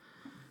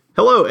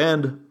Hello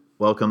and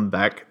welcome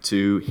back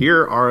to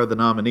Here Are the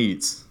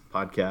Nominees,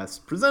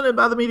 podcast presented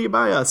by the media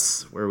by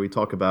us, where we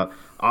talk about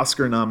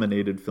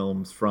Oscar-nominated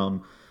films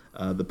from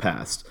the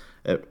past.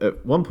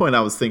 At one point,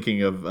 I was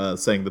thinking of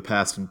saying the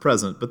past and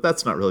present, but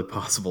that's not really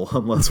possible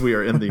unless we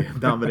are in the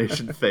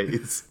nomination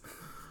phase.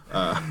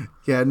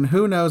 Yeah, and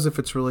who knows if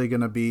it's really going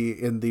to be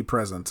in the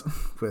present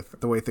with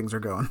the way things are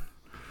going.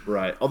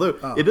 Right.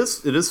 Although it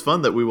is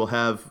fun that we will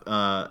have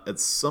at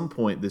some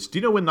point this. Do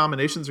you know when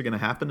nominations are going to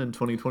happen in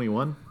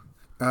 2021?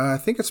 I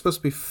think it's supposed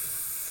to be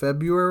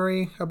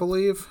February, I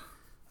believe.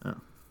 Oh.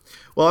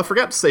 Well, I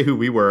forgot to say who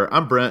we were.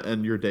 I'm Brent,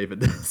 and you're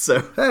David. So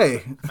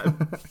hey,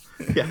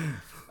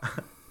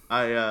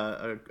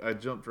 I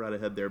jumped right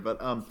ahead there,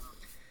 but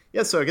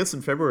yeah. So I guess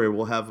in February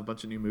we'll have a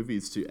bunch of new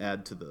movies to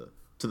add to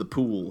the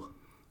pool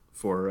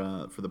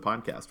for the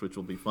podcast, which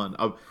will be fun.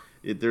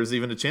 There's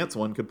even a chance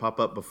one could pop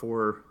up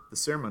before the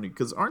ceremony,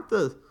 because isn't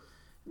the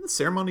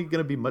ceremony going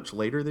to be much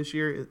later this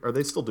year? Are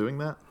they still doing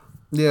that?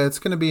 Yeah, it's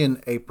going to be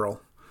in April.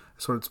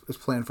 So it's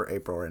planned for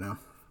April right now.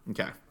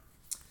 Okay.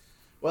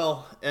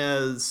 Well,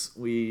 as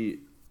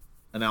we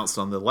announced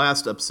on the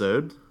last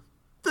episode,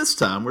 this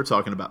time we're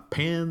talking about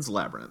Pan's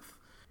Labyrinth.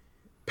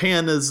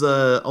 Pan is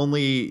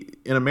only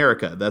in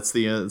America. It's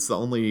the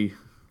only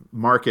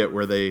market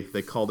where they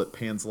called it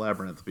Pan's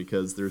Labyrinth,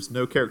 because there's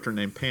no character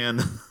named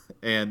Pan,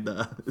 and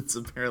it's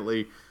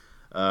apparently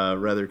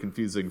rather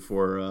confusing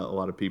for a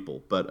lot of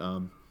people. But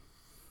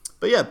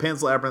yeah,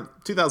 Pan's Labyrinth,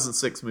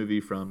 2006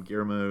 movie from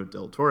Guillermo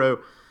del Toro.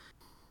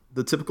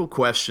 The typical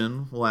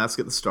question we'll ask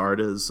at the start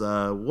is,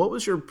 what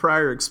was your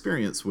prior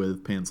experience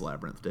with Pan's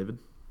Labyrinth, David?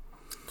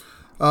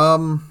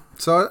 So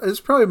it's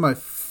probably my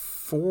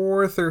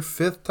fourth or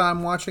fifth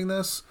time watching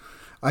this.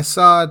 I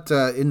saw it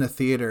in the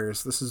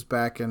theaters. This is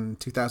back in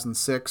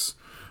 2006,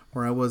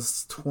 where I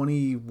was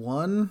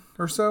 21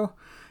 or so,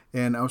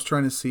 and I was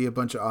trying to see a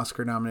bunch of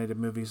Oscar-nominated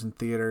movies in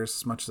theaters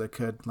as much as I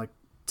could. Like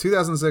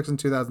 2006 and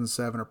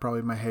 2007 are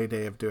probably my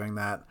heyday of doing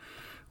that,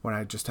 when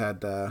I just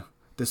had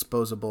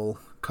disposable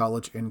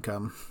college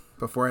income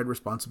before I had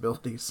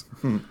responsibilities.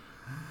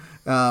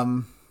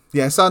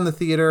 Yeah, I saw it in the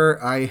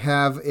theater. I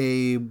have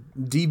a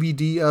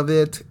DVD of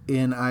it,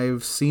 and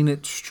I've seen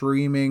it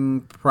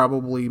streaming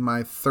probably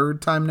my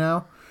third time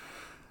now.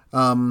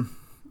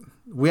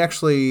 We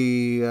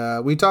actually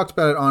we talked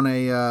about it on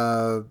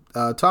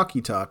a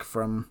Talkie Talk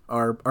from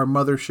our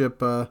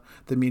mothership,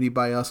 the Media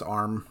by Us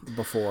arm,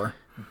 before.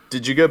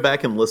 Did you go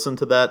back and listen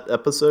to that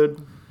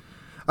episode?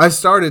 I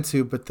started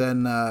to, but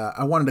then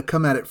I wanted to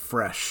come at it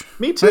fresh.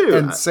 Me too.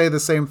 And say the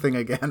same thing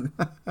again.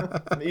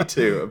 Me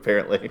too,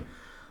 apparently.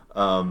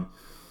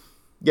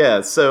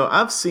 Yeah, so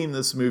I've seen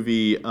this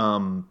movie.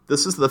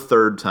 This is the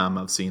third time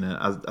I've seen it.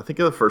 I think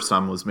the first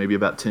time was maybe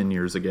about 10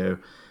 years ago.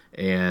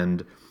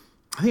 And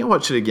I think I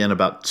watched it again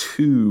about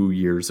 2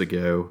 years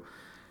ago.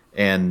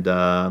 And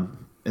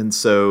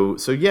so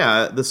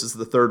yeah, this is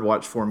the third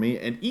watch for me.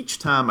 And each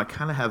time I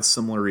kind of have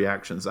similar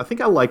reactions. I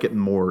think I like it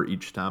more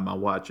each time I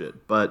watch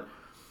it. But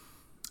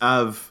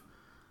I've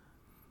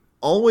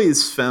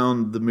always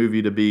found the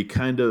movie to be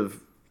kind of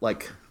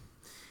like,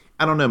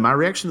 I don't know, my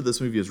reaction to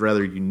this movie is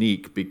rather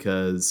unique,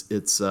 because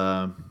it's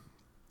and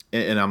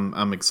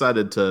I'm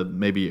excited to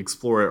maybe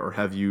explore it, or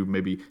have you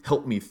maybe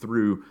help me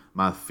through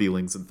my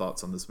feelings and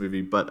thoughts on this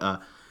movie. But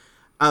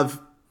I've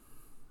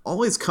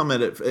always come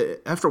at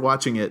it after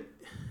watching it.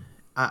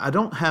 I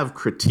don't have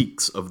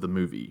critiques of the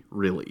movie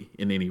really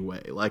in any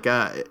way. Like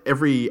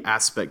every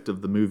aspect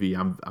of the movie,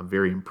 I'm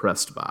very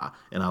impressed by,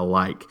 and I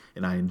like,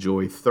 and I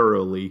enjoy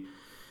thoroughly.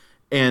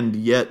 And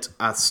yet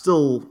I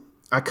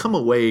come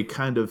away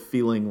kind of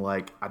feeling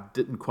like I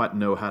didn't quite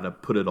know how to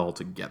put it all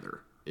together.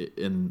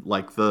 In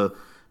like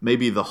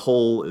maybe the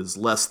whole is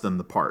less than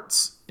the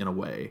parts in a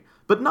way,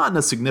 but not in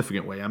a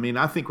significant way. I mean,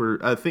 I think we're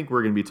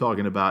going to be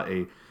talking about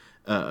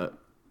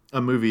a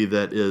movie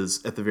that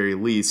is, at the very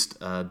least,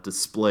 a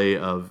display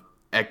of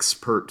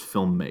expert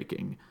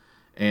filmmaking,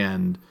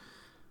 and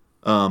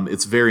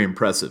it's very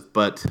impressive.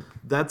 But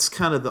that's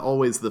kind of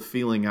always the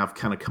feeling I've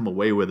kind of come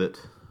away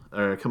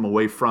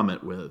from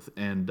it with.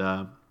 And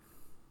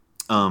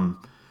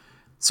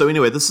so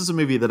anyway, this is a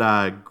movie that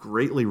I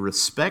greatly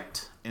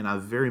respect and I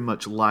very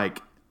much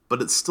like,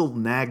 but it still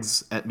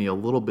nags at me a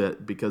little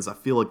bit, because I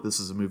feel like this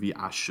is a movie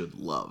I should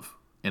love,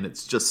 and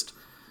it's just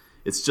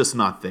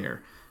not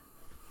there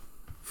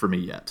for me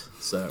yet.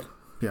 So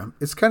yeah,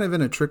 it's kind of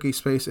in a tricky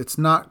space. It's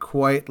not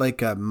quite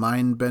like a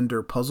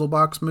mind-bender puzzle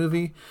box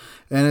movie,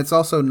 and it's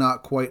also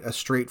not quite a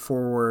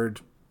straightforward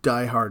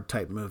Die Hard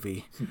type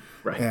movie.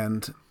 Right.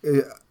 And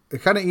it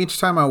kind of, each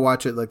time I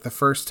watch it, like the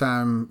first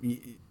time,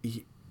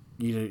 you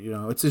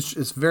know,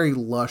 it's very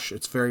lush,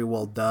 it's very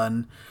well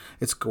done,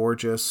 it's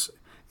gorgeous,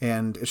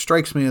 and it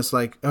strikes me as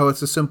like, oh,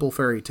 it's a simple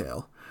fairy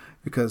tale,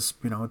 because,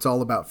 you know, it's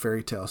all about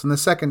fairy tales. And the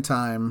second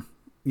time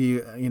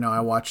you know, I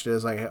watched it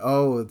as like,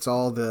 oh, it's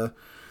all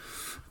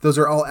those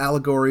are all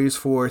allegories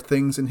for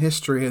things in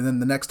history. And then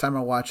the next time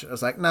I watched it, I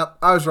was like, no,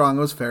 I was wrong.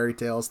 It was fairy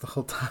tales the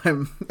whole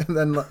time. And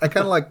then I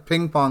kind of like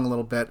ping pong a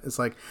little bit. It's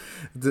like,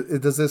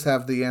 does this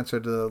have the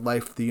answer to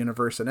life, the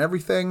universe, and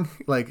everything?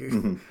 Like,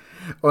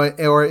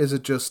 Or is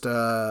it just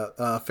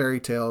a fairy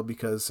tale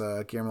because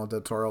Guillermo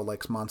del Toro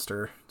likes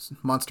monster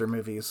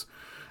movies?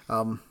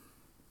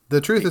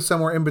 The truth is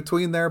somewhere in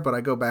between there, but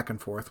I go back and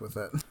forth with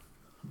it.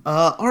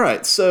 All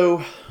right.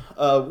 So,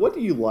 what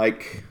do you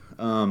like?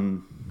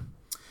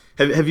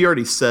 Have you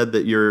already said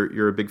that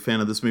you're a big fan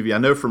of this movie? I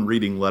know from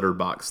reading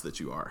Letterboxd that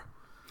you are.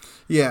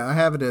 Yeah, I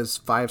have it as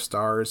 5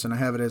 stars, and I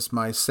have it as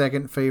my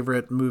second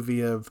favorite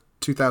movie of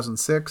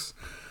 2006,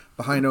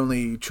 behind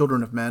only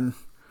Children of Men.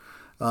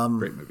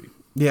 Great movie.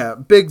 Yeah,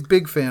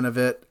 big fan of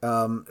it.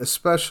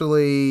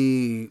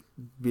 Especially,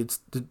 it's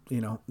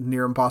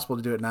near impossible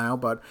to do it now,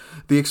 but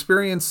the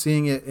experience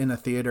seeing it in a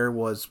theater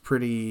was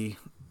pretty.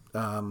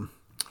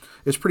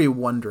 It's pretty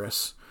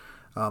wondrous.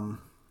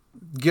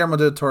 Guillermo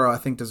del Toro, I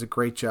think, does a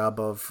great job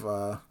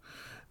of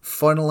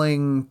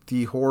funneling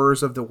the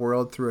horrors of the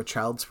world through a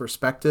child's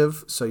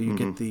perspective. So you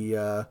get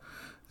the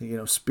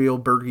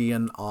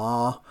Spielbergian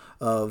awe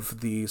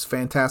of these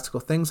fantastical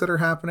things that are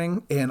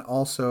happening, and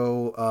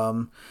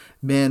also,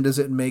 man, does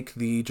it make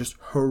the just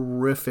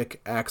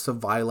horrific acts of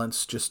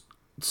violence just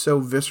so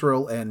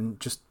visceral and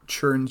just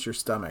churns your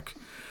stomach.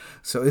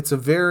 So it's a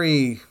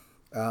very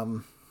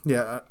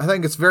I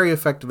think it's very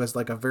effective as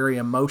like a very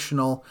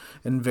emotional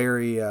and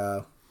very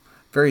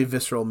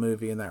visceral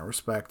movie in that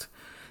respect.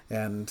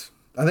 And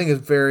I think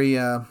it's very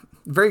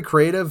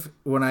creative.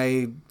 When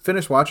I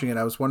finished watching it,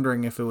 I was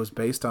wondering if it was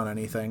based on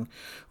anything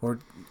or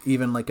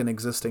even like an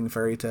existing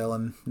fairy tale.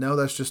 And no,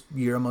 that's just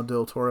Guillermo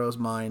del Toro's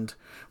mind,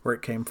 where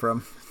it came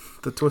from.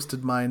 The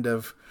twisted mind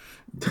of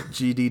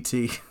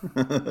GDT.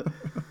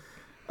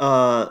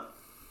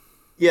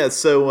 Yeah,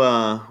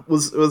 so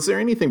was there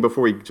anything,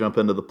 before we jump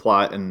into the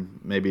plot, and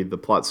maybe the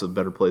plot's a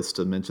better place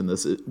to mention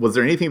this, was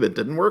there anything that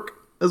didn't work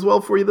as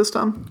well for you this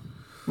time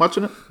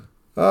watching it?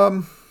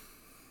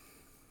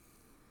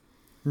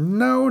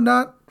 No,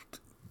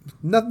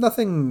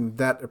 nothing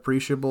that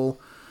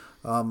appreciable.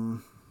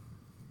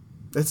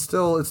 It's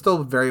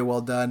still very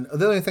well done.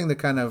 The only thing that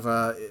kind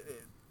of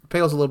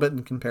pales a little bit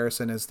in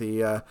comparison is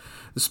the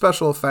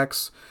special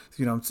effects.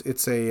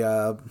 It's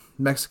a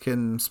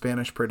Mexican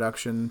Spanish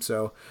production,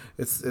 so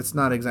it's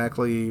not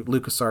exactly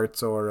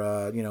LucasArts or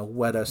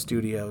Weta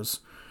Studios.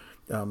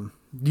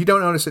 You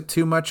don't notice it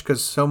too much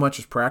because so much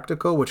is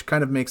practical, which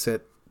kind of makes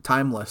it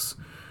timeless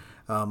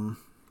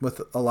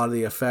with a lot of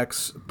the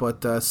effects.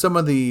 But some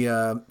of the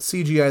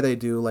CGI they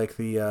do, like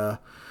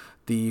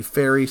the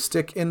fairy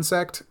stick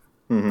insect.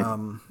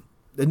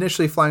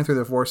 Initially flying through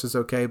the forest is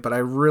okay, but I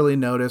really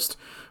noticed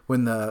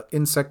when the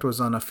insect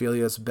was on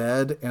Ophelia's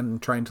bed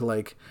and trying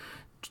to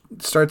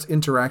starts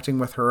interacting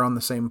with her on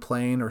the same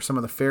plane, or some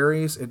of the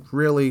fairies, it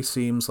really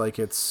seems like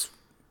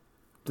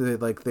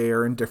they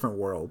are in different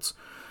worlds.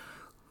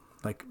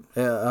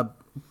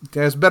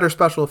 There's better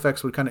special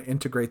effects would kind of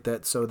integrate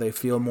that so they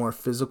feel more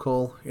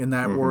physical in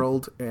that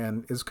world,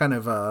 and is kind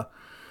of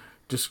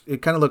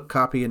it kind of looked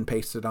copy and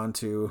pasted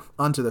onto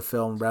the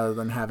film rather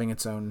than having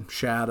its own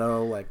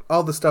shadow, like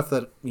all the stuff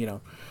that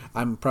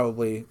I'm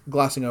probably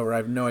glossing over. I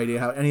have no idea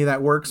how any of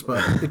that works,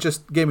 but it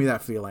just gave me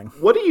that feeling.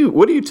 What do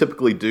you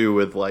typically do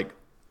with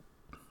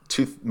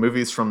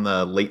movies from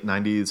the late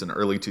 90s and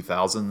early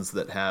 2000s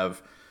that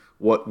have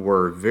what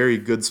were very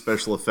good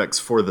special effects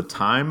for the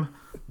time,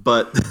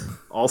 but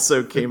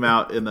also came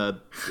out in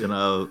an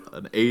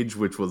age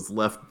which was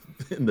left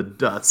in the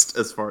dust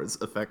as far as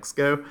effects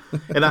go?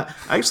 And I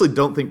actually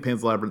don't think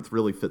Pan's Labyrinth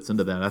really fits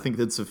into that. I think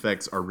its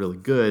effects are really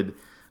good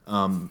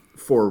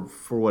for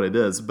what it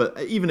is, but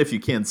even if you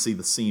can see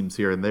the seams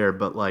here and there,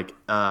 but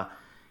I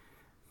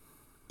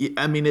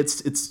mean,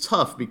 it's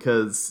tough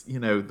because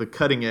the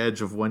cutting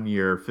edge of 1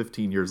 year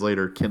 15 years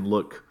later can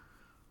look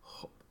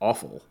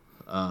awful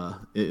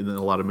in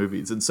a lot of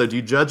movies. And so do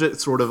you judge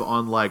it sort of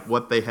on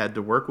what they had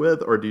to work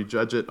with, or do you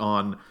judge it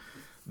on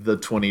the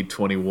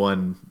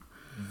 2021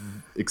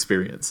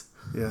 experience?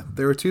 Yeah,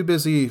 they were too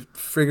busy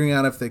figuring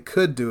out if they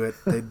could do it.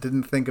 They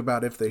didn't think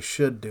about if they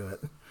should do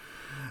it.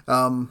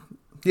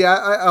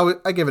 Yeah,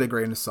 I give it a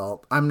grain of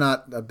salt. I'm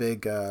not a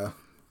big. I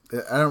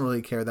don't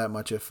really care that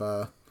much if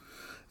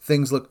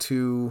things look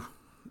too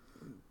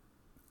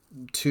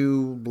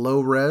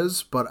low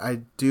res, but I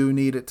do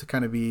need it to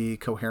kind of be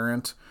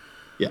coherent.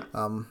 Yeah.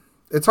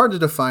 It's hard to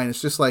define.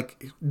 It's just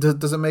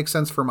does it make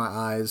sense for my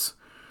eyes?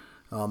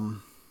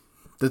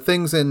 The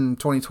things in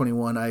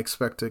 2021 I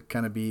expect to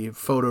kind of be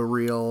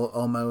photoreal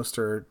almost,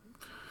 or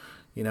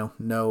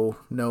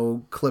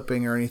no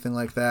clipping or anything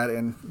like that.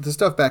 And the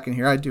stuff back in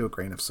here, I do a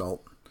grain of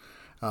salt.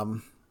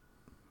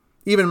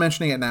 Even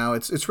mentioning it now,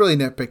 it's really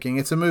nitpicking.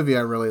 It's a movie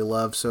I really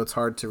love, so it's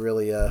hard to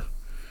really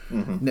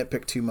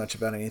nitpick too much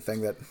about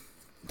anything that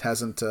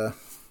hasn't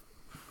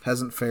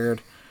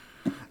fared.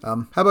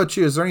 How about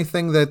you? Is there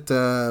anything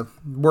that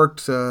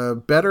worked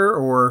better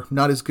or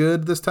not as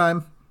good this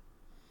time?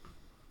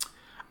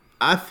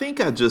 I think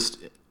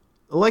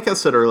like I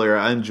said earlier,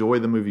 I enjoy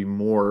the movie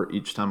more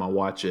each time I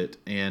watch it,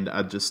 and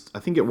I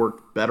think it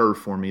worked better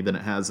for me than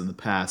it has in the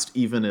past,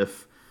 even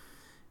if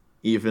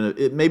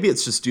maybe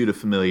it's just due to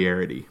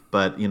familiarity,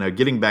 but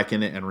getting back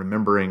in it and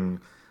remembering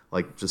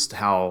just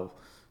how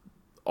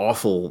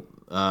awful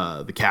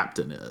the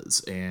captain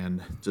is,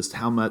 and just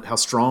how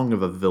strong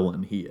of a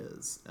villain he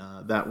is.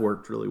 That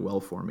worked really well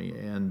for me,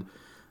 and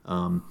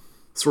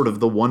sort of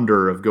the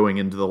wonder of going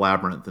into the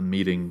labyrinth and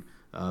meeting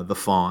the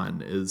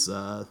fawn is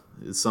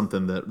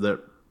something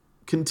that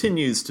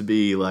continues to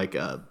be like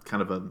a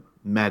kind of a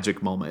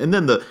magic moment. And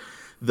then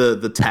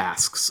the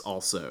tasks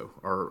also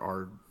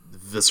are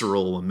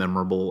visceral and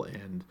memorable,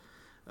 and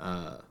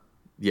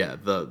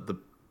the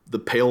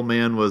pale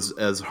man was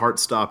as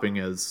heart-stopping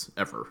as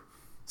ever.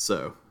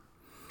 So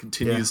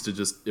continues to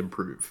just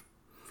improve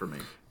for me.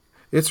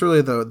 It's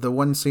really the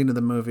one scene of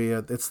the movie.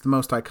 It's the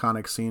most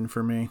iconic scene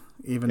for me,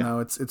 even though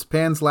it's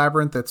Pan's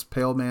Labyrinth. It's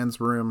Pale Man's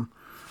Room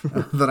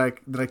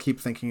that I keep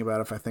thinking about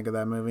if I think of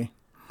that movie.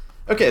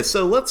 Okay,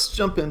 so let's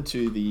jump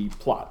into the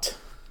plot,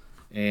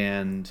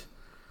 and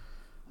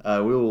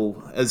we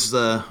will, as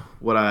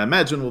what I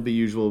imagine will be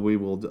usual, we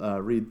will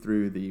read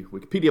through the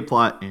Wikipedia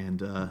plot,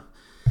 and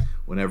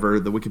whenever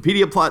the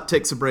Wikipedia plot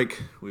takes a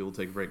break, we will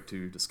take a break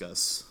to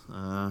discuss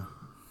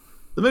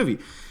the movie.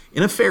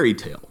 In a fairy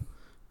tale,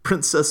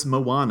 Princess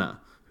Moana,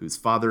 whose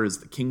father is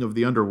the king of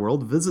the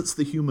underworld, visits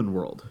the human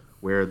world,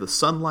 where the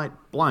sunlight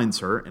blinds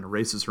her and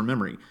erases her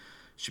memory.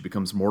 She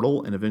becomes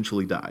mortal and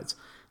eventually dies.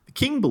 The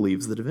king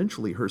believes that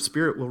eventually her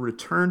spirit will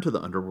return to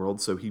the underworld,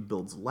 so he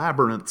builds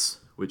labyrinths,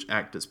 which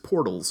act as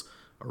portals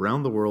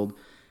around the world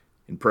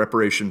in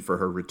preparation for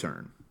her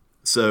return.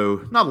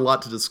 So, not a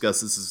lot to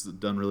discuss. This is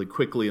done really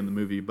quickly in the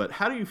movie, but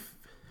how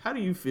do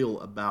you feel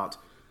about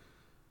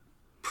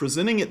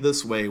presenting it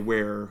this way,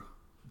 where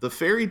the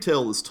fairy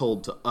tale is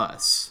told to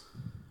us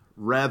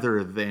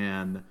rather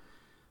than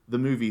the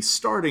movie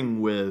starting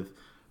with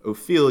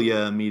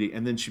Ophelia meeting,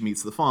 and then she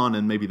meets the fawn,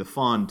 and maybe the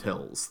fawn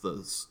tells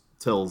this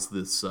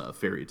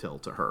fairy tale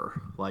to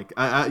her. Like,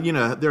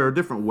 there are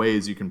different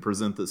ways you can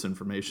present this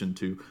information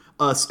to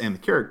us and the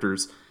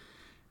characters,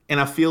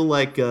 and I feel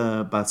like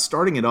by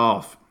starting it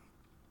off,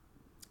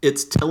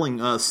 it's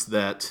telling us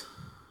that,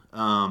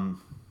 I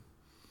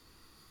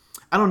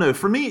don't know,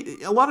 for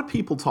me, a lot of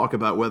people talk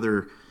about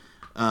whether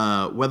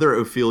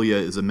Ophelia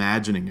is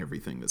imagining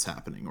everything that's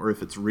happening or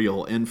if it's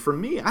real. And for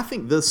me, I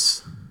think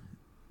this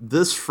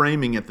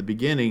framing at the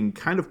beginning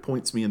kind of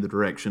points me in the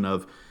direction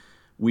of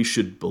we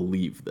should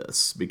believe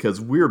this,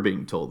 because we're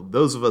being told,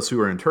 those of us who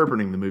are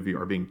interpreting the movie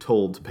are being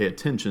told to pay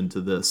attention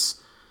to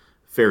this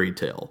fairy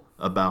tale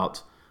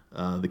about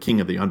the king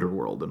of the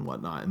underworld and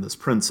whatnot, and this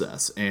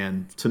princess.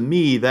 And to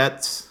me,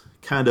 that's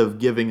kind of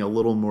giving a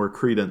little more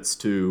credence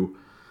to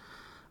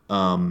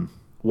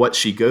what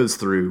she goes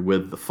through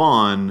with the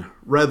fawn,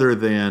 rather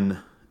than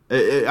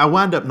I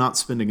wind up not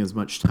spending as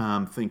much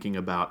time thinking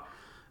about,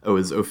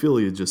 is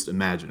Ophelia just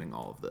imagining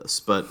all of this?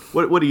 But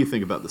what do you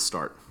think about the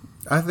start?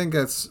 I think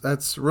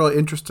that's really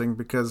interesting,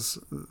 because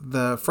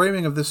the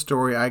framing of this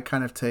story I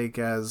kind of take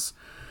as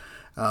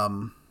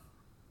I'm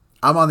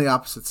on the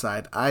opposite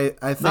side. I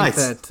think Nice.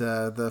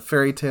 that the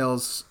fairy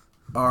tales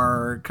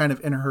are kind of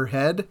in her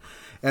head,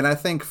 and I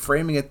think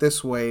framing it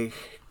this way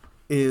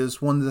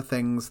is one of the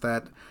things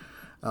that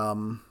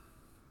kind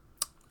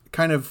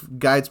of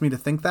guides me to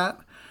think that,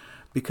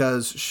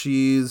 because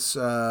she's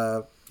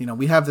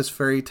we have this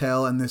fairy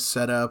tale and this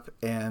setup,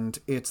 and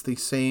it's the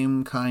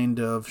same kind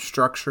of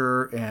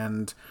structure,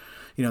 and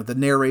the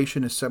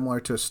narration is similar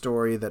to a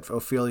story that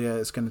Ophelia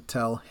is going to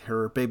tell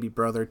her baby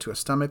brother to a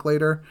stomach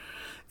later,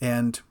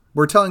 and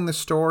we're telling this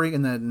story,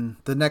 and then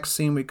the next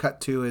scene we cut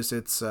to is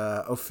it's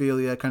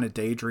Ophelia kind of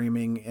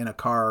daydreaming in a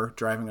car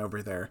driving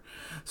over there.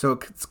 So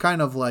it's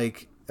kind of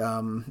like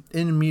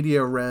in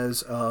media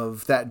res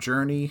of that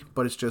journey,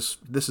 but it's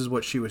just, this is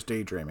what she was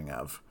daydreaming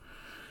of.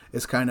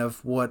 It's kind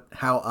of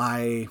how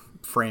I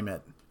frame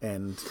it.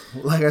 And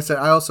like I said,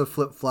 I also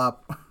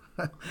flip-flop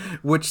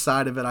which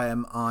side of it I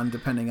am on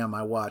depending on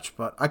my watch.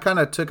 But I kind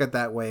of took it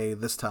that way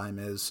this time,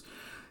 is,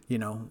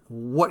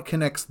 what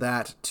connects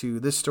that to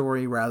this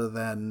story rather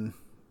than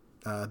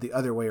the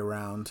other way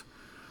around.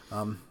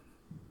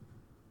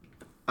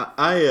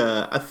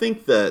 I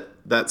think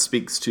that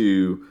speaks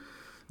to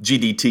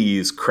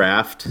GDT's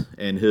craft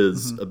and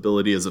his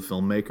ability as a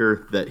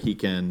filmmaker, that he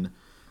can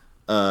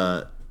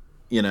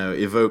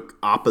evoke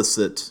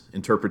opposite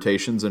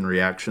interpretations and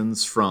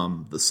reactions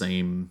from the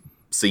same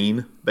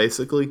scene,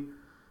 basically.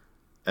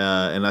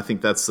 And I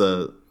think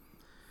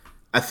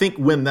I think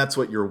when that's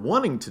what you're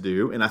wanting to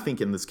do, and I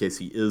think in this case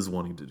he is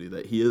wanting to do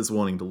that, he is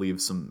wanting to leave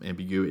some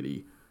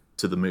ambiguity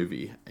to the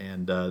movie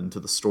and to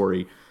the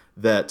story,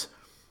 that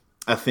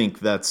I think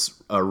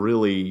that's a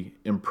really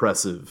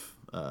impressive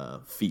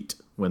feat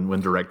when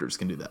directors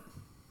can do that.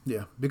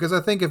 Yeah, because I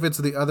think if it's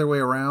the other way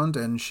around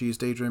and she's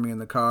daydreaming in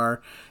the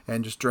car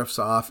and just drifts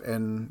off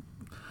and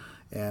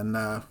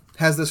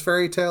has this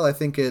fairy tale, I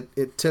think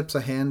it tips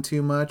a hand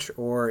too much,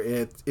 or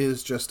it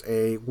is just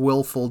a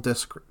willful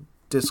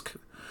disconnect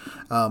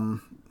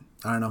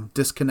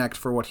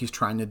for what he's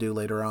trying to do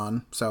later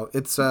on. So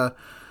it's I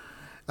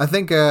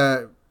think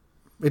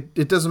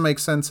it doesn't make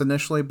sense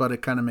initially, but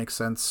it kind of makes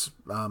sense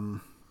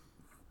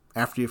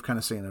after you've kind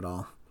of seen it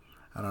all.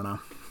 I don't know.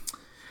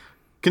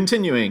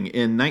 Continuing,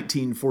 in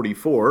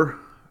 1944,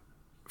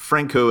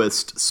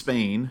 Francoist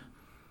Spain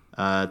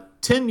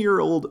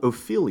 10-year-old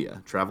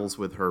Ophelia travels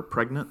with her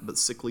pregnant but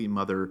sickly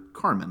mother,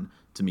 Carmen,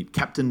 to meet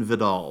Captain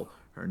Vidal,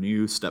 her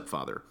new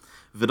stepfather.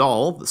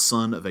 Vidal, the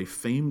son of a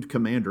famed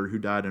commander who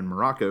died in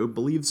Morocco,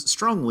 believes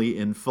strongly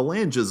in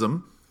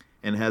phalangism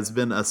and has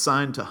been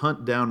assigned to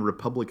hunt down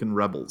Republican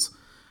rebels.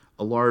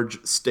 A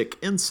large stick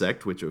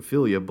insect, which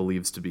Ophelia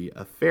believes to be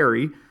a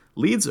fairy,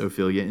 leads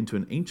Ophelia into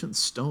an ancient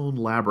stone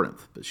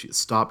labyrinth, but she is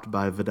stopped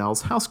by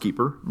Vidal's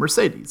housekeeper,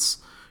 Mercedes,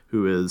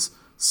 who is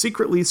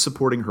secretly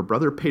supporting her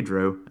brother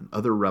Pedro and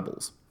other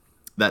rebels.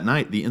 That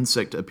night, the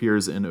insect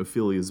appears in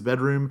Ophelia's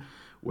bedroom,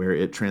 where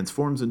it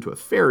transforms into a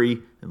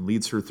fairy and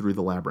leads her through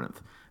the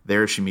labyrinth.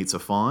 There she meets a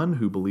faun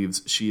who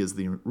believes she is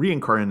the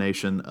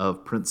reincarnation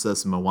of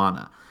Princess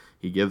Moana.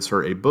 He gives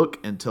her a book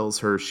and tells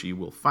her she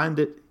will find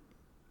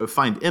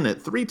in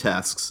it 3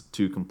 tasks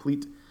to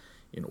complete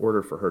in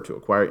order for her to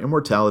acquire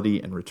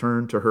immortality and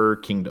return to her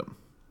kingdom.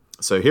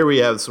 So here we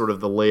have sort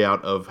of the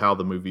layout of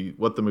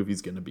what the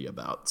movie's going to be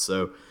about.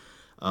 So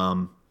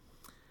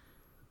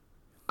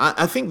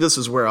I think this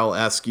is where I'll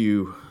ask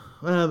you,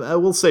 I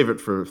will save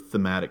it for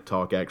thematic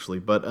talk actually,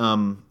 but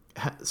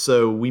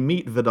so we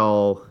meet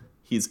Vidal.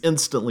 He's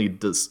instantly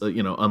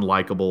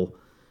unlikable,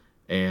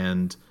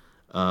 and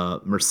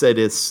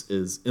Mercedes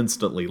is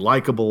instantly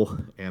likable,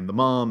 and the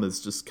mom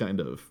is just kind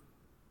of,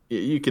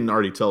 you can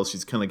already tell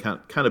she's kind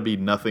of be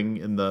nothing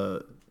in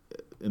the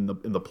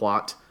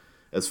plot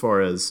as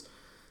far as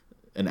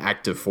an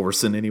active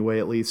force in any way,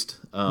 at least.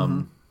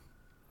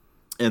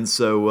 And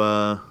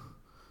so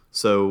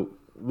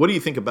what do you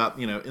think about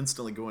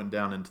instantly going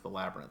down into the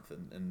labyrinth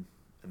and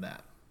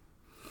that?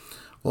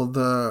 Well,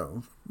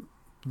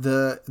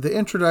 the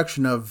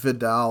introduction of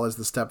Vidal as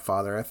the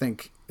stepfather, I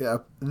think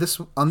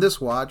this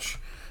watch,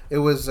 it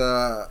was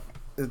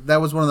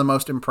that was one of the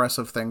most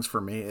impressive things for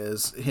me,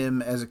 is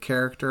him as a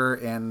character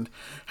and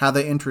how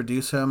they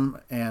introduce him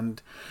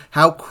and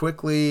how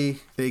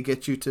quickly they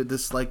get you to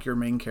dislike your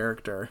main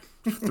character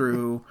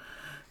through.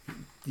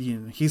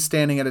 He's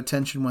standing at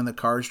attention when the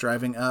car's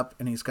driving up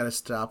and he's got a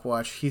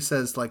stopwatch. He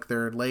says like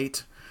they're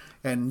late,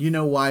 and you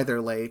know why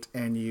they're late,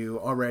 and you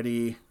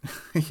already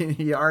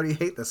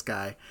hate this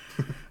guy.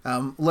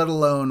 Let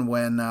alone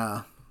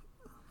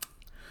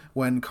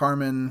when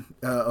Carmen,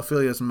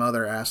 Ophelia's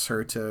mother, asks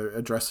her to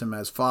address him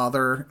as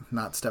father,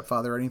 not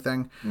stepfather or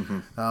anything.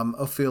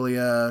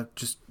 Ophelia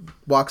just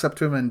walks up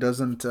to him and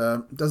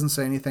doesn't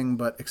say anything,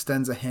 but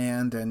extends a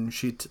hand, and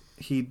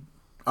he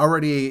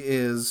already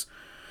is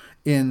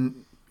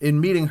in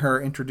meeting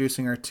her,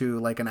 introducing her to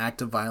like an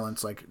act of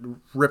violence, like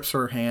rips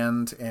her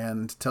hand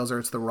and tells her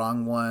it's the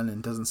wrong one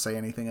and doesn't say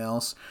anything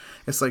else.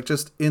 It's like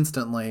just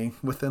instantly,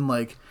 within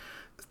like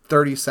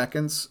 30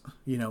 seconds,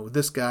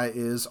 this guy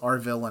is our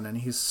villain, and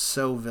he's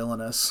so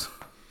villainous.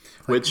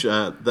 Which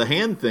the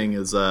hand thing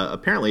is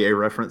apparently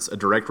a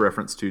direct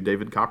reference to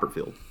David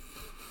Copperfield.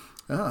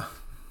 I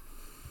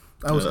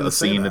was going to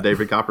say scene that. of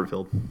David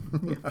Copperfield.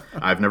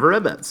 I've never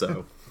read that,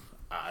 so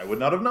I would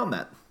not have known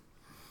that.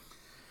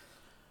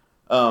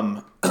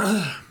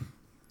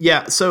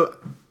 Yeah, so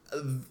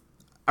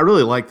I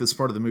really like this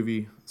part of the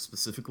movie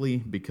specifically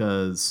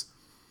because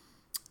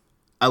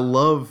I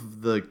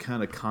love the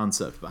kind of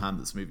concept behind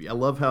this movie. I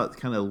love how it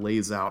kind of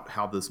lays out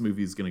how this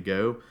movie is going to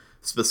go,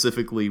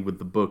 specifically with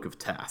the book of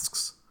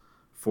tasks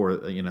for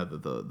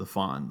the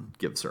faun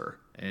gives her.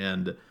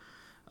 And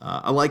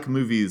I like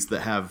movies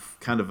that have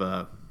kind of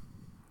a,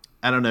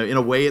 I don't know, in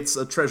a way it's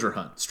a treasure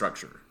hunt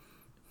structure,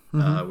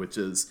 which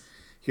is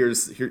here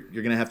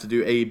you're gonna have to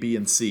do A, B,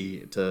 and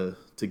C to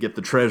get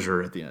the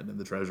treasure at the end, and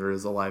the treasure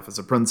is a life as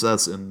a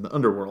princess in the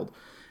underworld.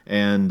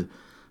 And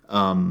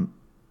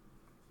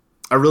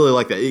I really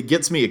like that. It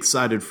gets me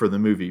excited for the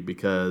movie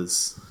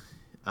because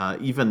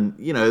even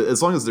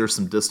as long as there's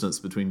some distance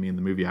between me and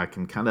the movie, I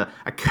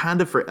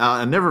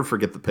never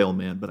forget the Pale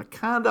Man, but I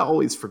kind of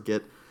always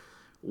forget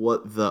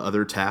what the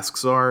other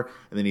tasks are.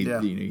 And then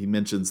he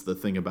mentions the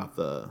thing about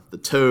the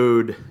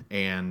toad,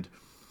 and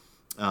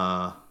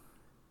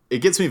it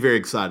gets me very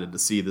excited to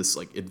see this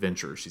like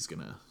adventure she's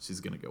gonna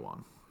go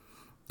on.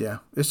 Yeah,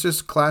 it's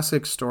just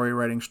classic story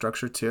writing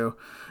structure too.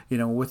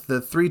 With the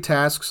 3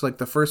 tasks, like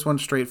the first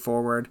one's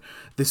straightforward.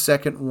 The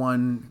second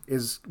one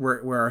is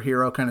where our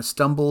hero kind of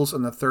stumbles,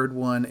 and the third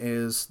one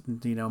is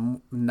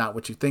not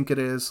what you think it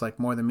is, like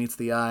more than meets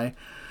the eye.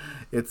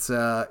 It's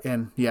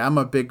and yeah, I'm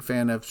a big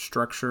fan of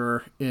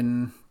structure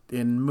in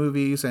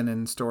movies and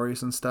in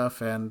stories and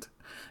stuff, and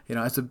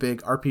as a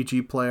big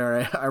RPG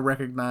player, I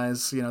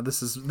recognize,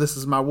 this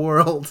is my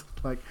world.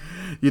 Like,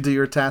 you do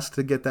your task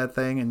to get that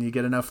thing, and you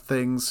get enough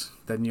things,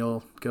 then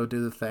you'll go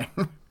do the thing.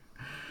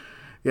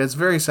 Yeah, it's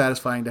very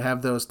satisfying to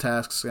have those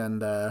tasks,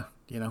 and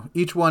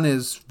each one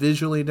is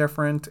visually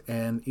different,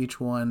 and each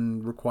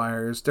one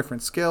requires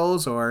different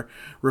skills or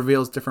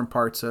reveals different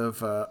parts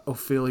of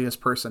Ophelia's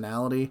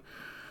personality.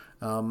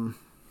 And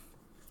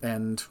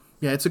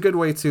yeah, it's a good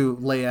way to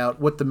lay out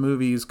what the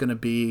movie is going to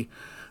be.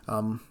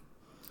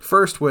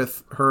 First,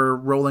 with her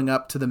rolling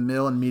up to the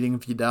mill and meeting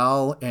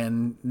Vidal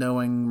and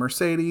knowing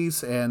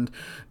Mercedes, and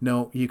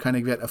you kind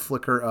of get a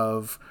flicker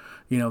of,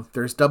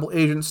 there's double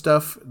agent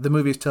stuff. The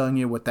movie's telling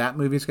you what that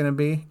movie's going to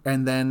be.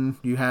 And then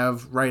you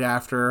have right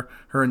after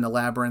her in the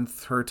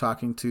Labyrinth, her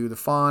talking to the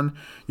Fawn.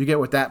 You get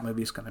what that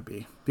movie's going to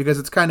be. Because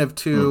it's kind of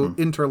two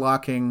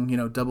interlocking,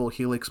 double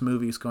helix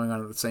movies going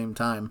on at the same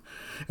time.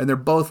 And they're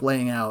both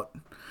laying out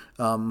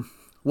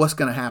what's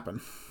going to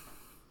happen.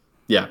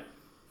 Yeah.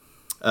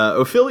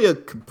 Ophelia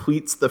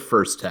completes the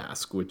first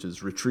task, which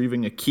is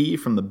retrieving a key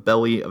from the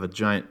belly of a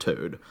giant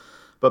toad,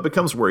 but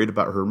becomes worried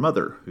about her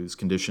mother, whose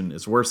condition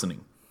is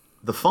worsening.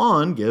 The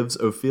Fawn gives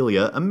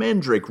Ophelia a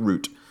mandrake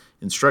root,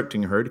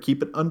 instructing her to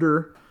keep it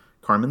under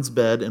Carmen's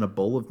bed in a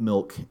bowl of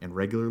milk and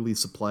regularly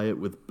supply it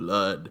with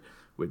blood,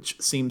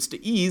 which seems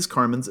to ease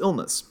Carmen's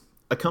illness.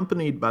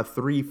 Accompanied by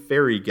 3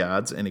 fairy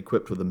gods and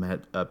equipped with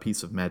a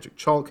piece of magic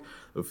chalk,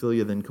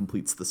 Ophelia then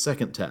completes the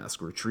second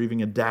task,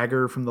 retrieving a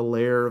dagger from the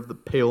lair of the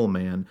Pale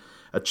Man,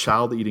 a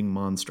child-eating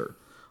monster.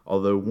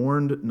 Although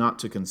warned not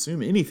to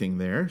consume anything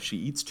there, she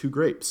eats 2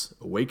 grapes,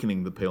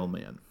 awakening the Pale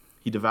Man.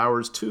 He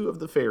devours 2 of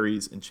the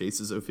fairies and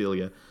chases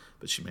Ophelia,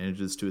 but she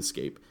manages to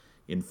escape.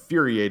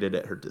 Infuriated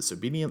at her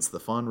disobedience, the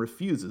Fawn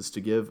refuses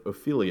to give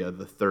Ophelia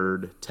the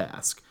third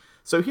task.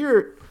 So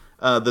here,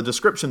 the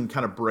description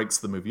kind of breaks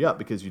the movie up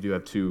because you do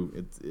have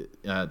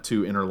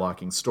two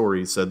interlocking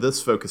stories. So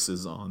this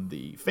focuses on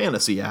the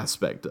fantasy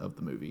aspect of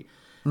the movie.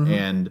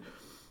 And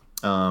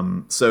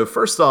so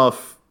first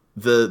off,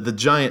 the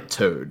giant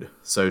toad.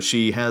 So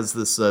she has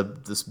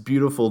this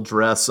beautiful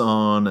dress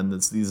on and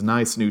these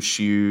nice new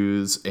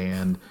shoes,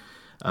 and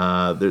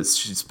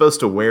she's supposed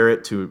to wear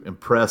it to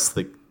impress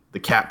the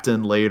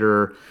captain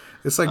later.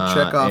 It's like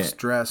Chekhov's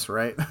dress,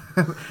 right?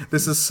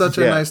 This is such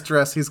a nice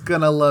dress. He's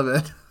gonna love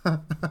it.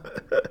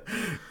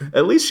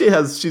 At least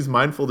she's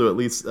mindful to at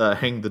least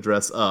hang the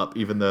dress up,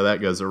 even though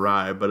that goes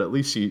awry. But at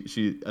least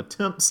she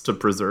attempts to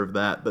preserve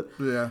that. But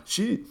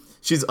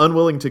she's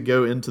unwilling to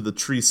go into the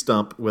tree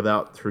stump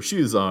without her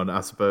shoes on,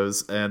 I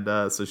suppose.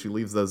 And so she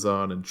leaves those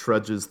on and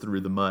trudges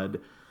through the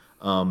mud.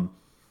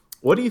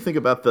 What do you think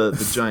about the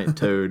giant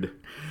toad?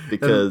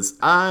 Because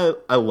I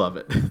love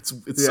it.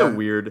 It's so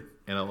weird,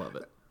 and I love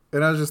it.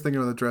 And I was just thinking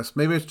of the dress.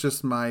 Maybe it's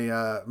just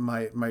my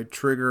my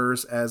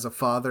triggers as a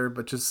father,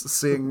 but just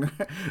seeing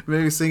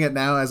it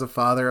now as a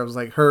father, I was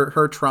like her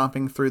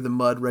tromping through the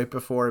mud right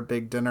before a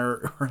big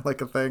dinner or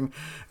like a thing.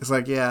 It's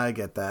like, yeah, I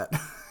get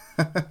that.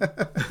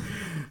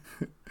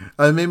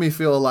 It made me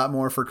feel a lot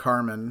more for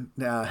Carmen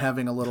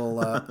having a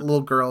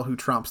little girl who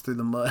tromps through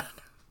the mud.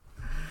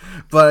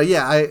 But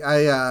yeah,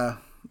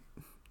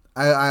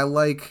 I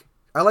like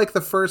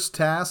the first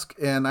task,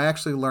 and I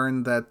actually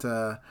learned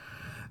that.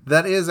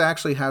 That is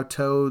actually how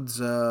toads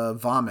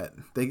vomit.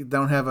 They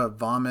don't have a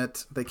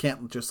vomit. They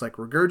can't just like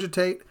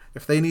regurgitate.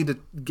 If they need to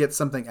get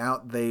something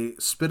out, they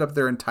spit up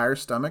their entire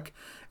stomach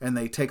and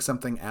they take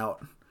something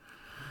out.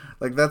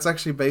 Like that's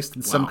actually based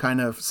in some kind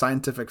of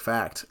scientific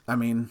fact. I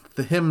mean,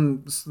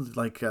 him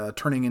like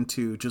turning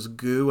into just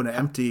goo in an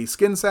empty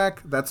skin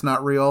sack, that's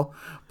not real.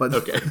 But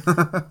okay.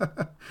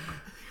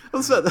 I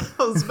was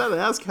about to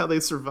ask how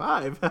they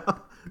survive.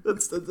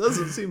 That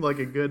doesn't seem like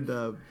a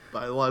good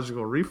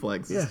biological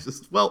reflex. Yeah. It's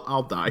just,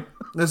 I'll die.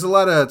 There's a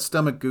lot of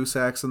stomach goose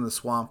sacks in the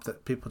swamp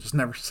that people just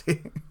never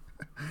see.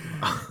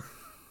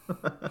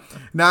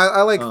 Now,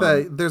 I like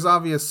that. There's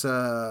obvious,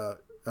 or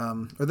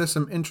there's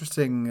some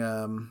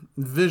interesting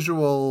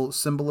visual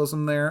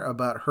symbolism there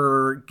about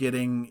her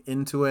getting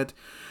into it.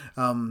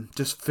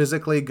 Just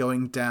physically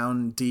going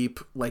down deep,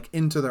 like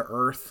into the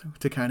earth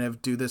to kind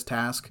of do this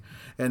task.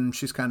 And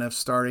she's kind of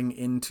starting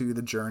into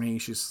the journey.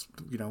 She's,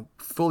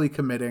 fully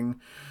committing.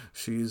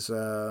 She's,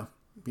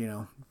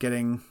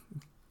 getting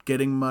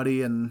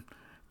muddy and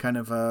kind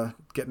of,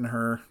 getting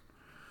her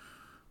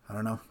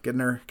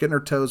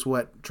toes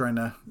wet, trying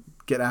to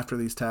get after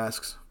these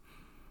tasks.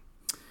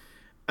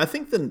 I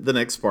think the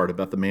next part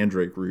about the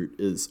mandrake root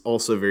is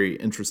also very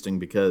interesting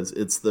because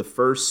it's the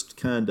first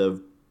kind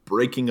of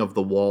breaking of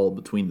the wall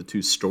between the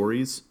two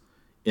stories,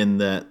 in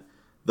that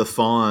the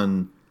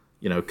Fawn,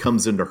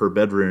 comes into her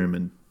bedroom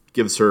and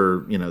gives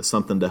her,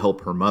 something to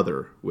help her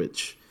mother,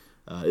 which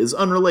is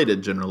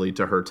unrelated generally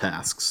to her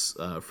tasks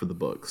for the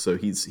book. So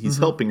he's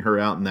helping her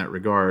out in that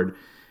regard.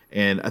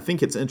 And I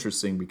think it's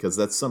interesting because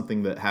that's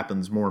something that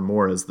happens more and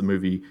more as the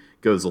movie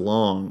goes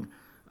along.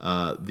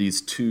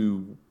 These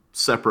two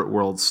separate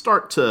worlds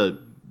start to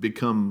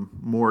become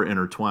more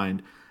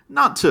intertwined.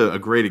 Not to a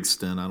great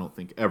extent, I don't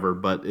think ever,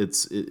 but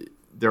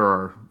there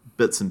are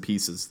bits and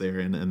pieces there,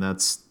 and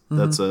that's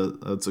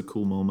a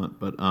cool moment.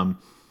 But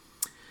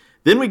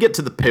then we get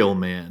to the Pale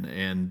Man,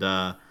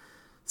 and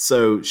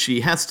so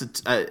she has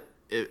to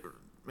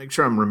make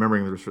sure I'm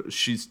remembering this.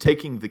 She's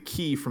taking the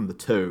key from the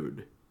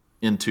toad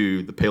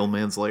into the Pale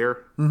Man's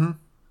lair. Mm-hmm.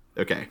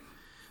 Okay,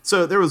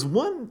 so there was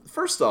one.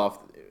 First off,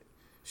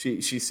 she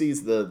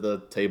sees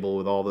the table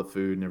with all the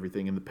food and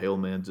everything, and the Pale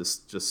Man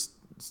just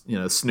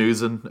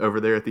snoozing over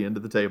there at the end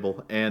of the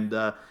table. And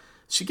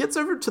she gets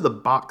over to the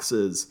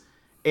boxes,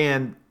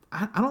 and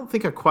I don't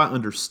think I quite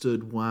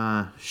understood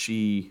why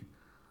she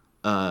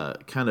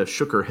kind of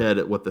shook her head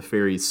at what the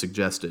fairies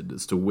suggested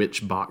as to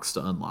which box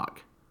to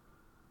unlock.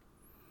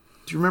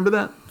 Do you remember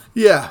that?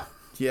 Yeah,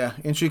 yeah,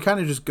 and she kind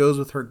of just goes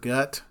with her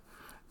gut.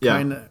 Yeah.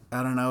 Kind of,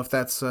 I don't know if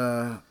that's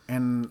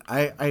and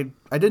I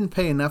didn't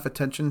pay enough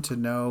attention to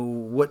know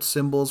what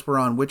symbols were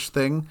on which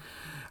thing.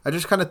 I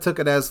just kind of took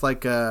it as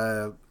like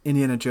a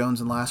Indiana Jones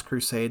and Last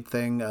Crusade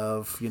thing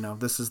of,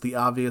 this is the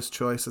obvious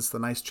choice. It's the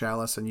nice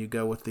chalice, and you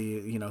go with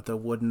the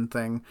wooden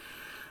thing.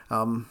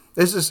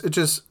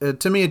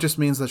 To me, it just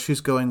means that she's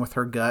going with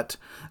her gut,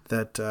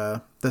 that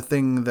the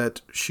thing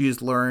that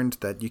she's learned,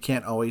 that you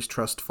can't always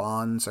trust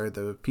fauns or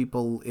the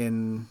people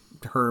in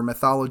her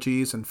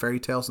mythologies and fairy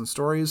tales and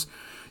stories.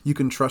 You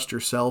can trust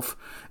yourself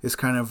is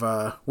kind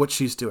of what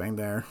she's doing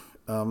there.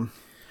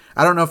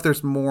 I don't know if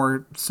there's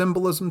more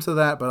symbolism to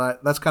that,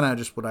 but that's kind of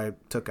just what I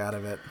took out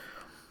of it.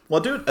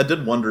 Well, I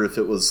did wonder if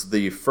it was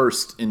the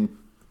first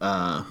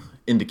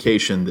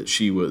indication that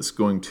she was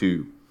going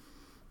to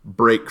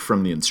break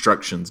from the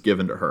instructions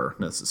given to her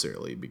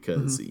necessarily,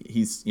 because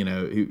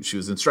she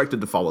was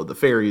instructed to follow the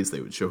fairies.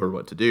 They would show her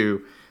what to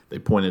do. They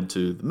pointed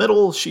to the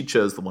middle. She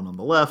chose the one on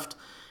the left.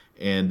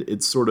 And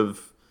it's sort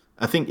of,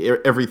 I think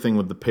everything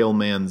with the Pale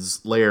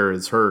Man's lair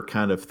is her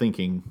kind of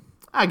thinking,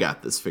 I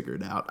got this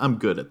figured out. I'm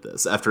good at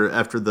this. After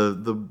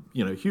the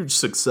huge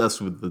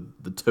success with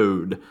the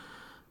Toad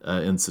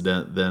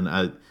incident, then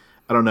I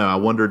don't know. I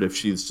wondered if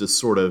she's just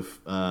sort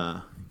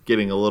of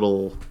getting a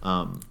little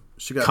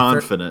she got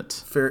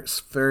confident.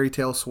 Fairy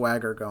tale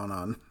swagger going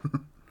on.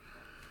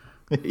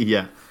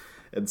 Yeah.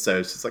 And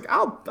so she's like,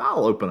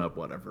 I'll open up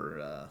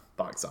whatever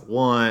box I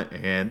want,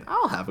 and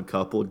I'll have a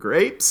couple of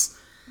grapes.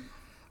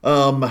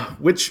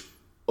 Which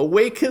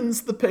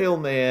awakens the Pale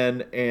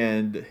Man,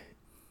 and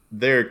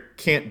there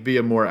can't be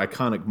a more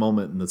iconic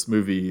moment in this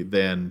movie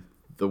than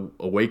the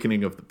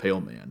awakening of the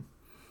Pale Man.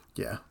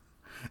 Yeah.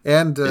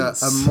 And a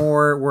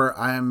more where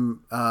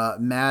I'm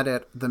mad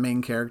at the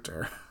main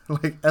character.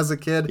 Like, as a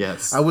kid,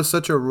 yes. I was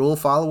such a rule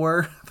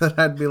follower that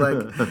I'd be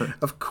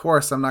like, of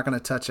course, I'm not going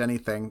to touch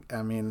anything.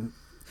 I mean,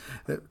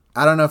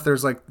 I don't know if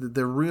there's like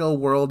the real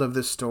world of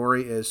this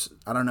story is,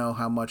 I don't know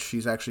how much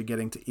she's actually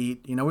getting to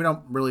eat. We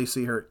don't really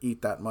see her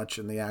eat that much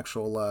in the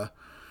actual, I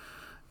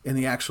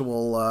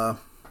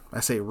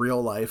say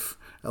real life.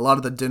 A lot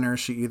of the dinners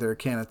she either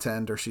can't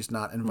attend or she's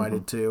not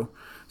invited to.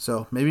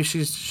 So maybe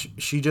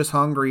she just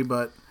hungry,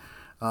 but,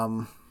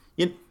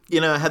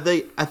 had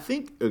they, I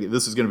think, okay,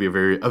 this is going to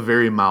be a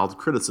very mild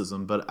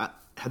criticism, but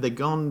had they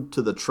gone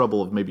to the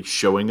trouble of maybe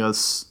showing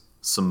us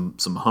some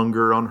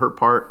hunger on her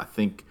part, I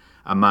think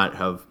I might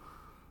have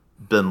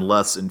been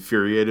less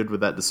infuriated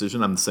with that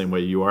decision. I'm the same way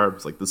you are.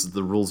 It's like,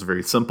 the rules are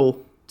very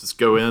simple. Just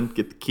go in,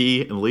 get the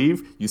key, and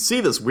leave. You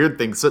see this weird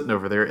thing sitting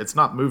over there. It's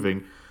not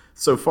moving.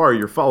 So far,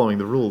 you're following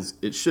the rules.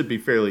 It should be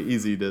fairly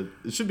easy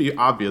it should be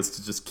obvious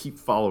to just keep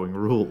following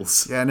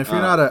rules. Yeah, and if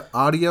you're not an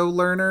audio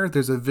learner,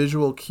 there's a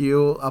visual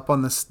cue up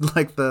on this,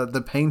 like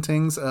the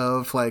paintings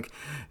of like,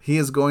 he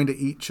is going to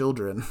eat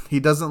children. He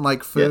doesn't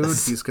like food.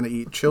 Yes. He's going to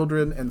eat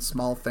children and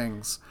small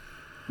things.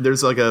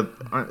 There's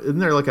isn't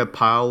there like a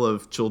pile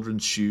of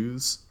children's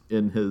shoes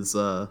in his,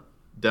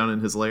 down in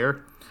his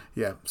lair?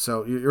 Yeah,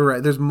 so you're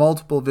right. There's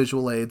multiple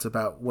visual aids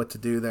about what to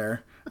do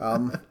there.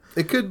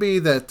 It could be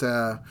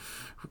that,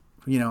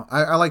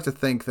 I like to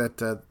think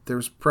that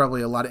there's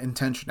probably a lot of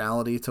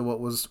intentionality to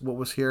what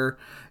was here.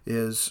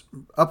 Is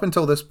up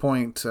until this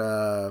point,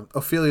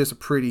 Ophelia's a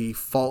pretty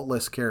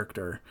faultless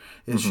character.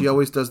 She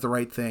always does the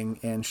right thing,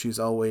 and she's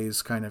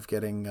always kind of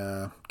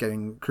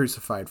getting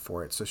crucified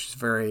for it. So she's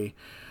very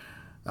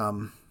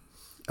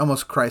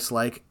almost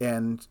Christ-like,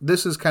 and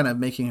this is kind of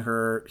making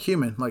her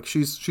human. Like,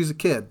 she's a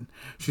kid.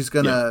 She's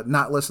gonna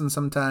not listen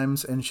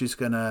sometimes, and she's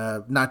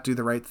gonna not do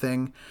the right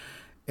thing.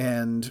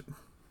 And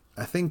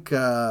I think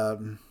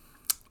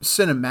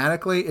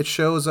cinematically it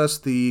shows us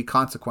the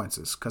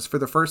consequences, because for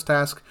the first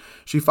task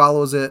she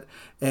follows it,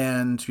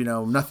 and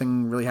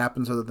nothing really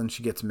happens other than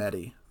she gets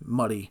muddy.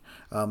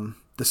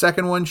 The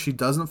second one, she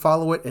doesn't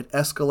follow it. It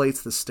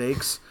escalates the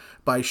stakes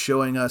by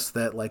showing us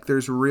that like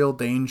there's real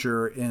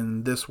danger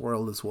in this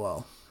world as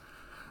well.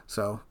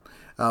 So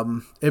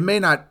it may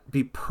not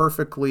be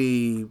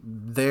perfectly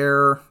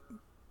there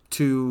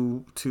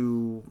to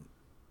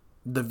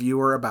the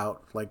viewer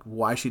about like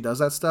why she does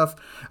that stuff.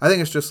 I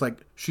think it's just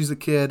like she's a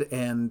kid,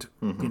 and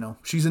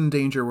she's in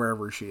danger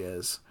wherever she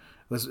is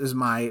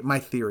my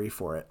theory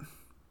for it.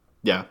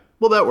 Yeah,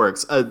 well, that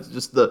works.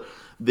 Just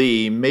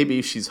the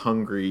maybe she's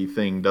hungry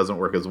thing doesn't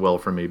work as well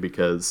for me,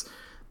 because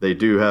they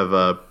do have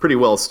a pretty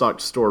well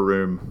stocked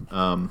storeroom,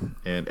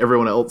 and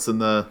everyone else in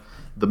the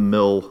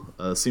mill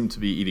seem to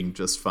be eating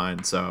just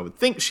fine. So I would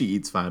think she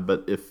eats fine,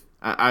 but if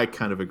I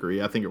kind of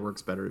agree, I think it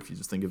works better if you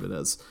just think of it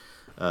as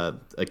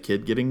a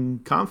kid getting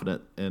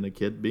confident, and a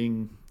kid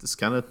being just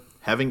kind of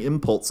having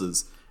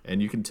impulses,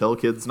 and you can tell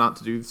kids not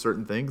to do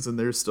certain things, and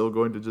they're still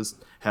going to just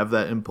have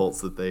that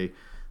impulse that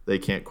they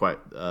can't quite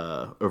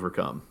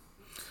overcome.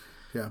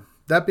 Yeah.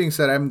 That being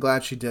said, I'm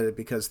glad she did it,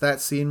 because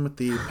that scene with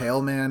the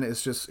Pale Man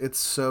is just, it's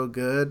so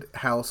good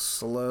how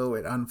slow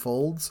it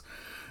unfolds.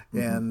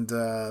 and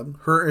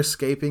her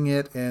escaping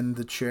it, and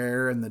the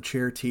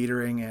chair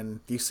teetering, and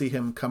you see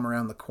him come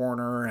around the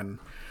corner, and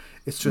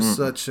it's just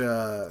such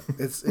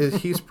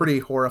he's pretty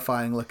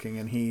horrifying looking,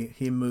 and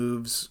he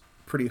moves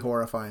pretty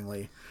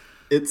horrifyingly.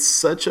 It's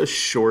such a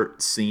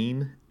short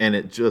scene, and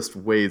it just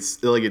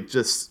weighs like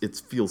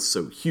it feels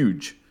so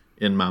huge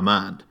in my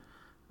mind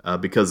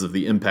because of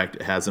the impact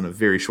it has in a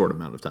very short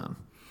amount of time.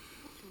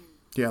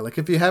 Yeah, like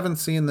if you haven't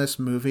seen this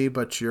movie,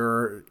 but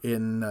you're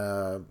in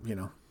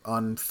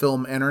on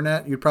film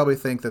internet, you'd probably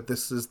think that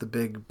this is the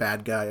big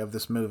bad guy of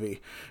this movie,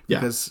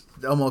 because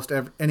almost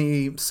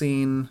any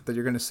scene that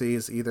you're going to see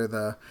is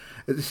either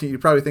you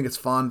probably think it's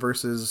Fauna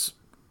versus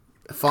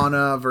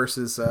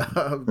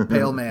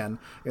Pale Man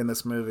in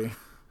this movie.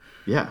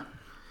 Yeah.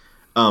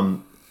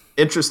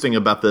 Interesting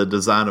about the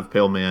design of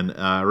Pale Man,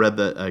 I read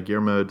that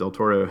Guillermo del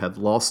Toro had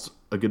lost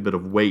a good bit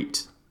of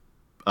weight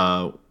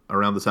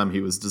around the time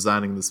he was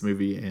designing this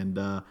movie, and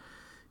the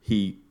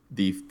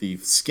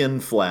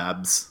skin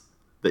flabs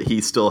that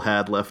he still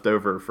had left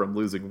over from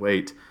losing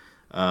weight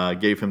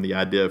gave him the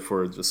idea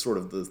for just sort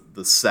of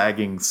the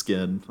sagging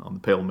skin on the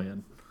Pale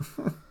Man.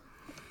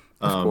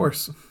 Of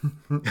course.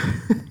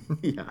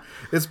 Yeah.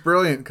 It's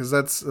brilliant because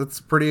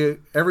that's pretty.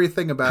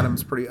 Everything about him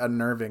is pretty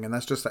unnerving, and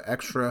that's just an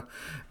extra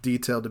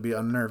detail to be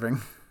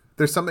unnerving.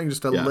 There's something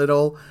just a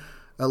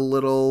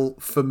little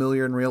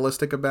familiar and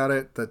realistic about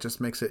it that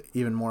just makes it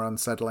even more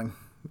unsettling.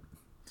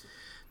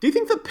 Do you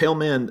think that Pale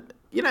Man?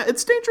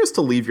 It's dangerous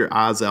to leave your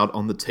eyes out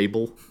on the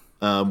table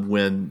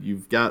when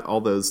you've got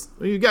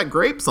you got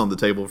grapes on the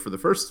table for the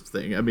first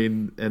thing. I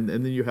mean, and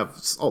then you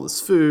have all this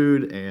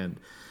food, and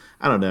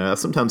I don't know. I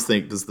sometimes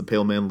think, does the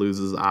Pale Man lose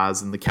his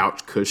eyes in the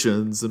couch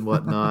cushions and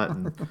whatnot?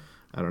 And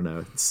I don't know.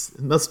 It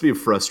must be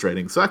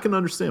frustrating. So I can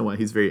understand why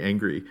he's very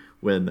angry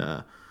when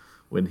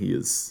he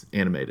is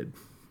animated.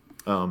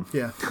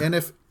 Yeah, and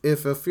if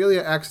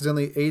Ophelia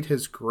accidentally ate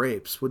his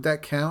grapes, would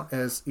that count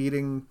as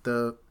eating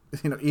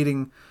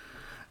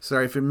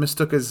Sorry, if he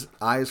mistook his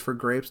eyes for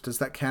grapes, does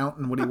that count?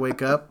 And would he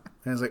wake up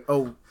and he's like,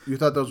 "Oh, you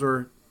thought those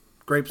were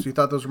grapes? You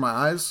thought those were my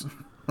eyes?"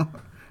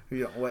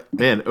 What?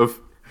 Man,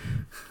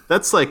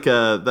 that's like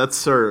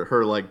that's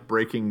her like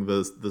breaking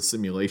the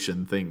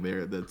simulation thing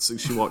there. That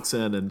she walks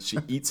in and she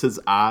eats his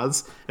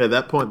eyes. At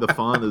that point, the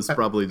fawn is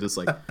probably just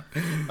like,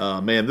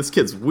 "Man, this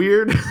kid's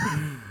weird."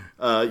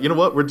 You know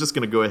what? We're just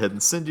going to go ahead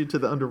and send you to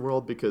the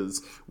underworld,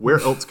 because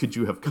where else could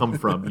you have come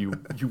from, you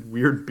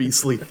weird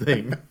beastly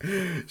thing?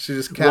 She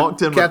just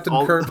walked in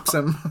Captain Kirk's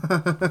him.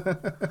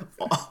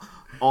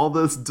 all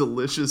this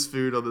delicious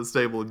food on this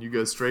table, and you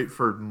go straight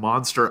for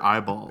monster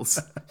eyeballs.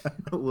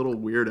 A little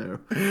weirdo.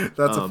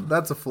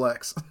 That's a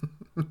flex.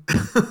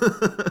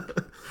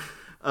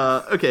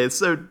 Okay,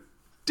 so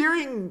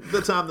during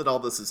the time that all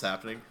this is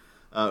happening,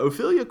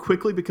 Ophelia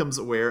quickly becomes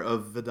aware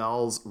of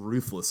Vidal's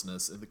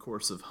ruthlessness in the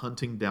course of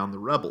hunting down the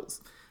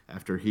rebels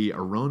after he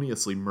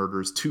erroneously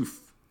murders two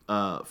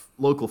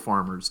local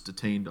farmers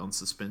detained on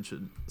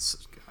suspicion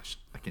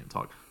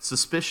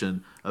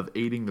of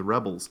aiding the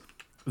rebels.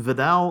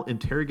 Vidal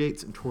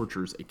interrogates and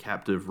tortures a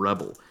captive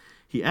rebel.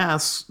 He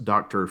asks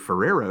Dr.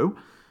 Ferrero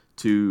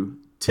to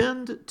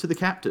tend to the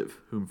captive,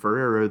 whom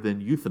Ferrero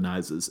then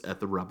euthanizes at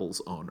the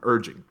rebels' own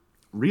urging.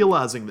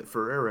 Realizing that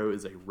Ferrero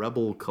is a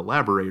rebel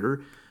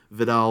collaborator,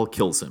 Vidal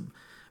kills him.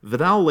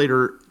 Vidal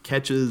later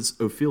catches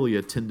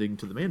Ophelia tending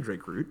to the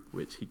mandrake root,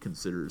 which he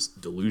considers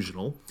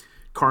delusional.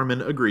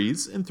 Carmen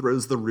agrees and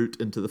throws the root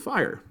into the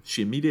fire.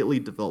 She immediately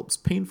develops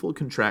painful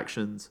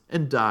contractions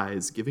and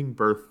dies, giving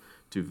birth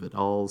to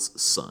Vidal's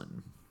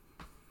son.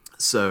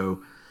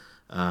 So,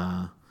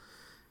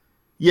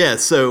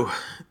 this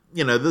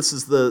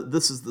is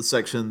the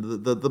section.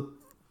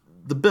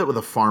 The bit with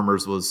the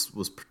farmers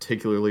was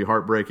particularly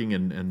heartbreaking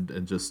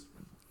and just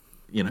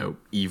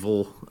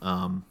evil.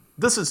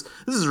 This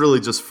is really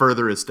just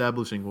further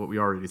establishing what we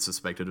already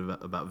suspected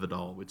about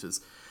Vidal, which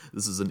is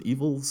this is an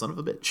evil son of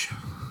a bitch.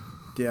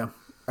 Yeah.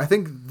 I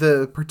think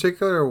the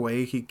particular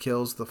way he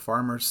kills the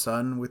farmer's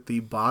son with the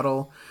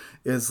bottle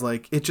is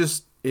like it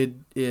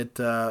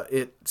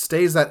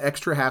stays that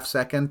extra half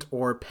second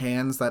or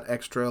pans that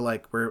extra,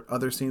 like where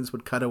other scenes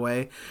would cut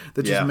away,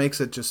 that just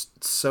makes it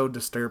just so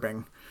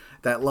disturbing,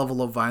 that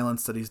level of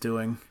violence that he's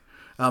doing.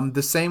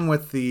 The same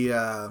with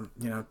the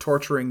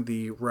torturing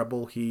the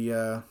rebel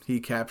he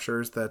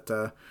captures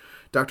that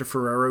Dr.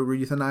 Ferrero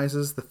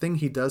euthanizes. The thing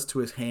he does to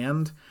his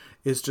hand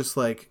is just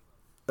like,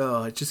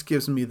 it just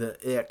gives me the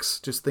icks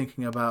just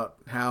thinking about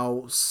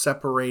how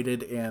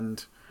separated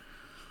and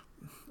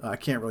I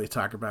can't really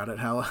talk about it,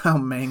 how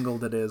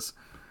mangled it is.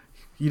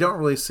 You don't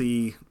really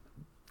see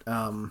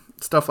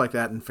stuff like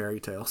that in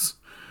fairy tales.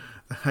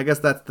 I guess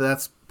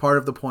that's part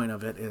of the point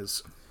of it,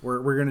 is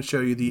we're going to show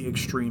you the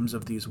extremes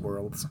of these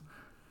worlds.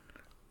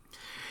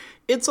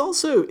 It's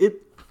also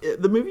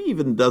the movie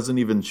even doesn't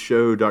even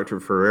show Dr.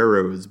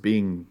 Ferrero as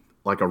being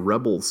like a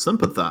rebel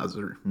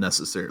sympathizer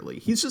necessarily.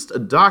 He's just a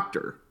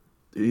doctor.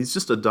 He's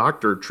just a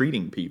doctor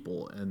treating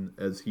people, and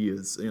as he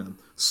is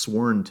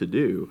sworn to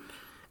do,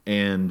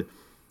 and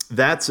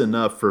that's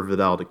enough for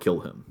Vidal to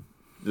kill him,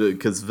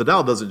 because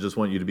Vidal doesn't just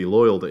want you to be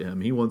loyal to him.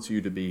 He wants you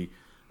to be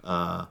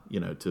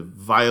to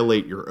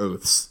violate your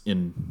oaths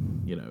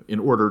in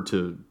order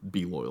to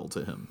be loyal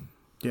to him.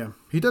 Yeah,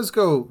 he does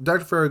go.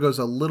 Dr. Ferrer goes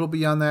a little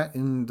beyond that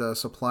in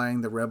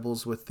supplying the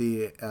rebels with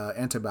the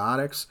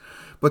antibiotics,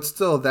 but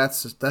still,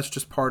 that's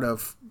just part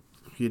of.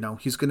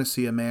 He's going to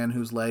see a man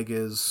whose leg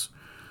is,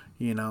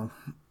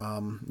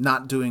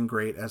 not doing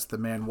great, as the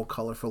man will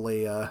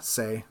colorfully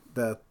say,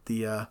 that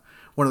the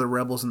one of the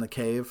rebels in the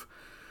cave.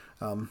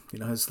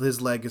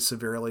 His leg is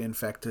severely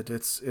infected.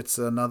 It's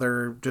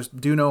another, just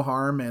do no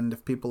harm, and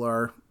if people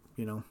are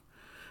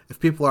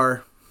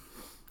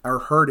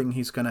hurting,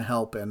 he's going to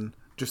help, and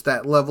just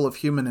that level of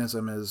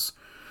humanism is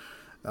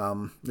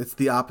it's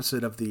the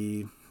opposite of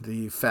the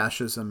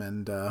fascism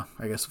and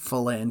I guess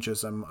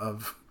phalangism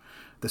of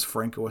this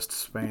Francoist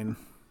Spain.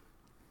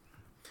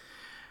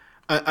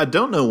 I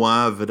don't know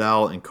why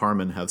Vidal and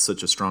Carmen have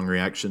such a strong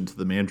reaction to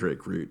the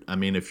mandrake root. I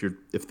mean, if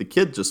the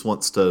kid just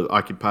wants to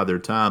occupy their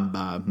time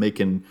by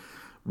making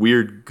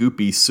weird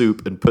goopy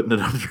soup and putting it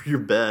under your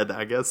bed,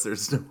 I guess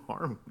there's no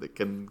harm that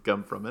can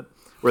come from it.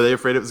 Were they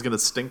afraid it was going to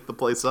stink the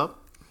place up?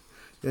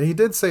 Yeah, he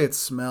did say it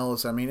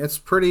smells. I mean, it's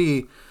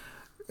pretty.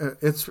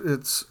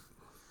 It's.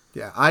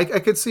 Yeah, I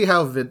could see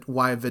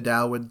why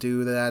Vidal would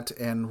do that,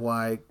 and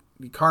why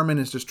Carmen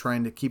is just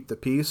trying to keep the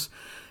peace,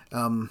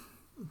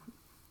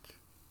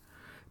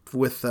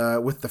 with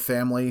the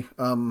family.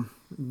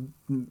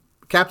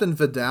 Captain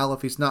Vidal,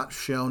 if he's not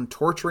shown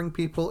torturing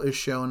people, is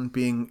shown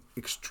being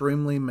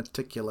extremely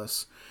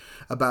meticulous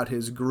about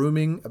his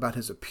grooming, about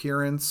his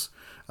appearance,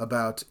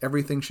 about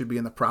everything should be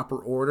in the proper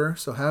order.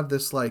 So have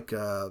this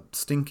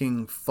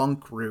stinking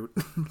funk root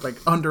like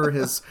under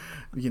his,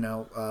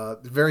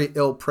 very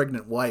ill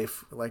pregnant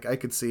wife. Like I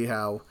could see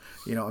how,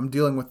 I'm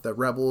dealing with the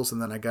rebels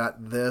and then I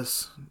got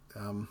this.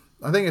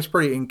 I think it's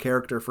pretty in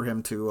character for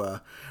him to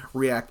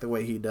react the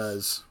way he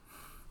does.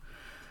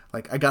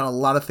 Like I got a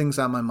lot of things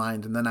on my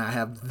mind and then I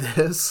have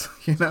this,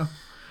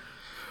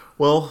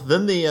 Well,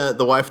 then the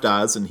wife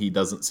dies, and he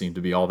doesn't seem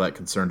to be all that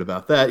concerned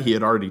about that. He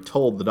had already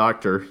told the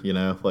doctor,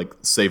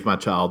 save my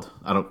child.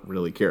 I don't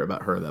really care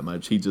about her that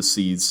much. He just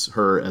sees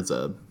her as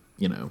a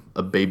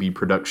baby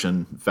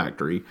production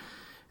factory.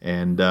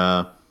 And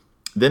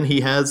then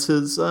he has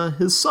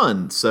his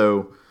son.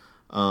 So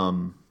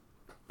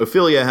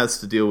Ophelia has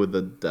to deal with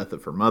the death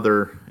of her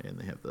mother, and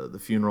they have the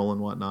funeral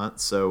and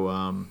whatnot.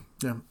 So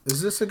yeah,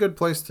 is this a good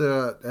place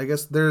to? I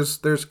guess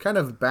there's kind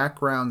of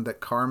background that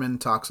Carmen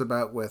talks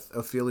about with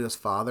Ophelia's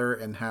father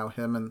and how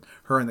him and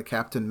her and the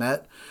captain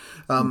met.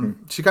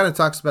 She kind of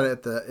talks about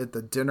it at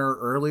the dinner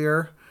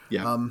earlier.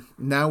 Yeah.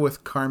 Now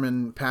with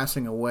Carmen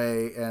passing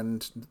away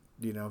and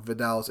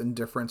Vidal's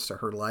indifference to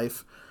her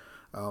life,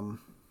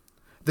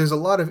 there's a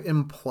lot of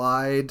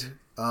implied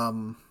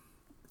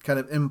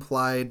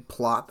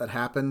plot that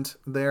happened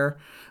there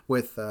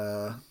with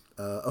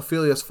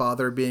Ophelia's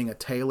father being a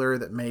tailor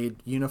that made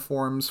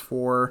uniforms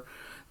for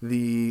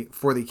the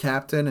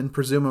captain, and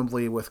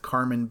presumably with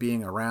Carmen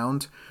being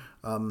around.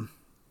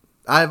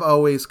 I've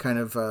always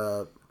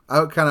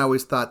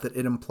always thought that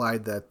it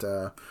implied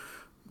that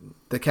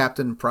the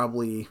captain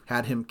probably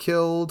had him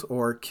killed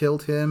or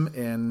killed him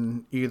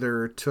and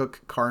either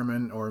took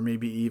Carmen or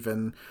maybe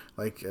even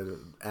like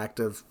an act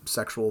of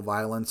sexual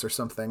violence or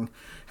something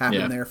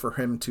happened there for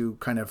him to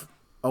kind of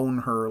own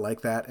her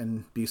like that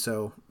and be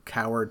so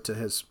coward to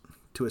his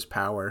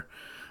power.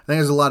 I think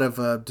there's a lot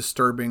of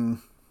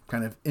disturbing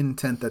kind of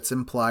intent that's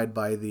implied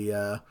by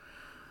the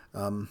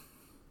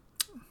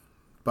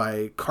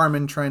by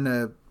Carmen trying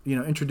to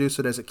introduce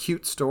it as a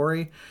cute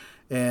story,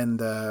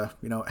 and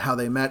how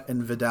they met,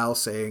 and Vidal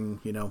saying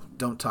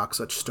don't talk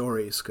such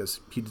stories because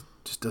he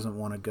just doesn't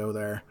want to go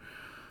there.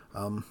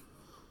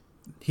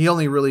 He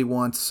only really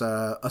wants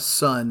a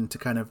son to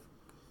kind of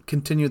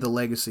continue the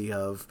legacy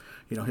of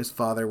his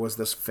father was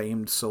this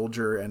famed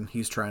soldier, and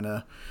he's trying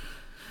to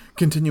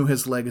continue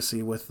his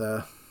legacy with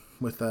a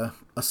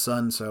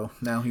son. So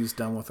now he's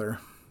done with her.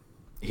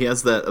 He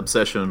has that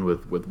obsession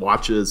with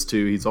watches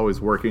too. He's always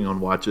working on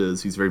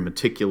watches. He's very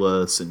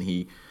meticulous,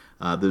 and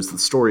there's the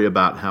story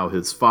about how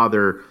his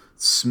father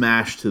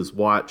smashed his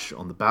watch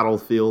on the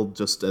battlefield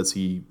just as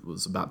he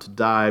was about to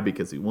die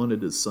because he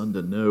wanted his son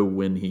to know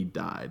when he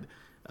died.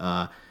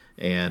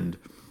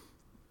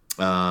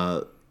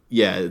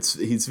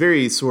 He's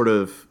very sort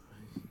of.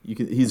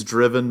 He's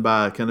driven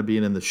by kind of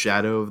being in the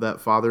shadow of that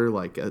father.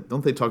 Like,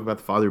 don't they talk about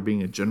the father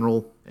being a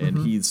general, and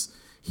he's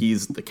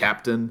the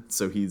captain?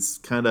 So he's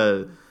kind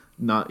of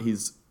not.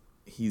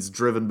 He's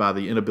driven by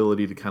the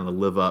inability to kind of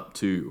live up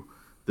to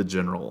the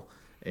general,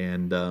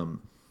 and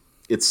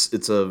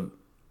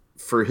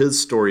for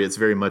his story, it's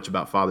very much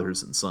about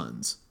fathers and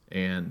sons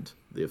and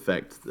the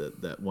effect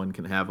that one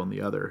can have on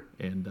the other,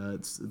 and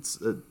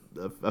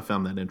I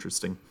found that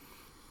interesting.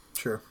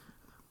 Sure.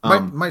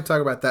 Might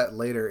talk about that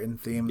later in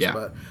themes,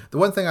 but the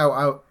one thing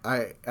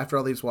I after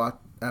all these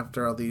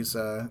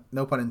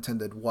no pun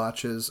intended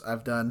watches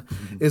I've done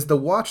is the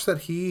watch that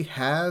he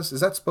has.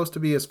 Is that supposed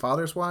to be his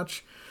father's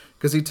watch?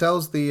 Because he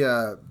tells the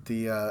I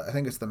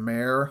think it's the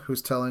mayor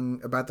who's telling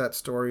about that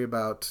story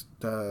about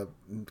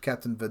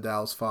Captain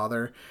Vidal's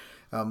father.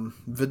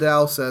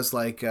 Vidal says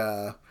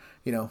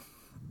you know,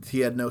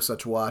 he had no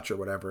such watch or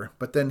whatever.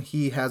 But then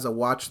he has a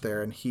watch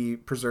there, and he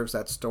preserves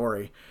that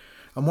story.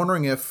 I'm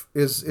wondering if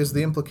is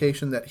the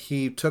implication that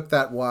he took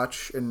that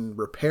watch and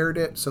repaired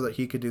it so that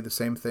he could do the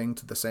same thing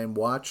to the same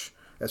watch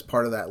as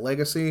part of that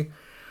legacy.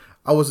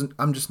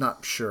 I'm just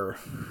not sure.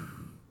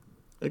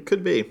 It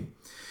could be.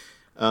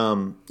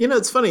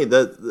 It's funny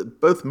that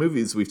both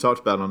movies we've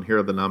talked about on here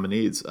are the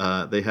nominees.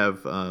 They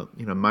have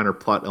minor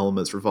plot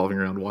elements revolving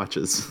around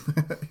watches.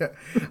 Yeah.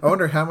 I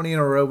wonder how many in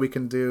a row we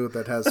can do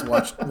that has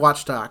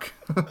watch talk.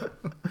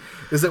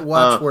 Is it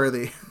watch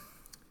worthy?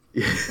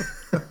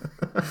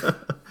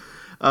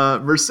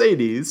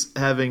 Mercedes,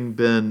 having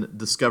been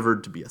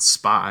discovered to be a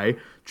spy,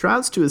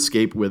 tries to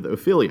escape with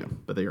Ophelia,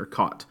 but they are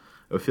caught.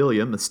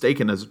 Ophelia,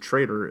 mistaken as a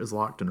traitor, is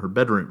locked in her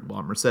bedroom,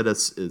 while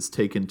Mercedes is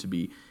taken to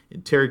be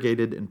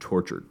interrogated and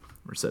tortured.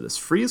 Mercedes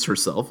frees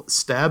herself,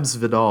 stabs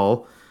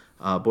Vidal,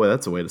 boy,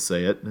 that's a way to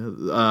say it,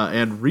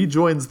 and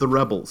rejoins the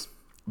rebels.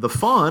 The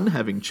Faun,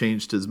 having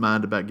changed his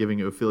mind about giving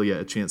Ophelia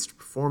a chance to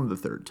perform the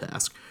third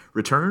task,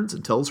 returns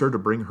and tells her to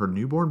bring her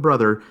newborn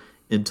brother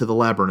into the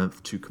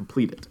labyrinth to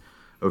complete it.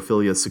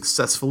 Ophelia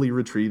successfully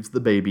retrieves the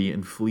baby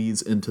and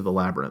flees into the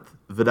labyrinth.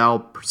 Vidal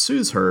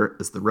pursues her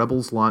as the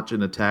rebels launch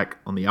an attack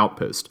on the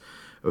outpost.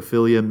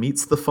 Ophelia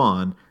meets the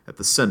Faun at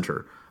the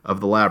center of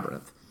the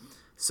labyrinth.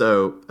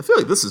 So I feel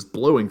like this is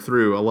blowing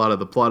through a lot of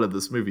the plot of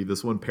this movie,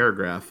 this one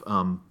paragraph.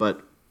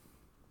 But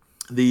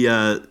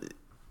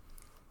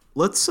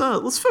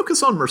let's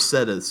focus on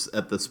Mercedes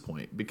at this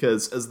point,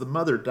 because as the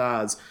mother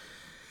dies,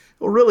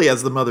 well, really,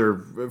 as the mother,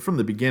 from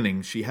the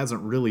beginning, she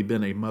hasn't really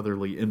been a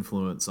motherly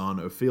influence on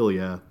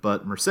Ophelia,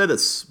 but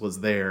Mercedes was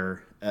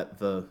there at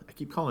I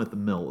keep calling it the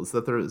mill. Is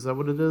that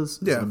what it is?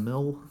 Yeah. Is it a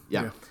mill?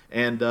 Yeah.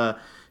 And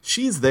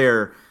she's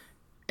there,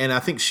 and I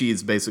think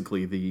she's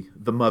basically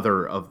the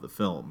mother of the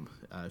film.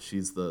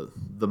 She's the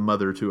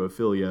mother to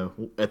Ophelia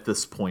at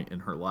this point in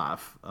her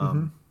life.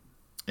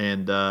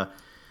 And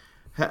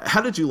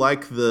how did you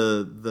like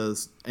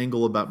the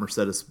angle about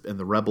Mercedes and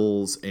the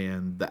rebels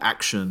and the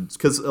action?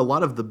 Because a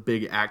lot of the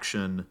big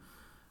action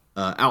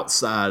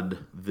outside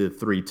the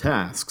three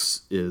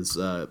tasks is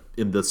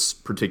in this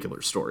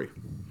particular story.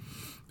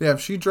 Yeah,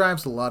 she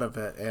drives a lot of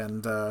it,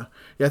 and I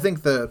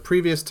think the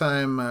previous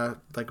time,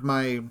 what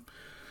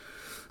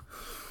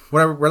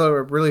I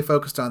really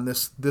focused on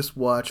this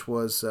watch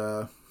was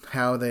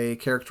how they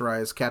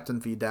characterize Captain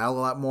Vidal a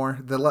lot more.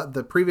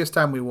 The previous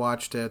time we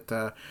watched it,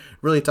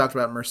 really talked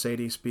about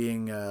Mercedes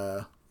being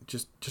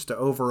just an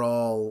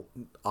overall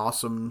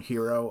awesome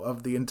hero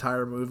of the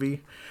entire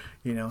movie.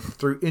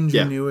 Through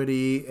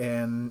ingenuity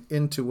and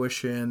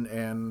intuition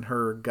and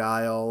her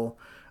guile,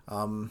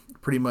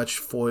 pretty much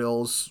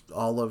foils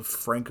all of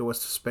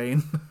Francoist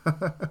Spain.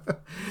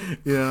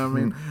 You know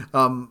what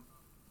I mean?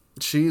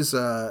 She's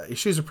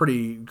a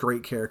pretty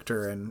great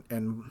character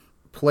and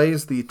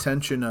plays the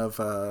tension of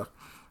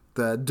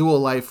the dual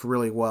life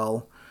really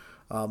well.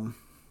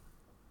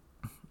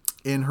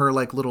 In her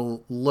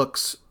little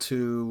looks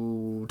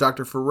to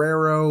Dr.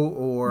 Ferrero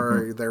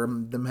or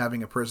them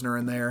having a prisoner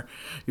in there,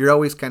 you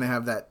always kind of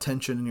have that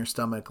tension in your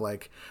stomach.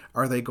 Like,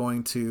 are they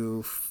going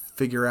to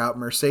figure out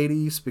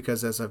Mercedes?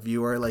 Because as a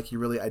viewer, you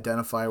really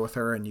identify with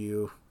her and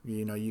you're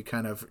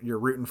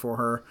rooting for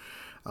her.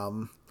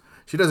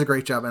 She does a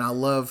great job, and I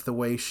love the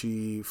way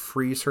she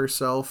frees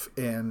herself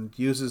and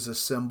uses a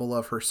symbol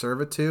of her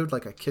servitude,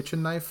 like a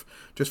kitchen knife,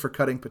 just for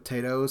cutting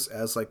potatoes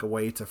as a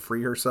way to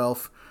free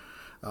herself.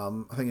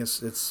 I think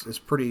it's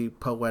pretty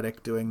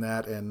poetic doing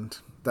that, and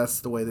that's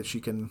the way that she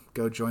can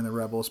go join the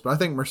rebels. But I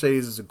think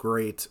Mercedes is a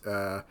great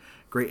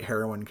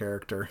heroine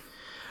character.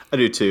 I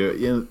do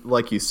too.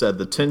 Like you said,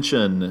 the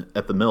tension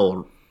at the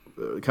mill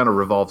kind of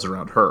revolves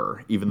around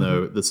her, even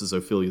though this is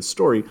Ophelia's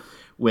story.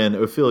 When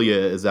Ophelia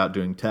is out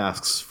doing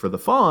tasks for the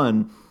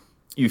Faun,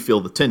 you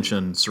feel the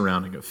tension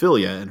surrounding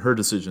Ophelia and her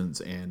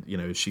decisions, and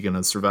is she going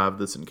to survive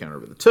this encounter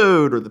with the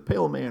Toad or the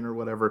Pale Man or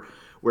whatever?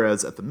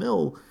 Whereas at the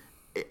mill,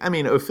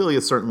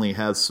 Ophelia certainly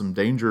has some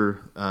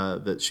danger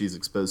that she's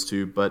exposed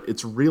to, but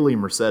it's really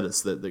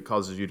Mercedes that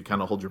causes you to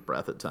kind of hold your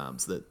breath at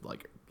times. That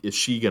is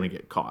she going to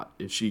get caught?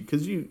 Is she?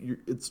 Because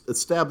it's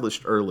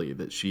established early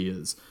that she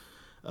is,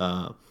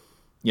 a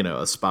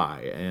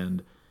spy,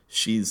 and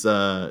she is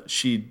a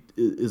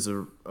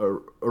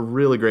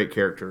really great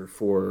character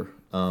for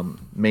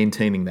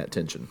maintaining that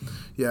tension.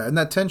 Yeah, and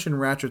that tension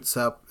ratchets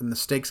up, and the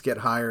stakes get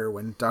higher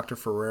when Dr.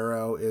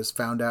 Ferrero is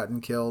found out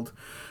and killed.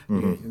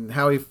 And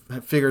how he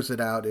figures it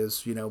out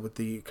is,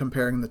 with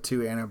comparing the two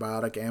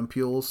antibiotic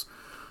ampules.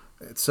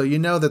 So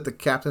that the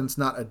captain's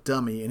not a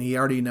dummy, and he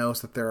already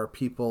knows that there are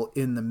people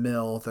in the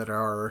mill that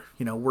are,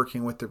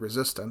 working with the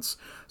resistance.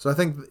 So I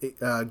think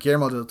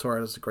Guillermo del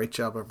Toro does a great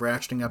job of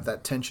ratcheting up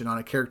that tension on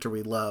a character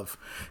we love,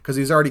 because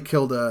he's already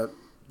killed a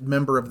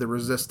member of the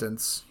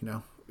resistance,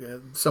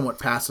 somewhat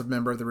passive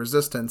member of the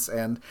resistance,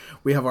 and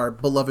we have our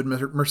beloved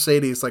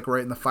Mercedes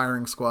right in the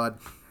firing squad.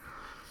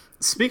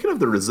 Speaking of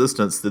the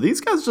resistance, do these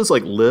guys just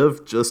like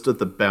live just at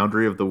the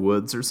boundary of the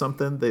woods or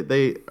something?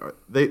 They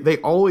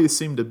always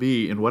seem to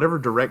be in whatever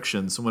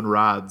direction someone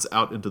rides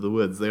out into the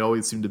woods. They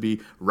always seem to be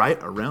right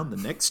around the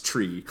next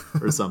tree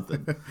or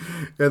something.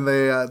 And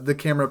the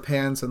camera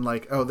pans and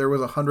like, oh, there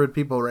was 100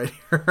 people right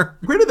here.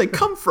 Where do they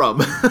come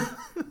from?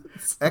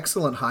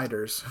 Excellent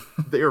hiders.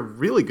 They are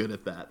really good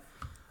at that.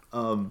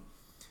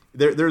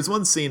 There's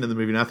one scene in the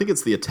movie, and I think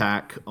it's the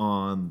attack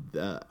on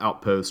the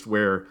outpost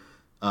where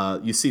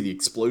you see the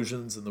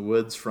explosions in the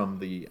woods from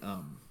the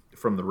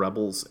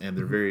rebels, and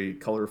they're very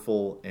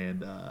colorful.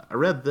 And I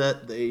read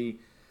that they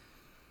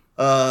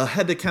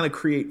had to kind of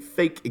create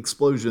fake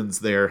explosions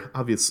there.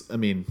 I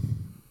mean,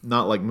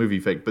 not like movie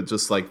fake, but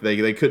just like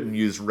they couldn't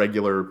use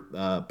regular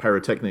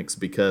pyrotechnics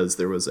because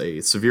there was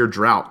a severe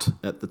drought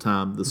at the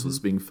time this was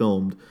being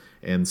filmed,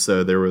 and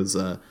so there was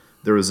a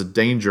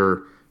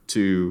danger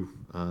to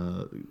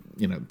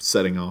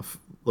setting off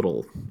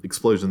little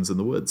explosions in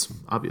the woods.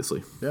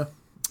 Obviously, yeah.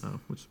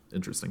 Which is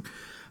interesting.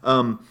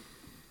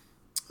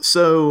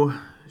 So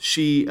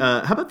she,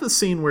 how about the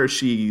scene where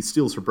she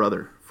steals her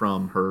brother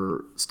from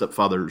her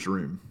stepfather's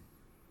room?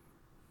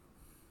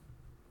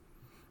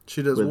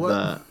 She does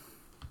what?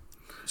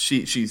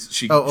 She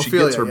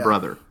Ophelia, gets her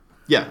brother.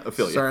 Yeah,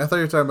 Ophelia. Sorry, I thought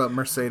you were talking about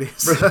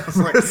Mercedes.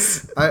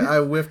 I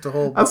whiffed a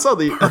whole. I saw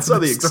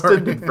the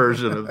extended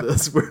version of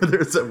this where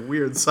there's a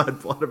weird side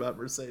plot about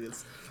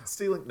Mercedes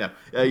stealing. No,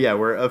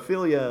 where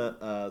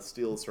Ophelia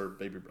steals her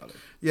baby brother.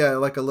 Yeah,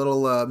 like a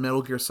little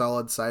Metal Gear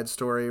Solid side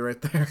story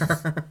right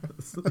there.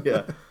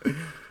 Yeah,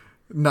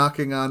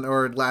 knocking on,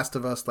 or Last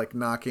of Us, like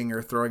knocking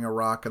or throwing a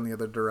rock in the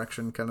other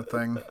direction, kind of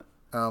thing.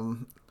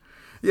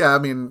 Yeah, I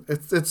mean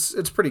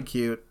it's pretty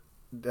cute.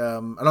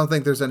 I don't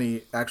think there's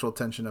any actual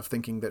tension of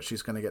thinking that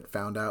she's going to get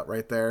found out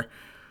right there.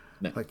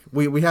 No. Like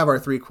we have our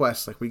 3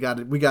 quests. Like we got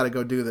to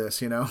go do this.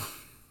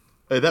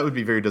 That would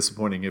be very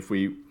disappointing if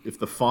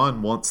the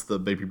fawn wants the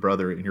baby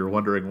brother and you're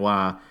wondering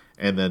why,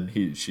 and then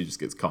she just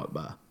gets caught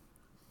by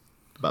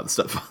the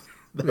stepfather.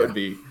 That would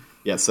be.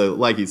 Yeah, so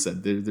like you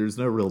said, there's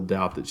no real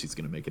doubt that she's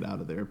going to make it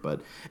out of there.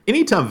 But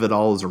anytime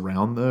Vidal is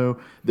around, though,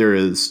 there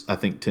is, I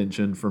think,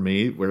 tension for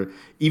me. Where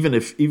even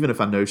if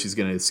I know she's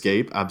going to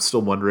escape, I'm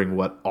still wondering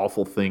what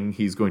awful thing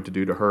he's going to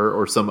do to her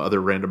or some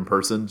other random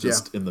person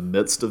just in the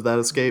midst of that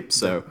escape.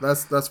 So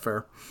that's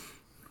fair.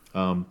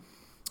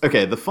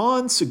 Okay, the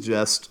fawn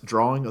suggests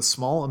drawing a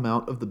small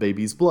amount of the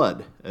baby's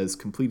blood, as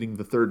completing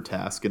the 3rd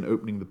task and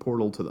opening the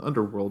portal to the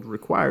underworld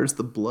requires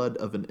the blood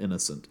of an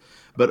innocent.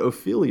 But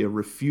Ophelia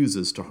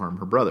refuses to harm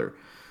her brother.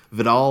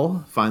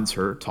 Vidal finds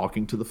her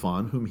talking to the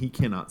fawn, whom he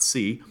cannot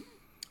see.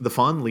 The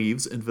fawn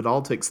leaves, and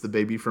Vidal takes the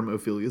baby from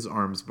Ophelia's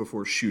arms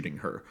before shooting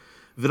her.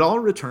 Vidal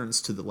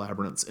returns to the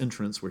labyrinth's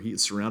entrance, where he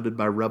is surrounded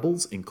by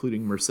rebels,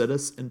 including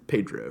Mercedes and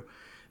Pedro.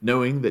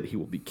 Knowing that he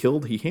will be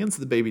killed, he hands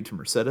the baby to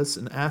Mercedes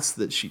and asks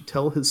that she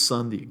tell his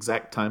son the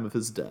exact time of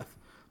his death.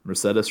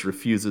 Mercedes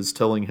refuses,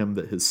 telling him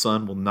that his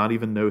son will not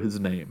even know his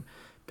name.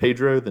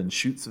 Pedro then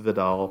shoots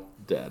Vidal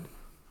dead.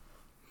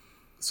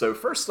 So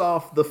first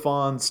off, the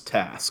fawn's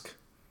task.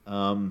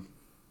 Again,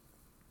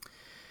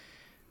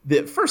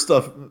 this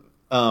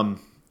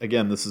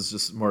is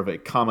just more of a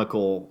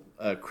comical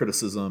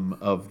criticism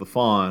of the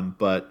fawn,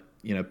 but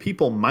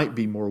people might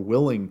be more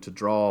willing to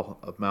draw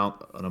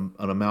an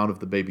amount of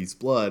the baby's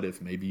blood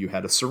if maybe you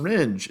had a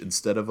syringe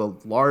instead of a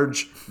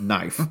large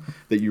knife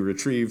that you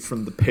retrieved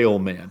from the pale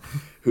man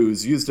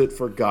who's used it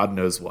for God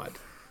knows what.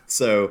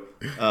 So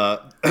I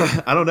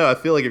don't know. I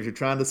feel like if you're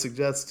trying to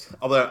suggest,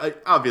 although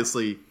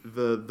obviously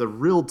the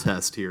real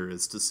test here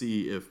is to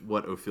see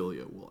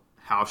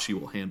how she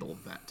will handle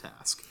that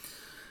task.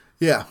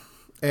 Yeah,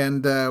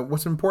 and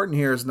what's important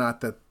here is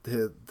not that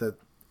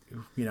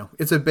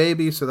it's a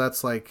baby, so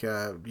that's like,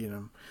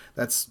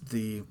 that's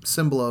the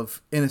symbol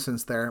of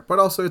innocence there. But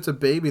also it's a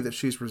baby that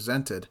she's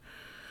resented.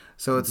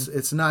 So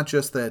it's not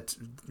just that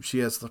she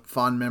has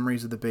fond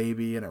memories of the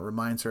baby and it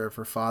reminds her of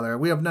her father.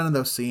 We have none of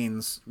those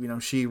scenes.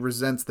 She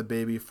resents the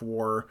baby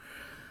for,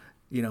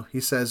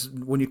 he says,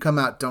 when you come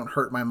out, don't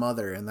hurt my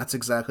mother. And that's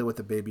exactly what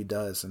the baby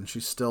does. And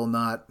she's still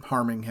not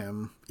harming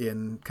him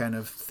in kind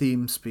of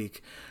theme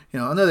speak.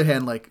 On the other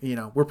hand,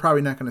 we're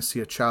probably not going to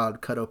see a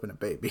child cut open a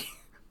baby.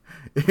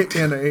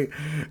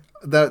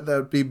 That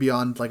would be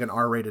beyond like an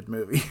R-rated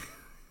movie.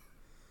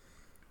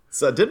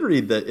 So I did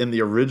read that in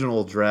the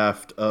original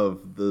draft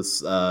of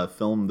this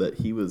film that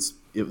it was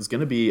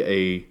going to be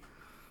a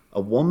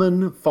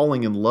woman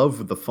falling in love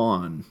with the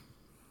fawn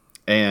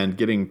and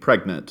getting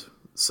pregnant.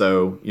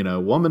 So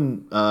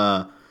woman,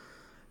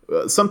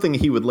 something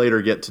he would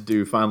later get to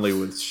do finally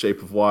with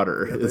Shape of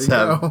Water is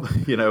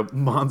have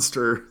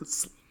monster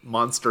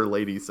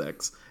lady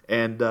sex,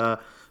 and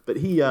but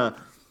he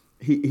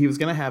was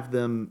going to have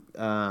them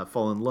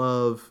fall in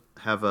love,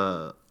 have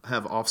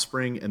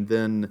offspring, and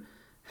then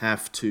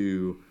have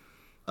to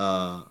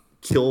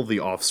kill the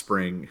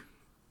offspring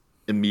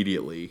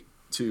immediately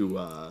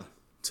to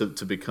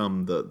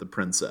become the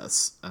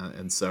princess.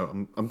 And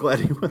so I'm glad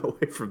he went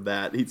away from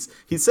that. He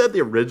said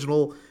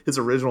his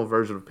original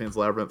version of Pan's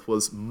Labyrinth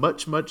was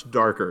much, much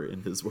darker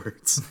in his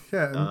words.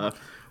 Yeah.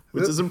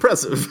 which is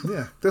impressive.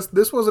 Yeah, this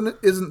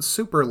isn't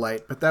super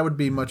light, but that would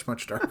be much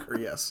darker.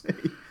 Yes.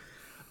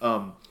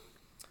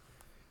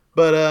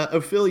 But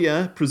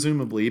Ophelia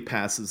presumably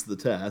passes the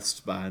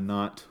test by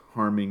not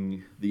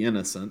harming the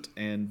innocent,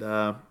 and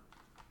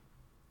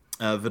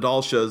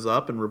Vidal shows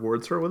up and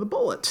rewards her with a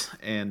bullet.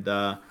 And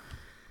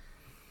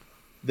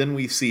then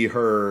we see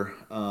her.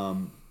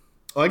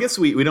 I guess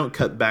we don't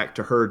cut back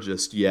to her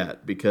just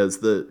yet,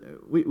 because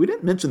we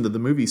didn't mention that the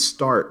movie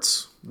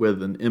starts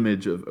with an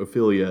image of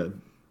Ophelia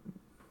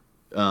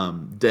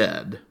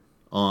dead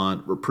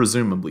or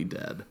presumably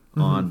dead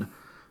on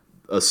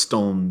a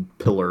stone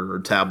pillar or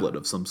tablet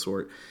of some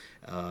sort,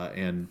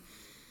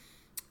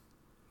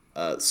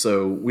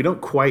 so we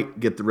don't quite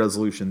get the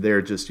resolution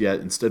there just yet.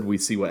 Instead, we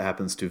see what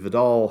happens to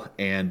Vidal,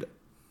 and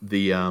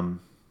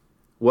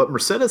what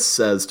Mercedes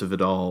says to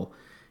Vidal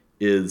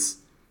is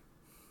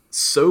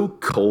so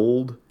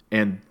cold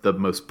and the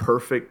most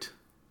perfect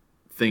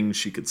thing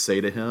she could say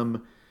to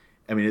him.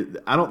 I mean,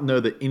 I don't know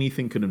that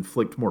anything could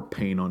inflict more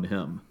pain on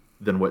him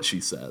than what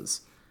she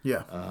says.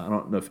 Yeah. I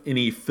don't know if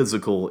any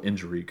physical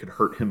injury could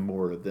hurt him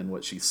more than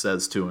what she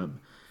says to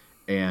him,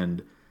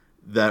 and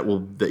that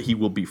he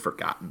will be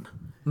forgotten.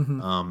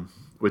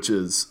 Which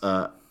is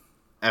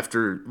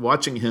after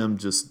watching him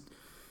just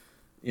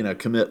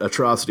commit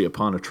atrocity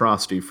upon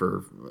atrocity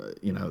for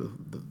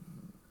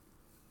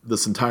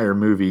this entire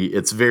movie,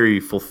 it's very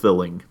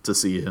fulfilling to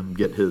see him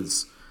get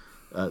his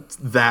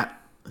that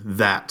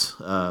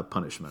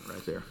punishment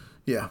right there.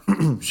 Yeah,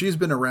 she's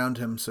been around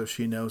him, so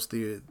she knows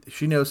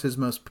his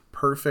most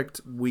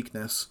perfect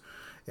weakness,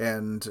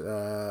 and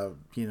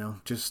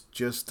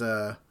just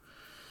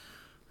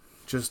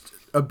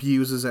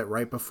abuses it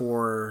right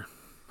before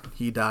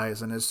he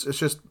dies, and it's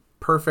just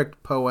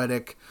perfect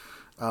poetic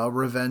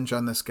revenge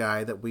on this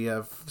guy that we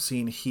have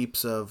seen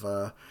heaps of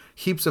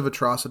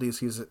atrocities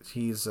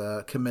he's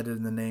committed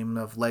in the name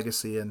of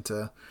legacy, and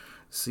to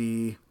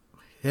see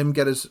him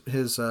get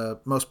his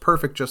most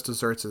perfect just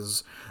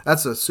desserts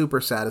that's a super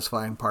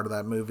satisfying part of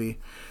that movie.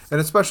 And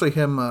especially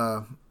him,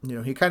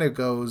 he kind of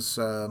goes,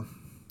 I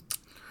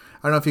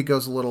don't know if he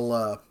goes a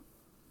little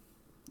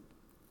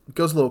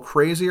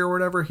crazy or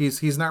whatever.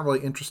 He's not really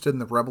interested in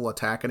the rebel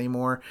attack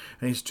anymore,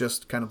 and he's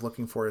just kind of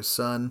looking for his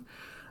son.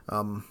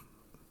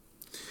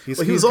 He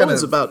kind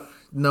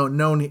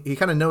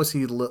of knows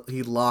he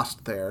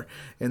lost there,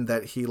 in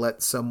that he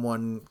let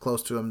someone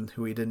close to him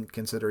who he didn't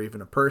consider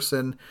even a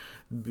person,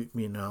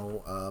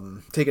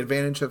 take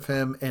advantage of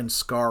him and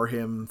scar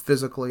him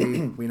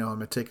physically. We know how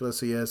meticulous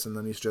he is, and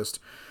then he's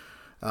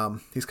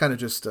kind of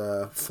just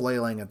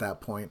flailing at that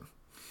point.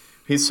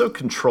 He's so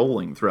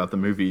controlling throughout the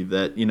movie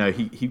that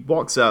he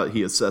walks out,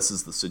 he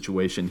assesses the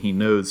situation, he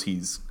knows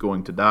he's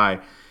going to die,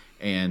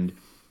 and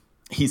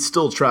he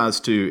still tries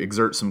to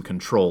exert some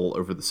control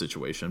over the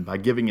situation by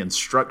giving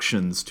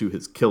instructions to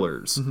his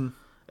killers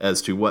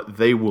as to what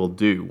they will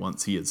do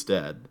once he is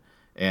dead.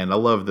 And I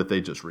love that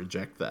they just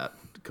reject that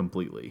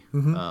completely.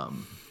 And I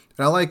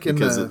like in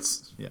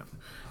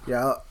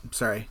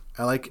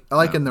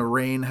the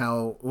rain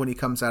how when he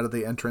comes out of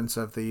the entrance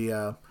of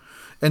the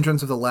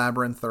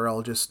labyrinth, they're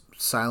all just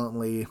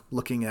silently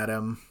looking at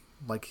him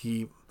like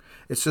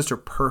it's just a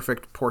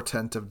perfect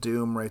portent of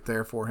doom right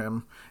there for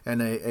him,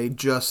 and a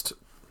justice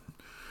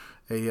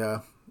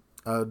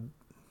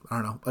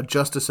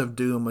of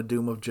doom, a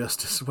doom of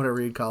justice,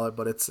 whatever you call it.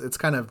 But it's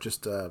kind of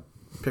just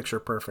picture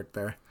perfect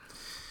there.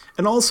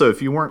 And also,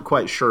 if you weren't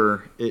quite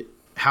sure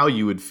how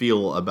you would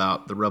feel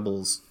about the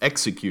rebels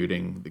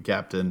executing the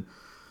captain,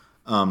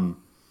 Del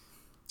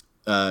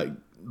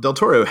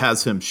Toro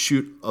has him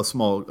shoot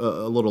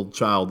a little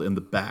child in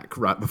the back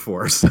right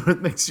before, so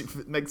it makes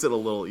it a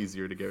little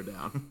easier to go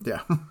down.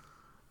 Yeah.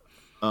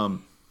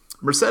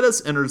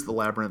 Mercedes enters the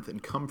labyrinth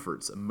and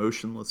comforts a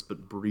motionless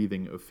but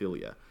breathing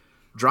Ophelia.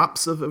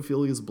 Drops of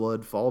Ophelia's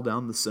blood fall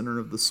down the center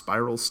of the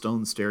spiral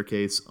stone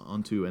staircase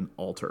onto an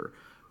altar.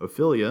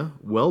 Ophelia,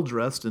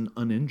 well-dressed and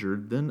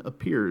uninjured, then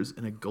appears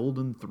in a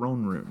golden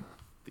throne room.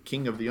 The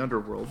king of the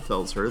underworld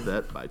tells her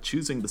that by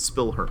choosing to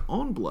spill her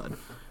own blood,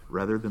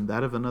 rather than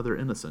that of another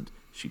innocent,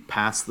 she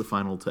passed the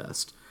final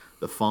test.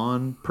 The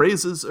fawn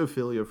praises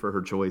Ophelia for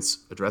her choice,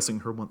 addressing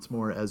her once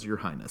more as Your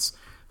Highness.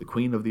 The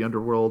queen of the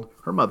underworld,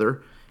 her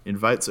mother,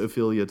 invites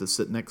Ophelia to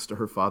sit next to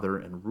her father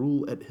and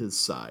rule at his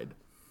side.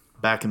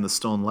 Back in the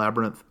stone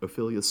labyrinth,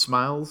 Ophelia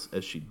smiles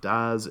as she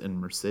dies in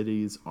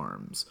Mercedes'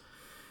 arms.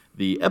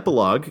 The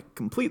epilogue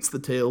completes the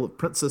tale of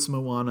Princess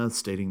Moana,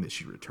 stating that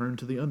she returned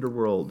to the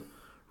underworld,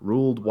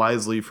 ruled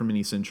wisely for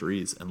many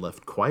centuries, and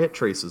left quiet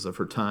traces of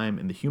her time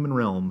in the human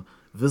realm,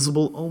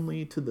 visible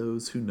only to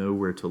those who know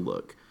where to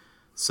look.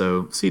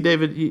 So, see,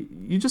 David,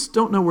 you just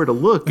don't know where to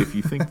look if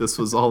you think this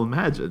was all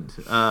imagined.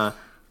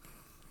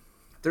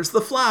 There's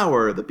the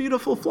flower, the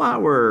beautiful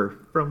flower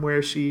from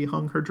where she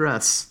hung her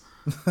dress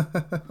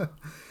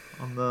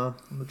on the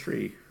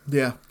tree.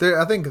 Yeah,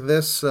 I think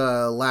this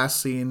last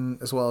scene,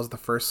 as well as the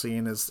first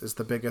scene, is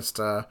the biggest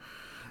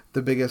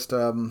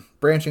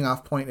branching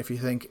off point. If you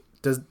think,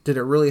 did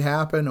it really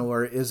happen,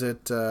 or is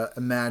it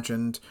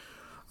imagined?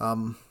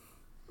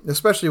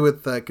 especially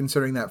with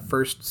considering that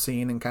first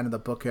scene and kind of the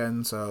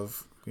bookends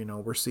of,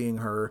 we're seeing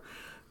her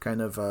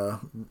kind of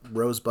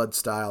Rosebud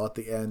style at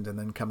the end and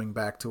then coming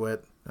back to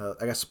it.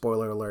 I guess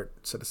spoiler alert,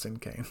 Citizen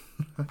Kane.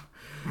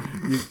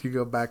 you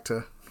go back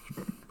to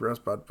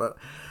Rosebud, but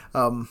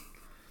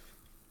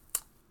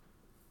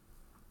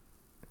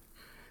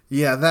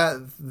yeah,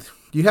 that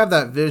you have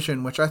that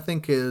vision, which I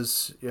think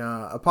is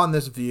upon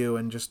this view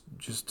and just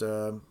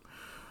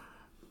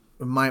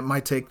my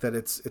take that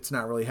it's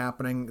not really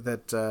happening,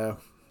 that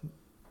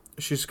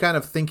she's kind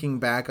of thinking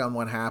back on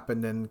what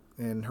happened,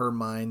 and her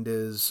mind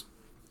is,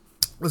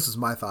 this is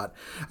my thought,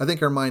 I think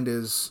her mind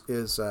is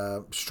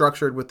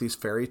structured with these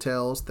fairy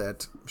tales,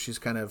 that she's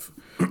kind of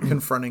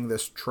confronting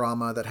this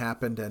trauma that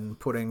happened and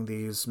putting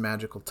these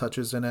magical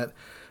touches in it.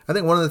 I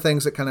think one of the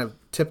things that kind of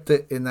tipped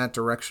it in that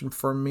direction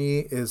for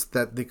me is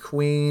that the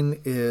queen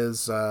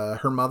is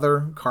her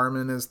mother.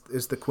 Carmen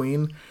is the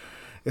queen.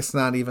 It's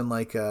not even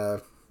like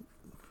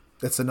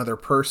it's another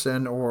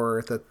person,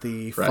 or that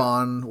the Right.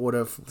 fawn would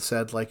have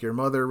said, like, your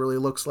mother really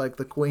looks like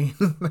the queen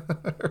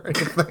or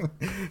anything.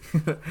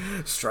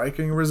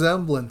 Striking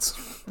resemblance.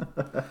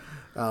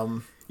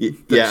 Yeah,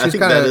 I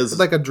think kinda, that is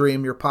like a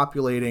dream. You're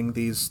populating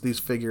these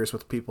figures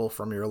with people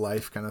from your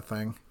life, kind of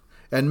thing.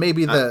 And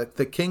maybe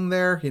the king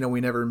there,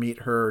 we never meet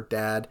her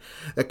dad.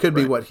 That could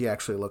be Right. what he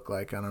actually looked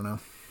like. I don't know.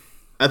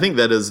 I think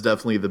that is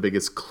definitely the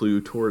biggest clue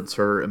towards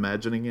her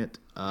imagining it.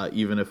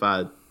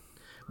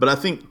 But I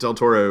think Del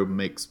Toro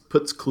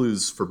puts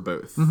clues for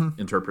both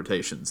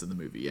interpretations in the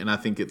movie, and I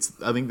think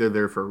they're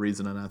there for a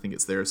reason, and I think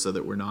it's there so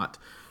that we're not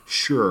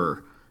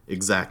sure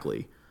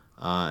exactly,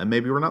 and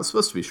maybe we're not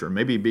supposed to be sure.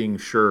 Maybe being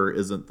sure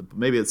isn't.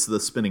 Maybe it's the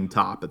spinning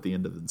top at the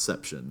end of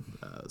Inception.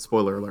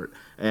 Spoiler alert,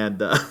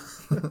 and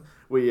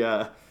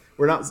we're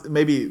not.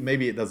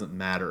 Maybe it doesn't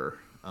matter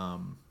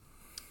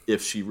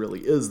if she really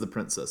is the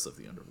princess of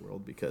the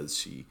underworld, because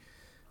she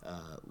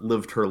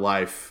lived her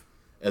life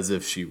as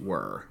if she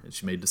were, and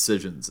she made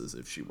decisions as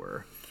if she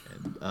were,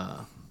 and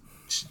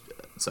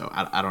so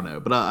I don't know,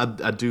 but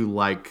I do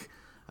like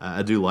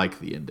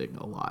the ending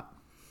a lot.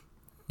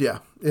 Yeah,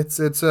 it's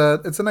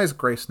a nice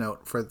grace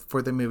note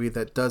for the movie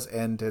that does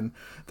end in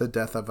the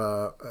death of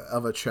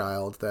a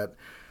child, that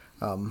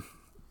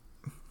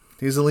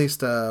he's at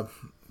least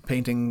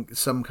painting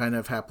some kind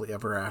of happily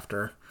ever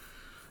after.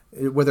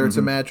 Whether it's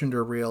imagined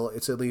or real,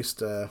 it's at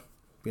least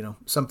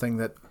something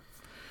that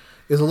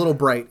is a little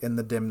bright in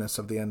the dimness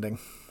of the ending.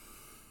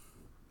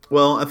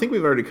 Well, I think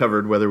we've already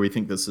covered whether we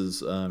think this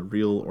is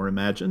real or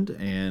imagined,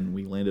 and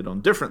we landed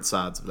on different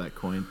sides of that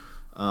coin.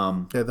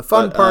 The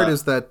fun part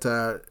is that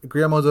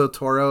Guillermo del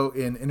Toro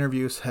in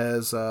interviews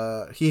has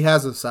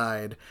a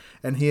side,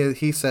 and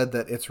he said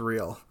that it's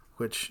real,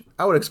 which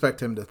I would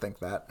expect him to think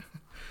that.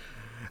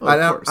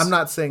 I'm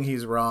not saying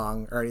he's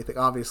wrong or anything.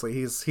 Obviously,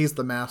 he's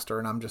the master,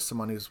 and I'm just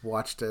someone who's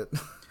watched it.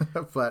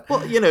 But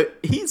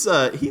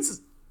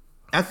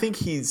I think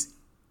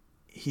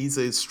he's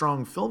a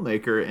strong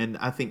filmmaker, and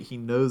I think he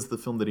knows the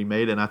film that he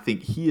made, and I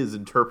think he is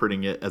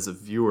interpreting it as a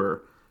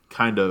viewer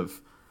kind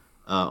of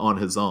on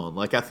his own.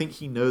 Like, I think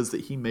he knows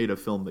that he made a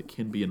film that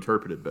can be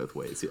interpreted both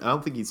ways. I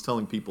don't think he's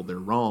telling people they're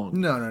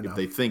wrong if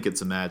they think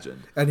it's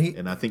imagined.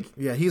 And I think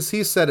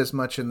he's said as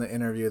much in the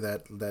interview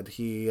that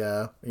he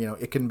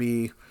it can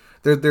be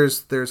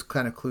there's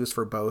kind of clues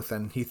for both,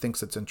 and he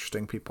thinks it's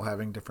interesting people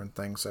having different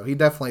things. So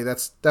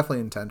that's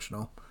definitely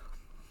intentional.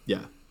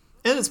 Yeah.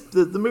 And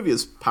the movie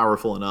is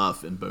powerful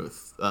enough in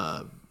both,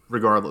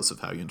 regardless of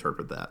how you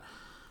interpret that.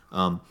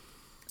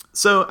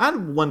 So I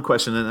had one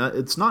question, and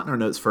it's not in our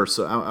notes first,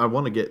 so I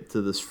want to get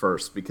to this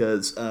first,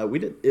 because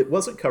it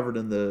wasn't covered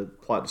in the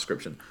plot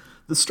description.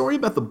 The story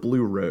about the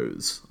blue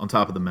rose on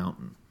top of the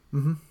mountain.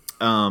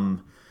 Mm-hmm.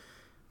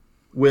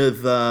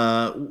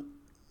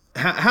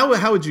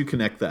 How would you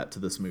connect that to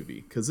this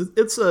movie? Because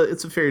it's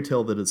a fairy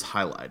tale that is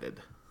highlighted.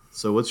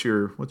 So what's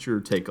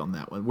your take on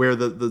that one? Where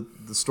the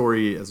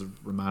story, as a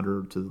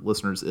reminder to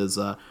listeners, is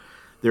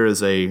there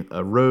is a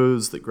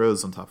rose that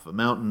grows on top of a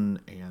mountain,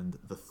 and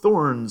the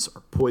thorns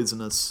are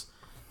poisonous.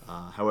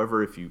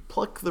 However, if you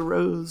pluck the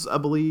rose, I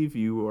believe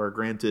you are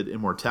granted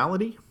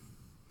immortality,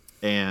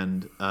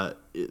 and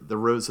the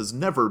rose has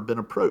never been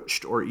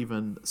approached or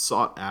even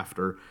sought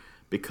after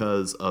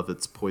because of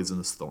its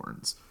poisonous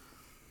thorns.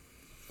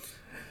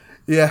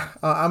 Yeah,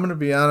 I'm going to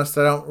be honest.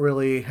 I don't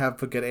really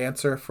have a good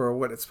answer for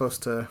what it's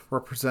supposed to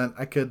represent.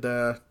 I could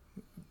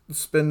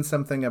spin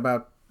something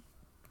about,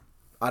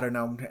 I don't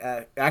know,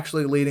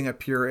 actually leading a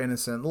pure,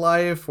 innocent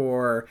life,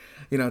 or,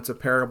 it's a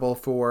parable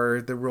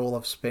for the rule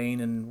of Spain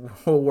in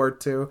World War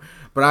II.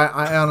 But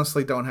I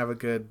honestly don't have a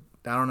good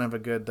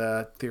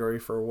theory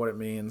for what it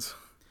means.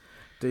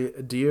 Do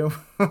you?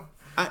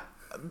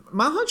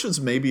 My hunch was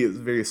maybe it's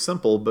very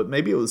simple, but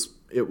maybe it was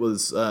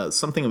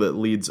something that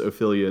leads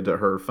Ophelia to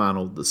her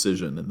final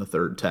decision in the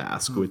third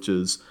task, which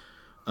is,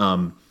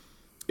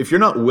 if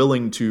you're not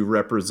willing to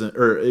represent,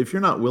 or if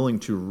you're not willing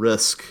to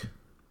risk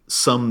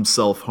some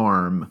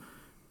self-harm,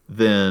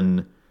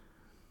 then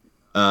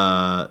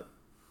you're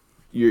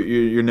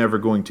never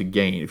going to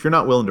gain. If you're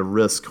not willing to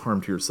risk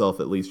harm to yourself,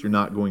 at least you're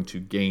not going to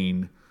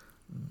gain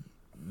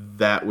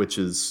that which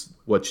is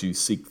what you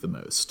seek the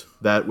most,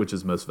 that which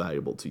is most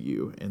valuable to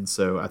you. And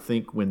so I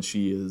think when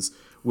she is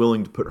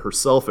willing to put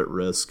herself at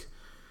risk,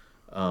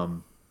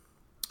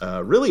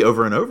 really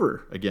over and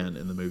over again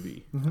in the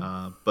movie,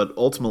 but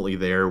ultimately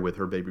there with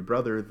her baby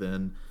brother,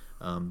 then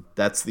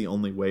that's the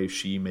only way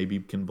she maybe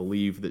can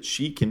believe that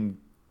she can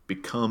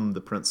become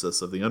the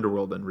princess of the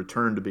underworld and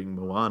return to being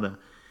Moana,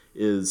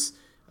 is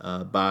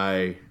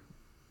by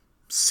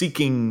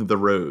seeking the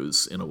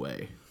rose in a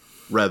way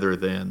rather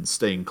than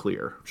staying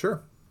clear.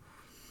 Sure.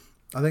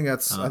 I think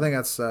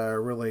that's a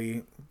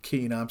really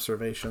keen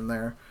observation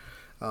there.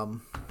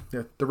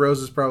 The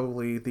rose is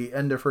probably the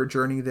end of her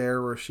journey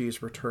there, where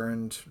she's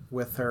returned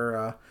with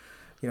her,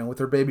 with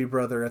her baby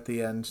brother at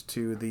the end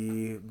to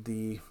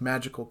the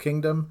magical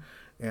kingdom,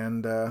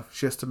 and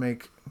she has to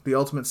make the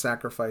ultimate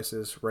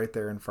sacrifices right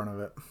there in front of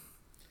it.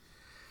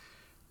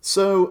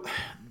 So,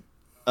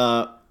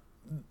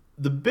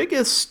 the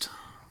biggest,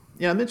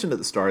 I mentioned at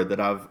the start that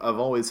I've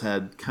always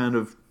had kind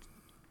of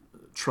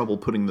trouble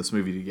putting this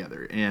movie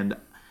together, and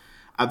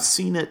I've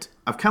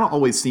kind of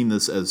always seen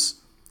this as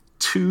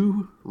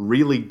two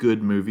really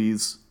good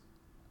movies,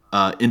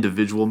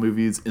 individual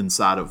movies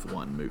inside of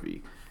one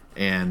movie.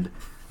 And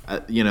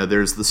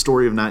there's the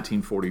story of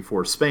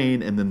 1944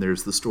 Spain, and then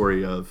there's the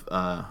story of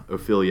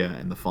Ophelia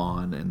and the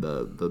Faun and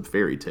the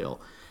fairy tale.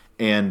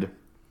 And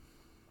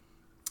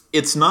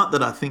it's not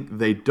that I think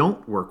they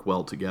don't work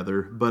well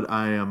together, but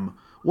I am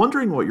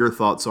wondering what your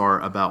thoughts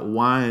are about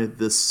why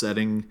this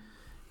setting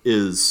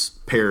is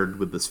paired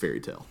with this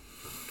fairy tale.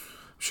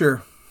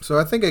 Sure. So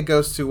I think it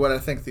goes to what I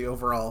think the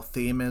overall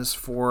theme is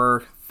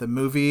for the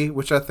movie,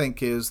 which I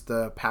think is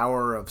the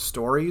power of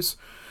stories.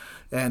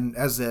 And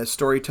as a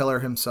storyteller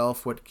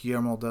himself, what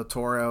Guillermo del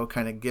Toro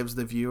kind of gives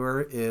the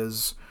viewer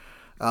is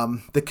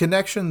the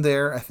connection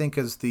there, I think,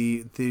 is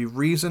the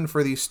reason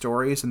for these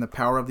stories, and the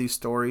power of these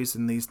stories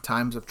in these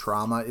times of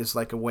trauma is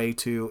like a way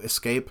to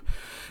escape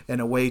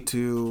and a way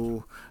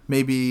to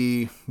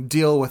maybe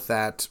deal with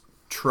that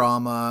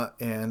trauma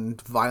and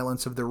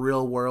violence of the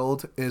real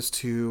world, is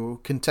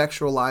to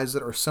contextualize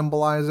it or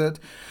symbolize it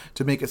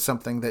to make it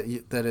something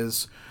that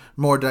is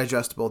more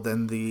digestible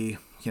than the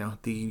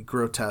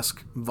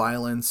grotesque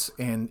violence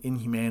and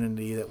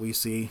inhumanity that we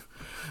see.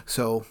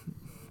 So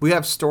we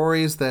have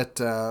stories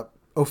that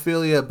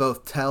Ophelia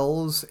both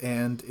tells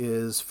and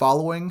is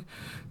following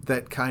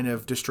that kind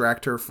of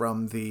distract her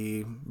from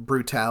the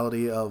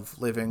brutality of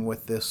living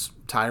with this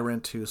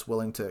tyrant who's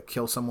willing to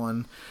kill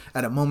someone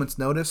at a moment's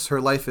notice.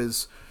 Her life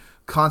is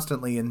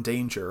constantly in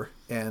danger,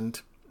 and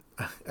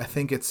I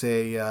think it's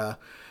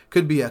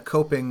could be a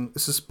coping.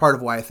 This is part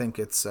of why I think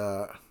it's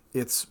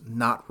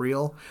not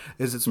real.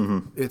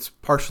 It's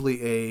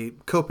partially a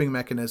coping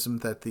mechanism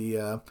that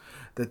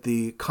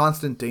the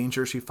constant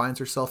danger she finds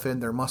herself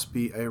in, there must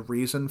be a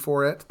reason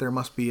for it. There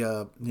must be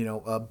a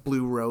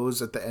blue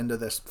rose at the end of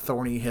this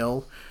thorny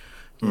hill,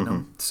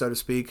 so to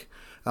speak.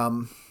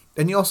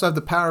 And you also have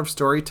the power of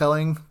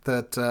storytelling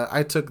that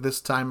I took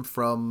this time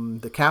from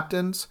The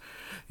Captains.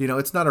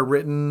 It's not a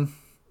written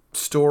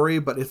story,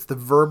 but it's the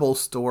verbal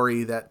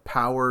story that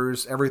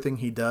powers everything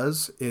he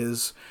does.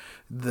 Is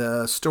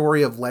the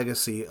story of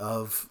legacy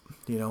of,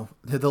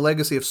 the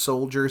legacy of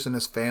soldiers and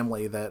his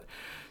family that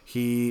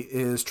he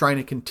is trying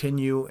to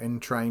continue,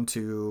 and trying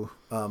to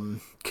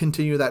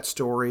continue that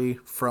story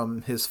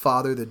from his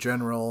father, the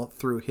general,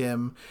 through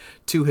him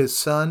to his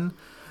son.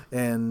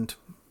 And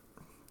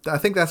I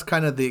think that's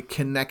kind of the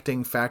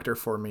connecting factor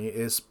for me,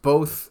 is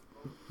both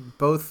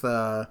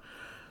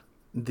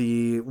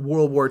the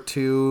World War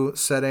II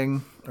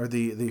setting, or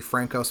the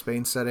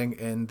Franco-Spain setting,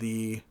 and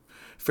the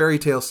fairy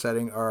tale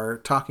setting are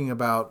talking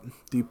about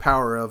the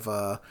power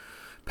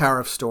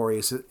of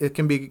stories. It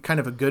can be kind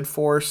of a good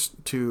force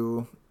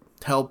to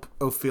help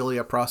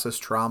Ophelia process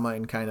trauma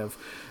and kind of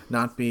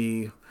not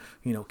be,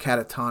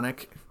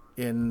 catatonic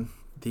in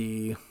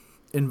the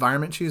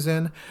environment she's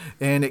in.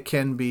 And it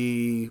can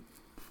be,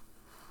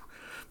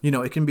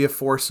 a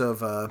force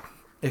of,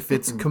 if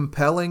it's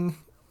compelling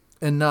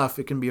enough,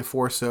 it can be a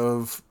force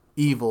of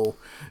evil.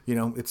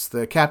 It's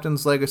the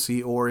captain's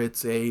legacy, or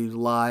it's a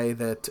lie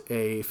that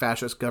a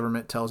fascist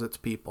government tells its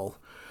people.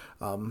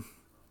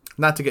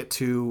 Not to get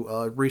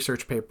too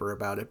research paper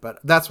about it, but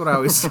that's what I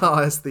always saw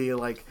as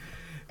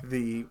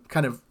the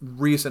kind of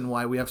reason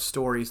why we have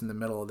stories in the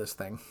middle of this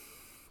thing.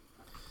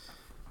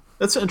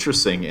 That's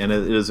interesting, and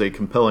it is a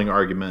compelling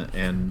argument,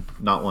 and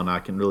not one I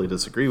can really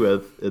disagree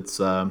with. It's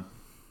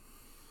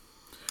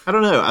I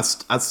don't know.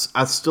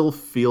 I still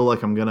feel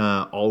like I'm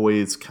gonna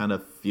always kind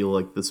of feel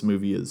like this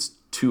movie is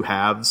two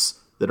halves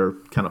that are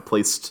kind of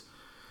placed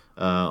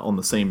on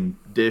the same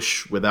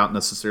dish without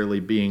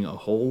necessarily being a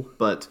whole.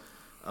 But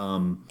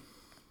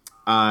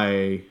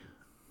they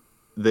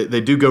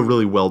do go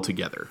really well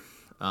together.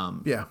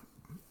 Yeah,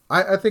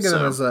 I think of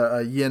them as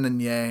a yin and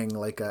yang,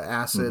 like a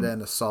acid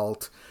and a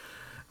salt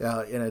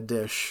in a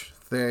dish.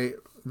 They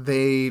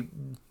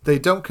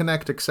don't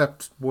connect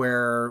except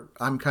where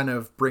I'm kind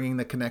of bringing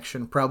the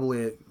connection,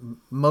 probably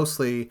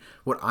mostly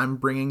what I'm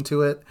bringing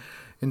to it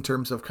in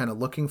terms of kind of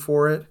looking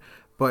for it.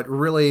 But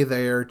really,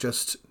 they're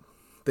just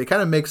they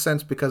kind of make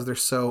sense because they're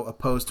so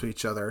opposed to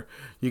each other.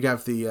 You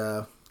have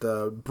the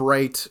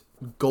bright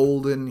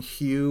golden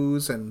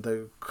hues and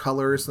the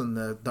colors and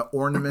the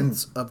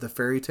ornaments of the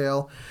fairy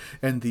tale,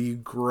 and the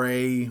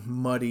gray,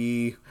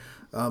 muddy,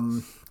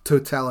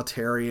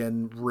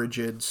 totalitarian,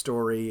 rigid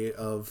story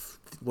of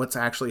what's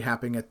actually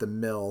happening at the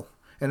mill.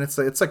 And it's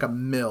like a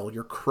mill.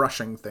 You're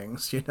crushing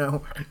things, you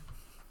know?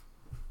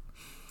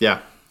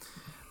 Yeah.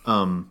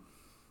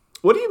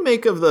 What do you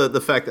make of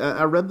the fact,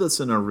 I read this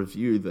in a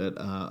review, that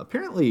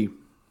apparently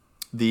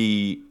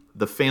the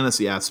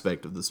fantasy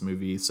aspect of this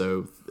movie,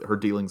 so her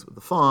dealings with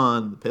the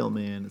fawn, the pale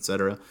man,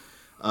 etc.,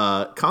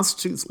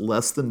 constitutes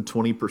less than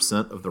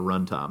 20% of the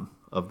runtime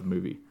of the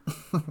movie.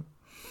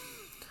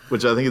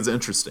 Which I think is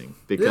interesting,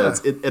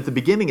 because at the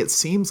beginning it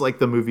seems like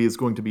the movie is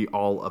going to be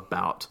all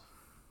about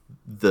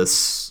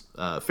this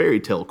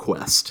fairy tale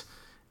quest,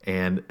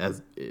 and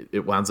as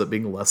it winds up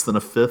being less than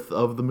a fifth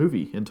of the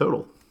movie in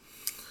total.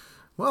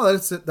 Well,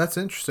 that's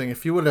interesting.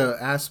 If you would have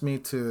asked me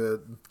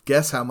to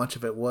guess how much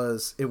of it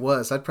was,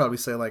 I'd probably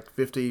say like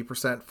 50%,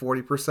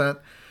 40%.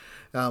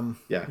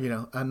 You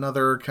know,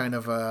 another kind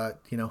of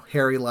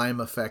Harry Lime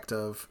effect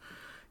of,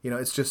 you know,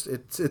 it's just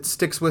it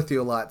sticks with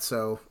you a lot.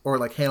 So, or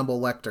like Hannibal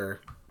Lecter,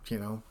 you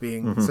know,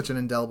 being such an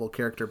indelible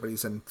character, but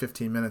he's in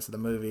 15 minutes of the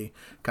movie,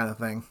 kind of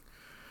thing.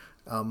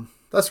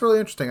 That's really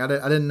interesting. I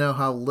didn't know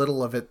how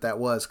little of it that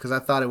was, because I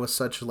thought it was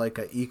such like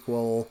a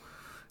equal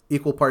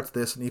parts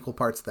this and equal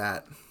parts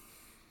that.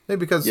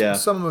 Maybe because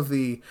some of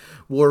the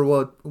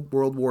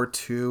World War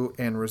II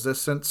and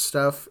Resistance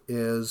stuff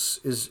is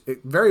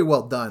very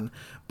well done,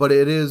 but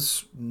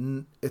it's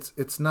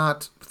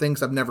not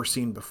things I've never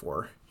seen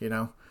before, you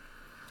know.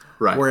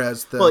 Right.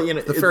 Whereas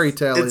the fairy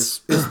tale is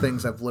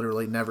things I've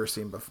literally never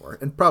seen before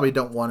and probably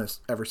don't want to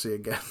ever see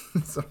again.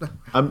 So,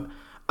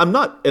 I'm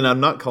not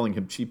calling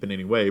him cheap in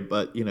any way,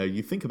 but you know,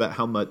 you think about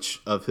how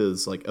much of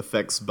his like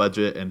effects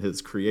budget and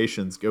his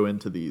creations go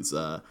into these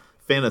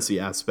fantasy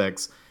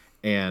aspects,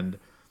 and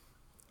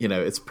you know,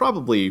 it's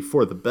probably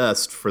for the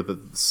best for the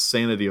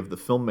sanity of the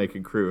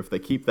filmmaking crew if they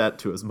keep that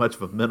to as much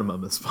of a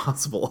minimum as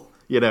possible,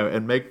 you know,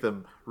 and make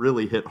them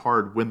really hit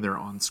hard when they're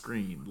on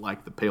screen,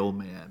 like the Pale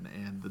Man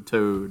and the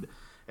Toad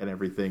and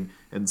everything.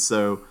 And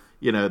so,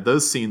 you know,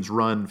 those scenes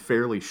run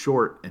fairly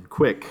short and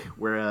quick,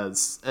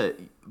 whereas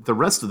the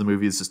rest of the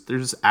movie is they're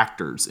just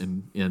actors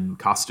in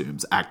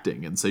costumes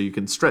acting, and so you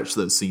can stretch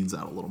those scenes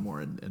out a little more.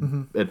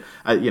 I'm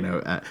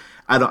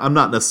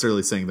not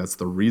necessarily saying that's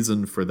the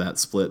reason for that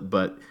split,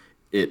 but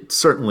it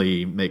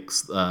certainly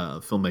makes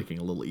filmmaking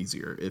a little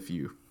easier if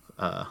you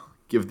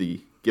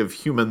give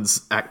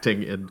humans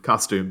acting in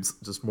costumes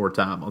just more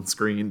time on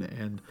screen.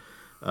 And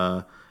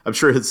I'm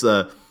sure his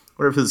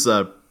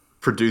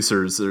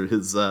producers or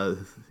his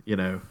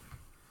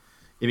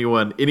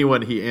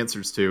anyone he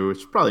answers to, which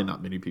is probably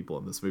not many people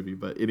in this movie,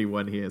 but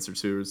anyone he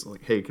answers to is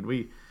like, hey, can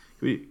we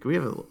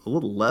have a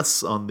little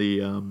less on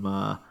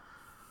the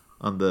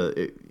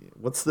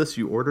what's this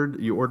you ordered?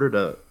 You ordered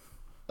a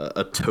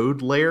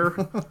toad lair.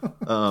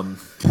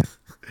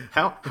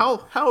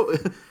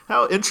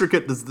 How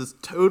intricate does this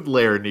toad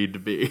lair need to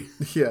be?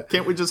 Yeah,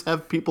 can't we just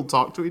have people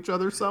talk to each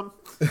other some?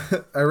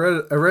 I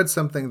read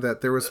something that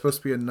there was supposed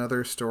to be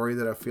another story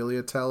that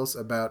Ophelia tells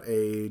about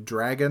a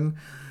dragon.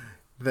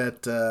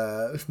 That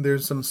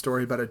there's some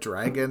story about a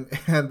dragon,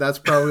 and that's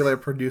probably like a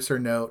producer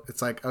note.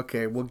 It's like,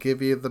 okay, we'll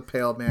give you the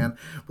Pale Man.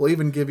 We'll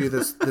even give you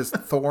this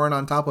thorn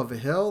on top of a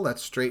hill.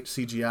 That's straight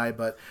CGI,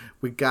 but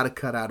we got to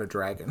cut out a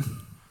dragon.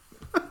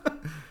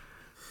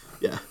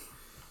 Yeah,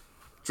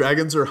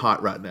 dragons are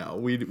hot right now.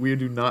 We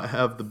do not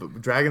have the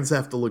dragons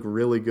have to look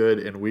really good,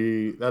 and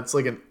it's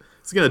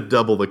gonna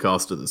double the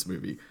cost of this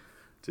movie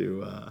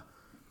to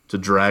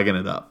dragon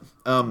it up.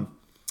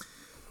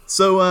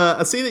 So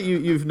I see that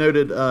you've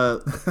noted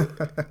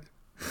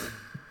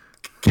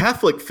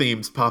Catholic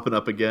themes popping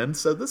up again.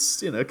 So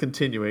this,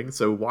 continuing.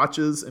 So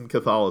Watches and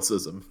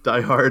Catholicism,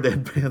 Die Hard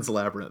and Pan's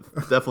Labyrinth.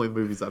 Definitely the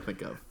movies I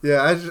think of.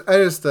 Yeah,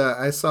 I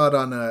saw it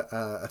on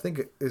I think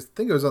it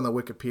was on the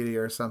Wikipedia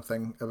or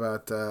something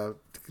about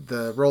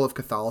the role of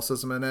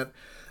Catholicism in it.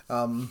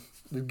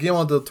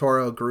 Guillermo del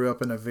Toro grew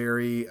up in a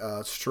very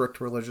strict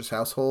religious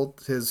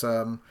household. His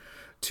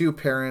two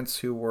parents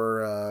who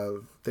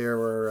were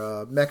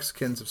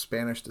Mexicans of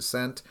Spanish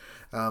descent.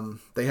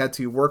 They had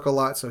to work a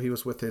lot, so he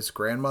was with his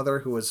grandmother,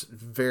 who was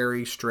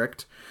very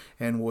strict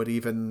and would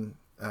even.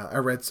 I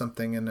read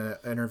something in an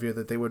interview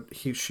that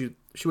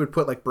she would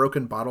put like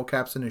broken bottle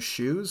caps in his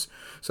shoes,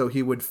 so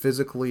he would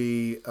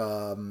physically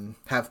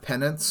have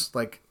penance,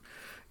 what's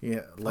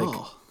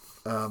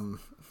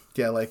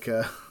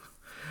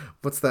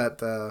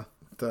that?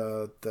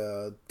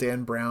 The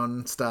Dan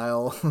Brown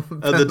style.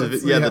 The Da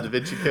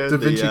Vinci Code. Da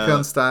Vinci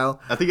Code style.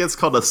 I think it's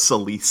called a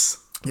cilice.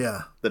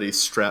 Yeah. That he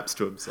straps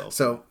to himself.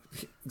 So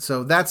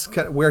that's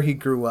kind of where he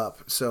grew up.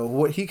 So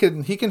what he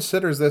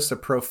considers this a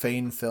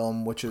profane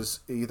film, which is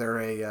either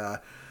a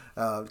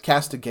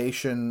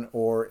castigation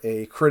or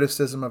a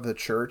criticism of the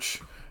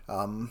church,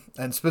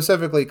 and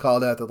specifically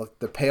called out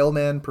the Pale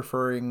Man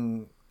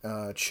preferring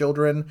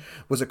children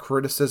was a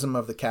criticism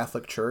of the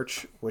Catholic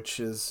Church, which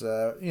is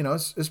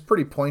is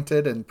pretty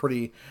pointed and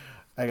pretty,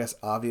 I guess,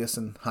 obvious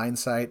in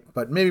hindsight.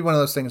 But maybe one of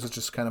those things was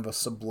just kind of a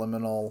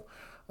subliminal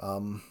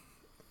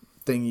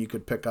thing you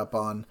could pick up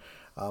on.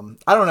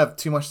 I don't have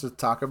too much to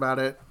talk about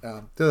it.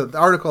 The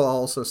article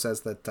also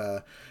says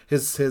that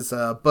his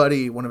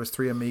buddy, one of his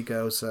three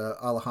amigos,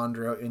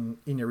 Alejandro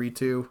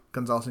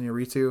Gonzalez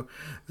Iñárritu,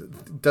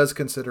 does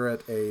consider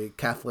it a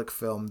Catholic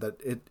film. That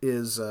it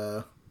is.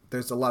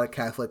 There's a lot of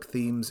Catholic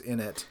themes in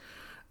it.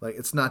 Like,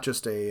 it's not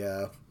just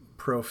a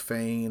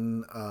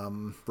profane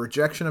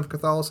rejection of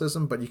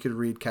Catholicism, but you could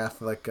read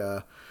Catholic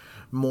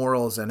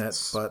morals in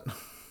it.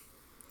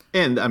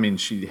 And I mean,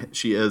 she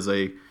is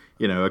a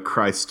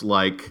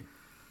Christ-like,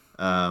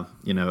 a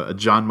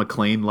John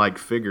McClane-like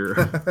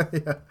figure.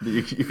 Yeah.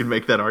 You can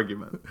make that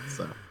argument.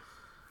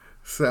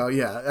 So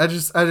yeah,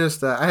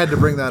 I had to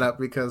bring that up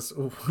because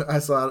I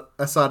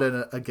saw it in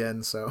it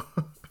again. So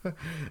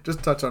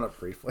just touch on it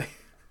briefly.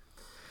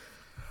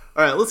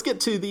 All right, let's get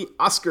to the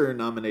Oscar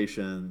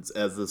nominations,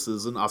 as this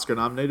is an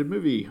Oscar-nominated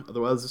movie.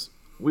 Otherwise,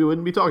 we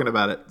wouldn't be talking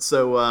about it.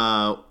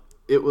 So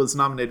it was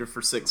nominated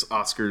for 6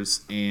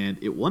 Oscars,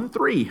 and it won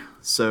 3.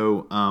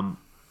 So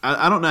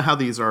I don't know how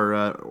these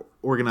are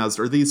organized.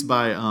 Are these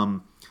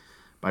by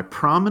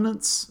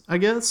prominence, I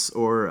guess,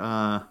 or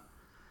I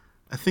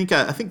think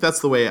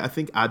that's the way. I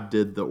think I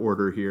did the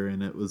order here,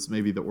 and it was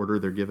maybe the order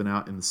they're given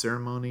out in the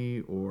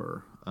ceremony,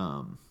 or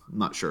I'm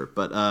not sure,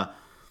 but.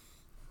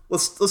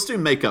 Let's do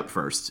makeup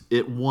first.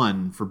 It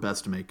won for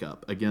best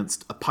makeup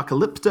against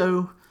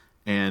Apocalypto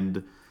and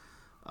the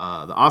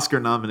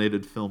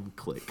Oscar-nominated film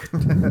Click.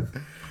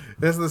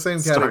 This is the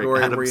same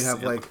category where you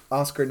have like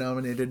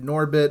Oscar-nominated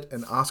Norbit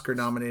and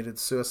Oscar-nominated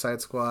Suicide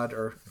Squad,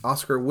 or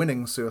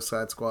Oscar-winning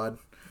Suicide Squad.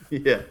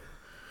 Yeah.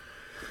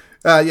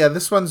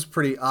 This one's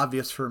pretty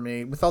obvious for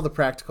me with all the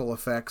practical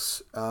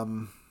effects.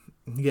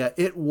 Yeah,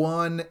 it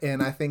won,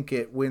 and I think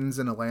it wins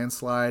in a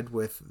landslide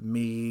with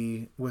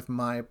my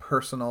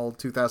personal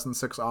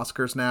 2006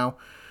 Oscars now.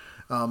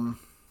 I'll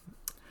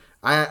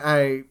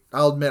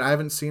admit I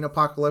haven't seen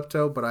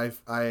Apocalypto, but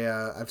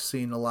I've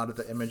seen a lot of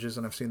the images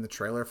and I've seen the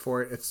trailer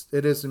for it.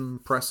 It is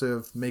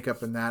impressive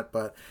makeup in that,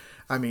 but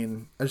I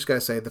mean, I just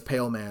gotta say the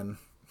Pale Man.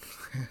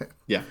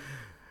 Yeah.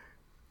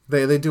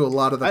 They do a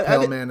lot of the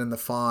Pale Man and the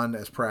Fawn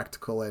as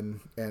practical,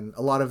 and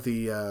a lot of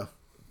the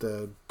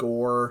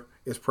gore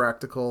is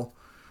practical.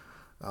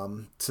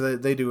 So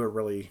they do a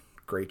really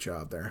great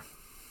job there.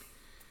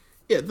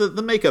 Yeah,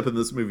 the makeup in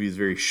this movie is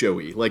very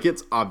showy. Like,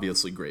 it's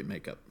obviously great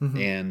makeup. Mm-hmm.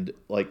 And,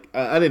 like,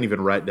 I didn't even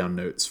write down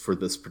notes for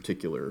this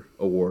particular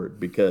award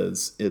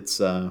because it's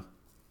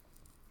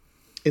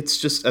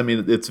just, I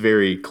mean, it's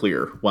very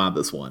clear why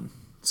this won.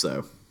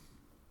 So,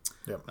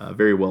 yep.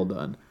 Very well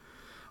done.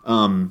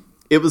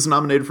 It was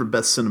nominated for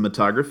Best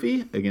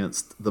Cinematography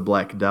against The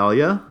Black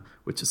Dahlia,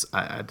 which is,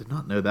 I did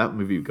not know that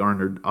movie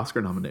garnered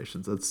Oscar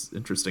nominations. That's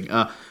interesting.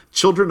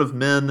 Children of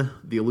Men,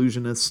 The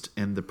Illusionist,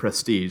 and The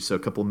Prestige. So a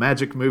couple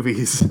magic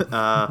movies.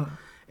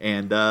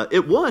 And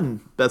it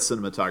won Best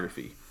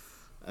Cinematography.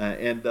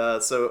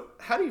 So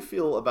how do you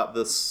feel about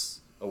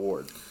this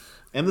award?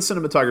 And the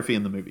cinematography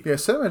in the movie? Yeah,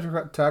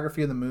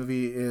 cinematography in the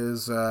movie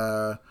is...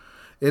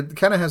 it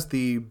kind of has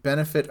the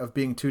benefit of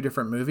being 2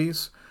 different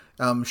movies,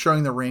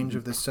 showing the range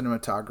of the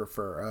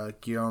cinematographer,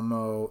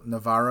 Guillermo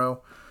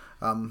Navarro.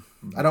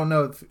 I don't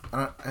know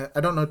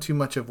too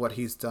much of what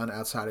he's done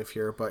outside of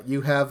here, but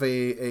you have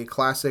a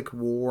classic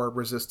war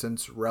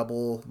resistance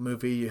rebel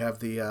movie. You have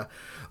the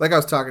like I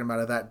was talking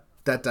about,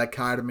 that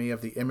dichotomy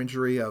of the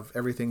imagery of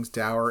everything's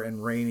dour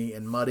and rainy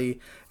and muddy,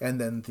 and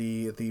then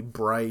the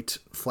bright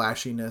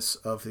flashiness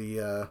of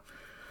the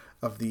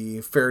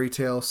fairy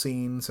tale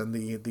scenes and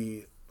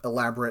the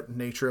elaborate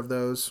nature of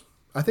those.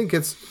 I think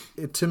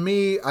to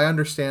me, I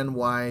understand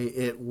why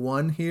it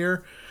won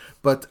here.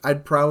 But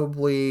I'd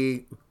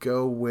probably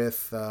go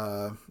with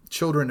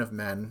Children of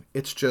Men.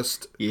 It's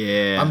just...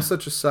 Yeah. I'm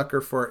such a sucker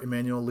for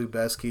Emmanuel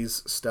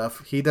Lubezki's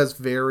stuff. He does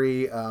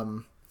very...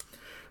 kind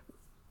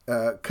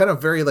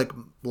of very like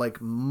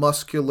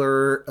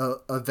muscular,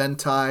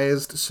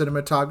 eventized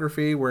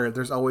cinematography where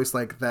there's always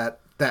like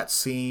that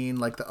scene,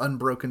 like the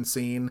unbroken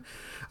scene.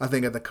 I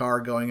think of the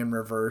car going in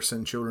reverse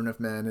in Children of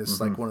Men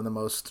is like one of the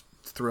most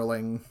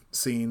thrilling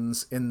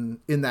scenes in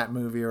that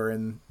movie or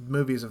in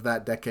movies of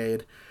that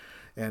decade.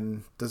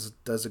 And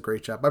does a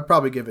great job. I'd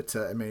probably give it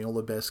to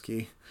Emmanuel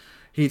Lubezki.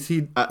 I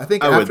think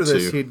after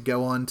this he'd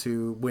go on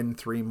to win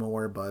 3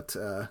 more. But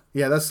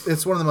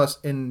it's one of the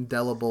most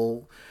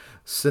indelible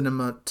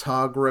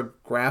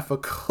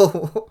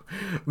cinematographical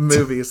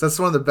movies. That's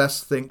one of the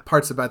best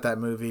parts about that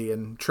movie.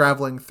 And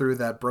traveling through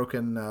that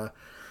broken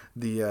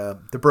the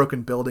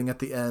broken building at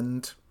the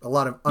end, a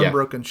lot of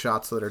unbroken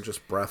shots that are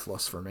just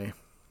breathless for me.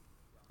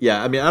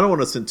 Yeah, I mean, I don't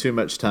want to spend too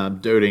much time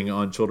doting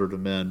on Children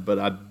of Men, but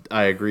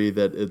I agree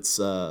that it's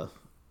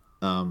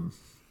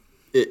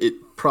it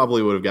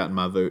probably would have gotten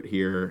my vote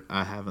here.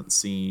 I haven't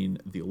seen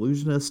The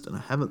Illusionist and I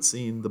haven't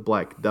seen The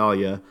Black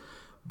Dahlia,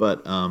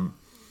 but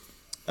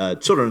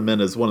Children of Men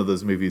is one of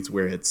those movies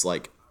where it's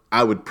like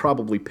I would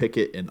probably pick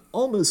it in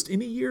almost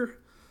any year.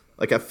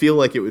 like I feel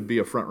like it would be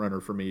a front runner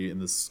for me in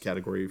this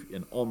category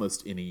in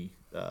almost any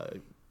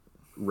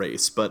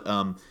race. But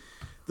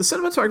the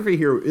cinematography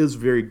here is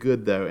very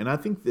good, though, and I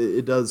think that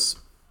it does.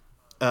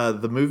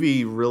 The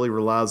movie really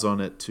relies on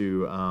it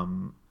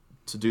to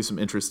do some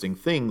interesting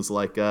things,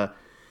 like the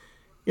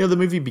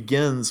movie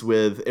begins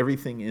with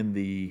everything in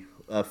the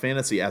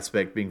fantasy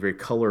aspect being very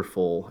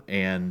colorful,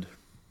 and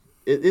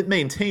it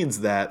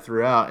maintains that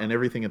throughout, and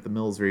everything at the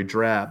mill is very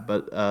drab,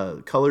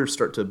 but colors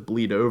start to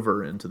bleed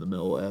over into the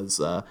mill as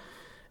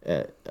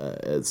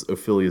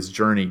Ophelia's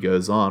journey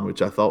goes on,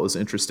 which I thought was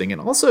interesting. And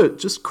also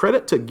just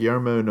credit to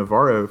Guillermo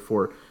Navarro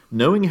for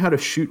knowing how to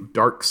shoot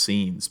dark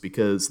scenes,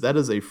 because that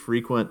is a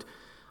frequent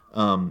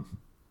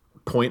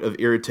point of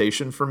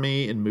irritation for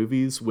me in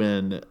movies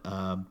when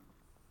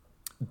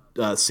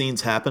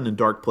scenes happen in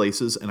dark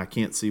places and I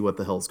can't see what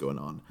the hell's going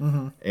on.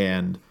 Mm-hmm.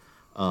 And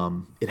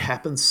it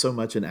happens so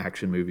much in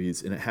action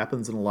movies, and it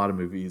happens in a lot of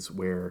movies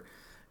where,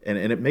 and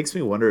it makes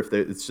me wonder if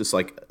it's just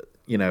like,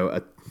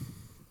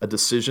 a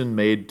decision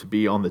made to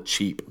be on the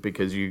cheap,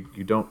 because you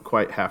don't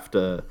quite have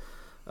to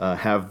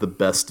have the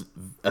best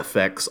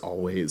effects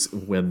always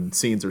when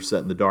scenes are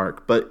set in the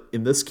dark. But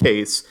in this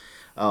case,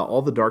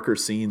 all the darker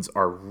scenes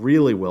are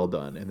really well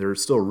done, and they're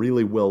still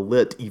really well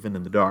lit even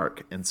in the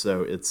dark. And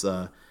so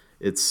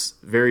it's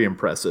very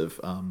impressive.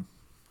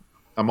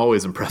 I'm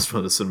always impressed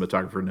when a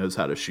cinematographer knows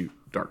how to shoot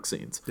dark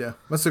scenes. Yeah,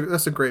 that's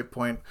a great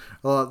point.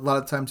 A lot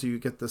of times you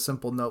get the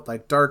simple note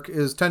like dark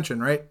is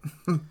tension, right?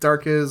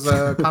 Dark is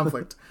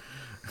conflict.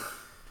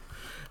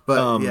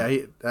 But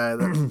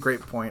that's a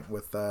great point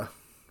with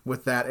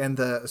that, and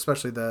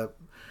especially I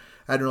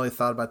hadn't really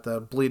thought about the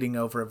bleeding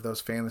over of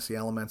those fantasy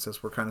elements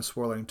as we're kind of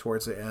swirling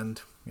towards the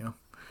end.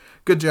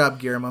 Good job,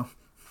 Guillermo.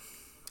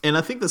 And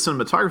I think the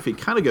cinematography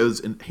kind of goes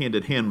hand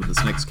in hand with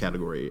this next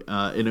category,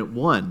 and it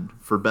won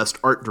for Best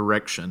Art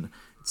Direction,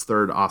 its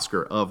third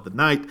Oscar of the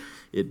night.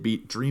 It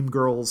beat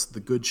Dreamgirls, The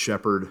Good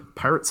Shepherd,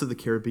 Pirates of the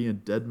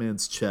Caribbean, Dead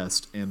Man's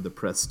Chest, and The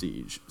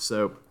Prestige.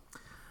 So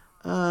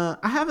I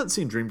haven't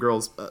seen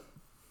Dreamgirls.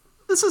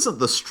 This isn't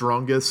the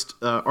strongest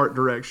art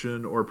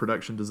direction or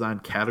production design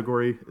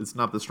category. It's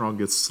not the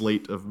strongest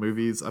slate of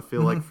movies, I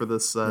feel like, for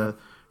this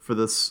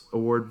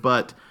award.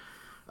 But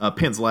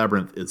Pan's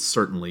Labyrinth is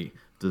certainly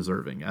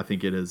deserving. I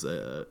think it is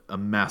a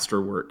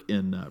masterwork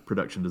in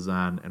production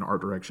design and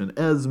art direction,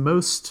 as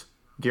most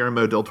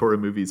Guillermo del Toro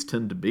movies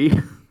tend to be.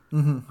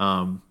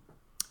 Mm-hmm.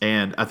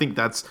 And I think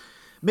that's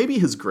maybe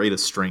his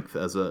greatest strength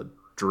as a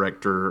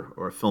director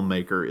or a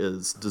filmmaker,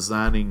 is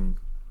designing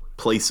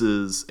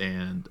places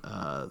and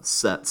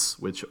sets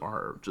which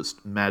are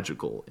just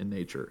magical in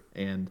nature.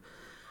 And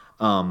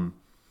I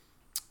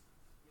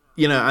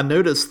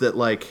noticed that,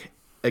 like,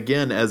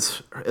 again,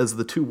 as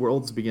the two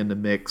worlds begin to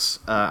mix,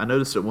 I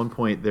noticed at one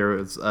point there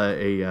was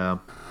I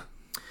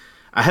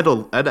had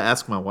to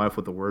ask my wife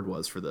what the word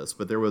was for this,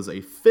 but there was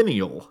a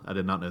finial. I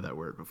did not know that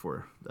word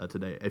before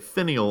today. A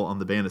finial on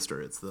the banister.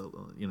 It's the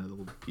the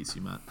little piece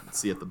you might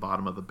see at the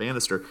bottom of a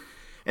banister,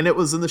 and it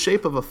was in the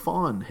shape of a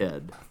fawn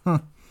head.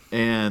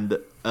 And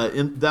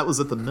that was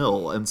at the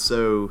mill. And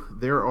so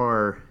there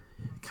are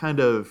kind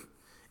of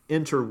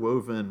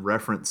interwoven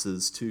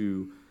references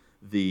to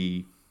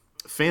the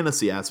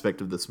fantasy aspect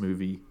of this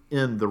movie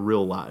in the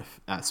real life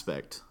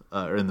aspect,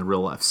 or in the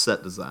real life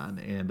set design.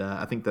 And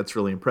I think that's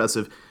really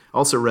impressive. I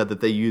also read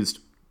that they used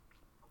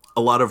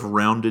a lot of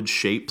rounded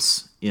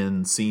shapes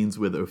in scenes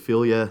with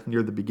Ophelia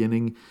near the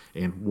beginning,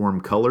 and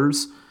warm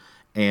colors.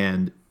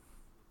 And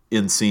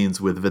in scenes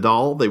with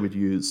Vidal, they would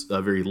use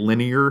very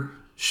linear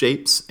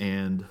shapes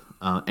and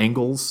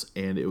angles,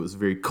 and it was a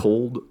very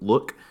cold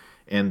look.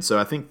 And so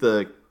I think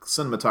the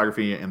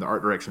cinematography and the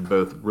art direction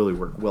both really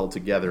work well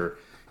together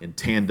in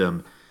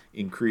tandem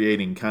in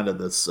creating kind of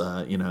this,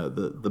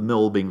 the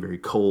mill being very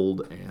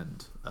cold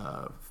and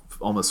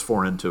almost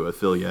foreign to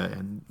Ophelia,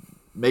 and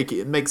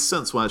it makes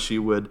sense why she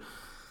would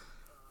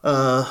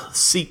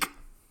seek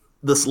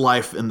this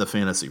life in the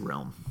fantasy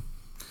realm.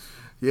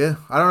 Yeah,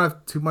 I don't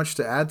have too much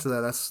to add to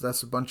that.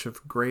 That's a bunch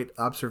of great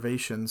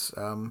observations.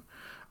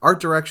 Art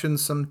direction,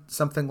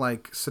 something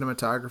like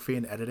cinematography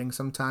and editing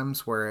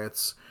sometimes, where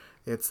it's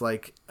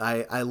like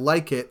I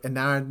like it, and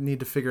now I need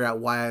to figure out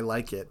why I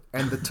like it.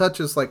 And the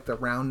touches like the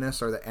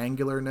roundness or the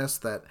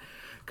angularness that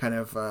kind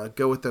of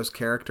go with those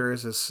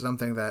characters is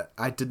something that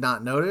I did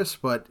not notice,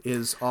 but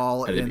is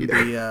all in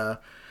the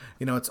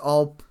it's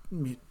all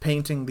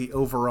painting the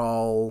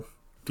overall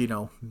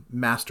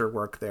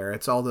masterwork there.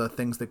 It's all the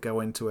things that go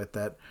into it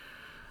that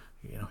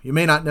you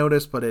may not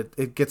notice, but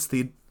it gets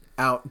the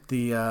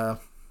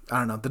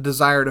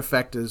desired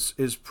effect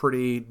is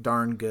pretty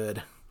darn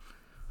good.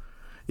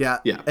 Yeah.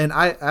 And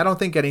I don't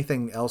think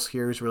anything else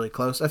here is really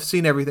close. I've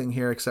seen everything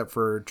here except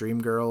for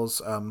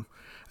Dreamgirls.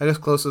 I guess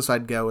closest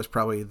I'd go is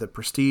probably The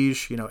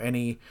Prestige.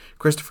 Any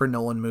Christopher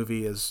Nolan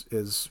movie is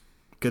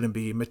going to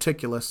be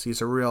meticulous.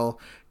 He's a real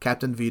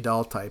Captain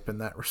Vidal type in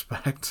that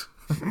respect.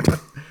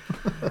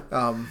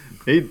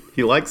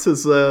 He likes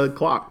his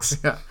clocks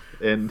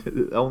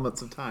and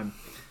elements of time.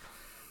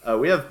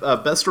 We have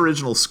Best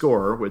Original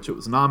Score, which it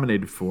was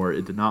nominated for.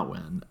 It did not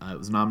win. It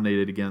was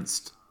nominated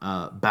against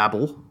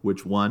Babel,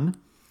 which won.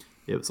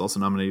 It was also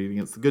nominated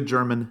against The Good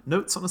German,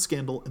 Notes on a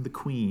Scandal, and The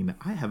Queen.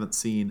 I haven't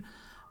seen.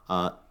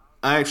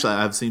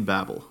 I've seen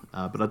Babel,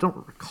 but I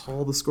don't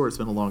recall the score. It's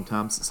been a long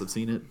time since I've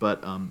seen it.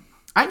 But I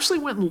actually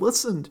went and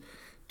listened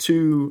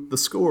to the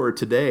score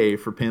today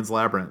for Pan's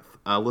Labyrinth.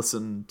 I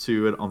listened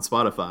to it on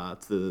Spotify,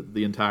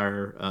 the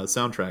entire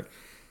soundtrack,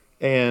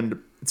 and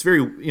it's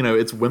very,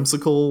 it's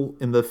whimsical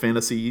in the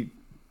fantasy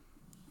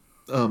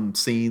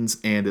scenes,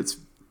 and it's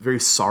very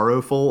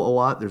sorrowful a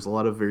lot. There's a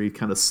lot of very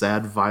kind of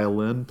sad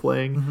violin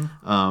playing,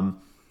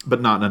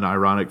 but not in an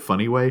ironic,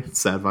 funny way.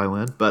 Sad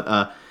violin.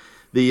 But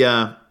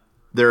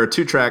there are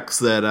two tracks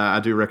that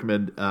I do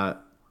recommend.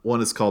 One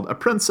is called A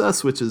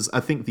Princess, which is, I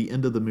think, the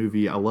end of the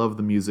movie. I love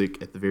the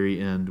music at the very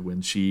end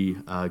when she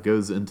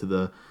goes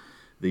into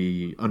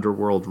the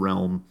underworld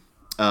realm.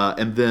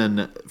 And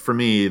then, for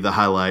me, the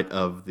highlight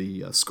of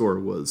the score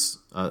was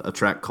a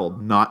track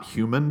called Not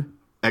Human!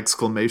 And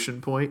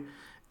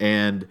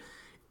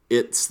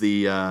it's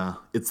the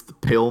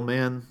Pale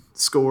Man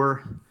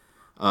score,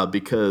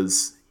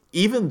 because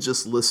even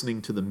just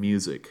listening to the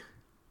music,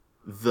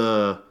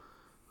 the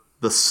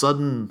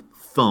sudden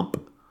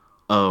thump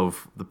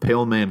of the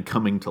Pale Man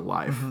coming to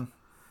life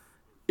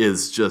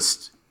is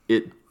just,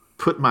 it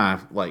put my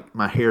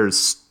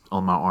hairs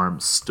on my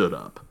arms stood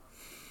up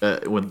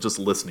when just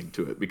listening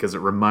to it, because it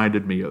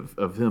reminded me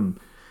of him,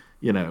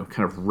 kind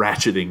of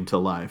ratcheting to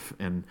life,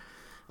 and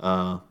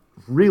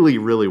really,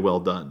 really well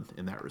done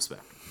in that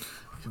respect.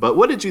 But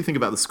what did you think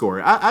about the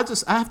score? I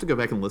have to go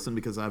back and listen,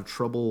 because I have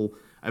trouble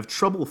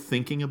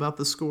thinking about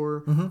the score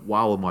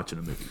while I'm watching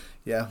a movie.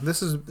 Yeah,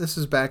 this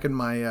is back in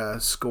my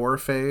score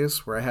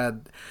phase, where I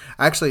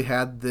actually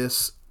had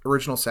this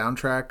original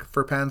soundtrack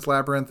for Pan's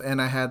Labyrinth,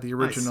 and I had the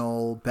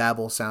original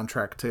Babel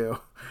soundtrack too.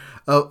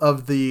 I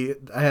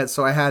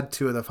had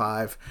 2 of the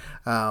 5.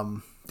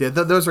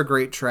 Those are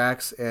great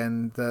tracks,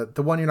 and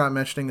the one you're not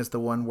mentioning is the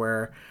one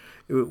where,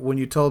 when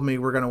you told me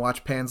we're going to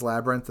watch Pan's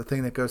Labyrinth, the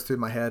thing that goes through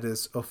my head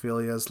is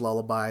Ophelia's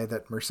lullaby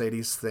that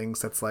Mercedes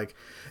sings. That's like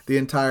the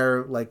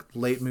entire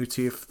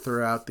leitmotif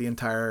throughout the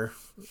entire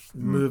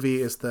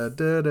movie is the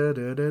da da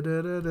da da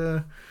da da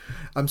da.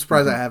 I'm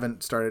surprised I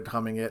haven't started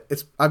humming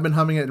it. I've been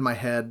humming it in my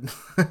head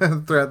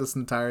throughout this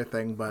entire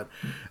thing, but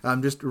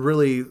just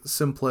really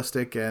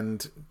simplistic,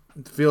 and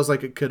feels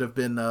like it could have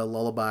been a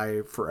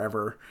lullaby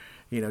forever.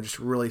 Just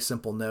really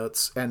simple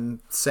notes, and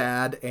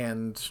sad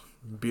and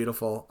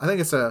beautiful. I think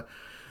it's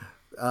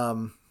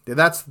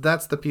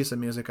that's the piece of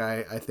music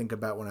I think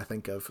about when I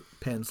think of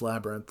Pan's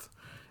Labyrinth.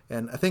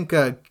 And I think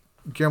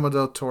Guillermo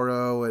del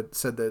Toro had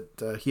said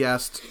that he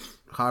asked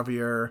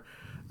Javier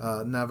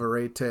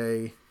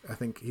Navarrete, I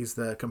think he's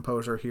the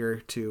composer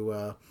here,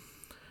 to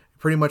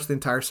pretty much the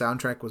entire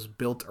soundtrack was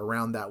built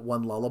around that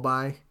one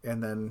lullaby,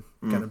 and then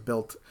kind of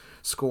built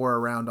score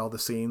around all the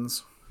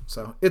scenes.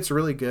 So it's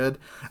really good.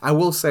 I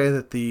will say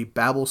that the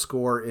Babel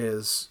score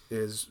is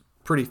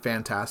pretty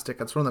fantastic.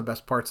 That's one of the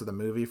best parts of the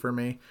movie for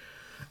me.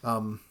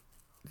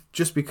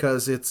 Just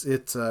because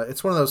it's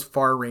one of those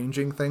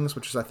far-ranging things,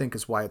 which is, I think,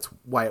 is why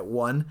it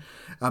won.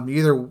 I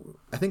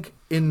think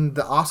in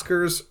the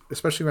Oscars,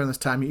 especially around this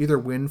time, you either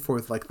win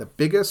for the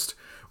biggest,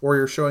 or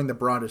you're showing the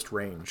broadest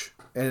range.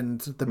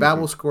 And the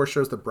Babel score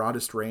shows the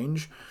broadest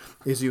range.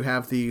 Is you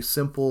have the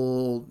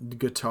simple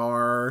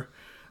guitar.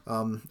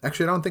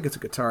 Actually, I don't think it's a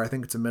guitar. I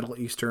think it's a Middle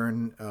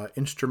Eastern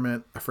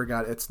instrument. I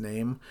forgot its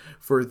name,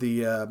 for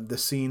the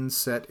scene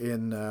set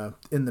in the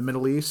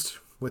Middle East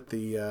with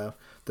the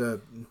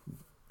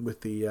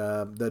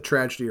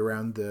tragedy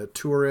around the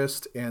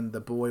tourist and the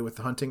boy with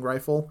the hunting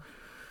rifle.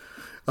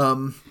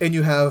 And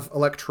you have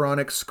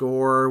electronic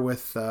score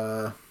with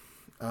I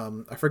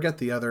forget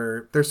the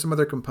other. There's some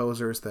other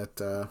composers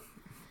that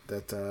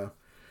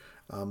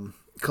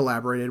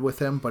collaborated with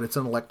him, but it's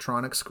an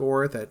electronic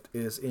score that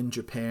is in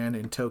Japan,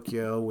 in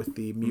Tokyo, with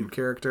the mute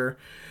character,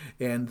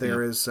 and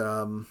there's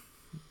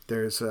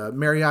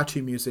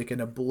mariachi music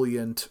and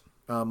ebullient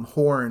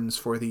horns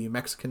for the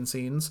Mexican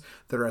scenes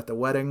that are at the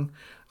wedding.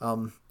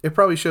 It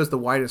probably shows the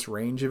widest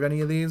range of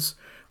any of these,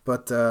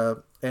 but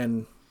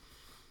and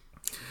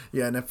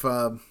if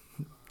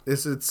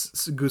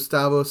it's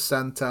Gustavo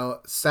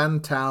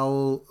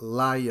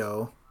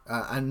Santaolalla.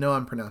 I know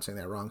I'm pronouncing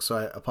that wrong, so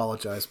I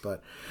apologize,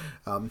 but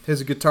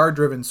his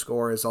guitar-driven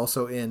score is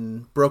also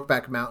in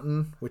Brokeback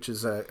Mountain, which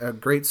is a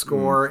great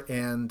score,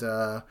 and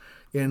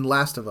in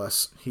Last of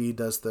Us, he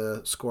does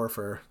the score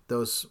for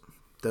those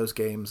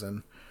games,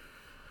 and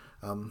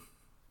kind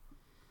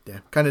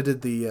of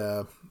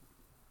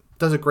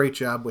does a great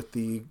job with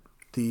the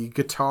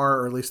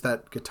guitar, or at least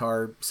that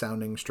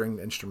guitar-sounding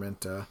stringed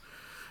instrument,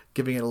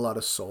 giving it a lot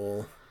of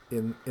soul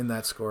in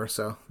that score.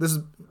 So this is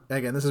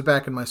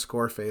back in my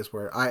score phase,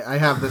 where I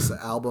have this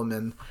album,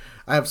 and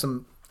I have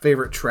some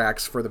favorite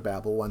tracks for the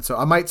Babel one. So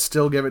I might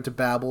still give it to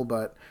Babel,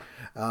 but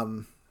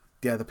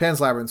the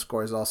Pan's Labyrinth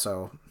score is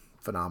also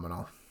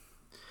phenomenal.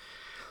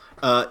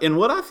 And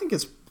what I think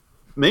is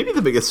maybe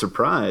the biggest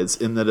surprise,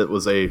 in that it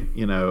was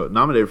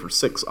nominated for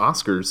 6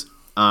 Oscars.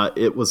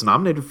 It was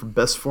nominated for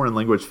Best Foreign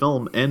Language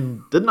Film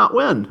and did not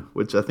win,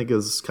 which I think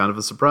is kind of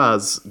a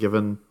surprise,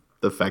 given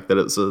the fact that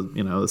it's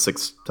a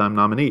six-time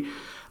nominee.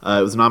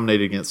 It was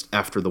nominated against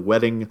After the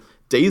Wedding,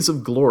 Days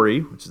of Glory,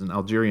 which is an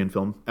Algerian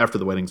film. After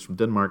the Wedding's from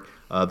Denmark.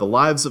 The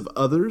Lives of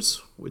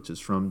Others, which is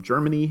from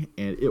Germany,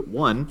 and it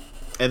won.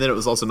 And then it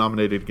was also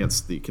nominated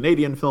against the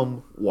Canadian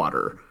film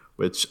Water,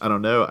 which, I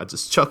don't know, I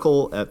just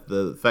chuckle at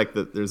the fact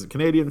that there's a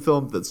Canadian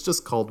film that's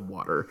just called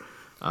Water.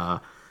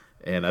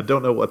 And I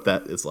don't know what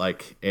that is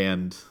like.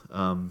 And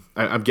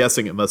I'm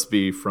guessing it must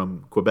be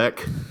from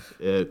Quebec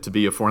to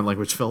be a foreign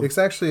language film. It's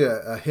actually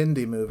a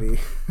Hindi movie.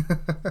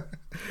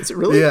 Is it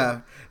really?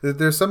 Yeah.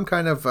 There's some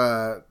kind of...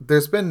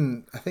 there's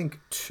been, I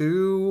think,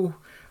 two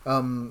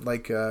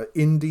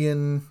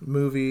Indian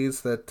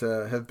movies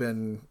that have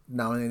been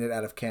nominated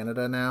out of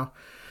Canada now.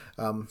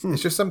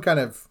 It's just some kind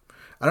of...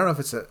 I don't know if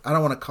it's I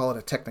don't want to call it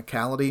a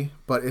technicality,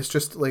 but it's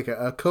just like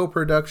a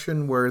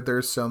co-production where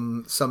there's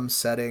some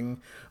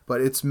setting,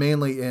 but it's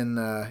mainly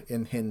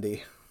in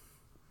Hindi.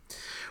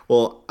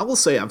 Well, I will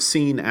say I've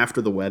seen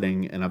After the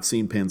Wedding and I've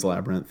seen Pan's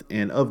Labyrinth,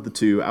 and of the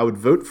two, I would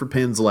vote for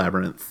Pan's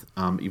Labyrinth,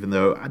 even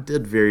though I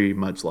did very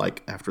much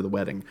like After the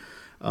Wedding.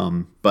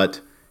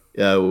 But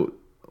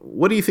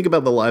what do you think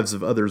about The Lives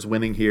of Others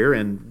winning here,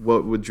 and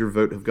what would your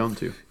vote have gone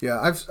to?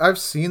 Yeah, I've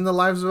seen The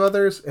Lives of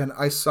Others, and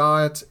I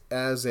saw it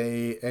as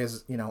I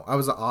was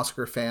an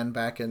Oscar fan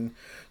back in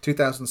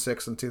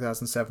 2006 and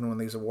 2007 when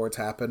these awards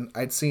happened.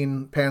 I'd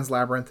seen Pan's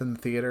Labyrinth in the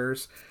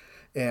theaters,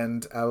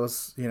 and I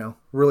was,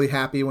 really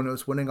happy when it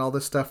was winning all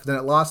this stuff. Then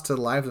it lost to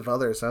The Lives of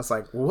Others. I was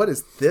like, what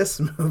is this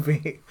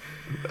movie?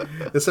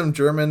 It's some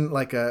German,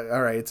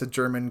 it's a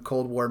German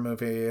Cold War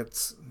movie.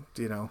 It's,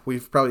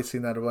 we've probably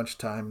seen that a bunch of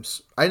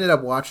times. I ended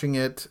up watching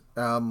it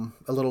a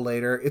little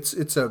later.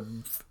 It's a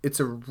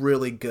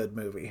really good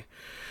movie.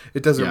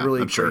 It does a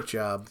really great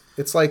job.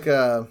 It's like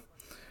a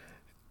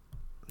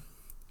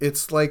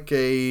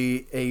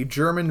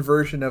German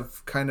version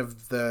of kind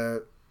of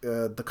the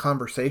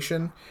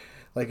Conversation.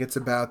 Like, it's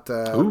about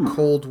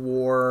Cold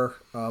War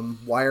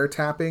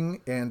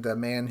wiretapping and a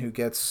man who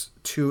gets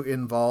too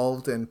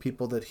involved and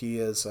people that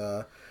he's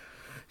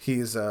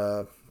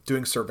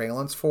doing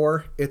surveillance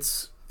for.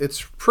 It's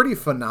pretty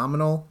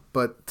phenomenal,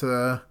 but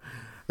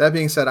that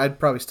being said, I'd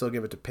probably still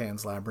give it to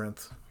Pan's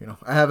Labyrinth.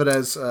 I have it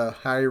as a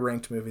higher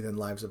ranked movie than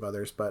Lives of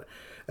Others, but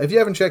if you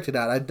haven't checked it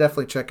out, I'd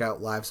definitely check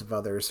out Lives of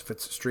Others if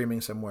it's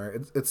streaming somewhere.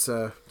 It's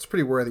a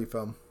pretty worthy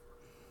film.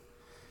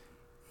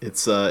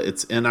 It's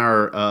in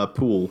our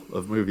pool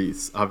of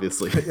movies,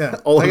 obviously. Yeah,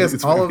 I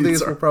guess all of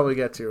these we'll probably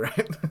get to,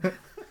 right?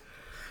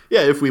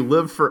 Yeah, if we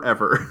live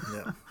forever.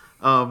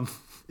 Yeah.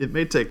 It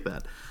may take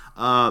that.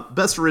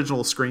 Best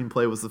Original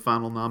Screenplay was the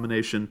final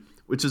nomination,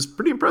 which is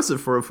pretty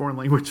impressive for a foreign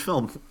language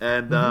film.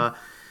 And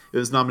it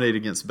was nominated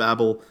against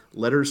Babel,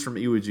 Letters from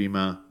Iwo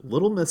Jima,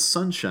 Little Miss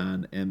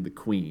Sunshine, and The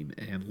Queen.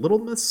 And Little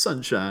Miss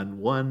Sunshine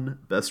won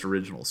Best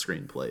Original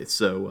Screenplay.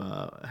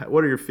 So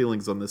what are your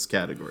feelings on this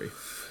category?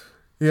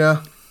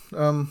 Yeah.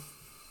 I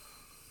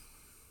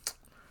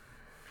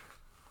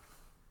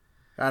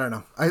don't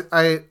know.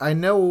 I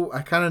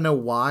kind of know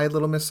why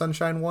Little Miss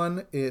Sunshine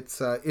won. It's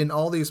in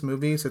all these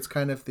movies, it's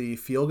kind of the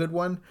feel-good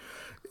one.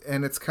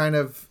 And it's kind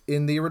of,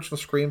 in the original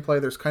screenplay,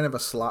 there's kind of a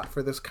slot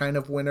for this kind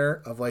of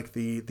winner of like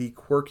the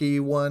quirky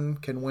one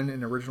can win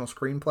an original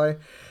screenplay.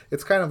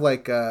 It's kind of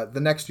like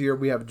the next year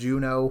we have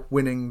Juno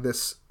winning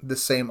the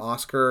same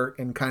Oscar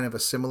in kind of a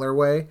similar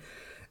way.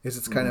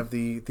 It's kind of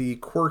the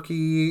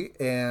quirky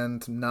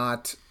and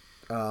not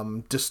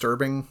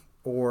disturbing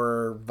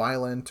or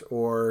violent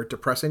or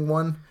depressing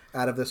one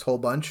out of this whole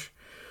bunch.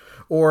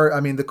 Or,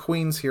 The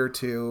Queen's here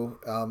too.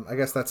 I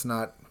guess that's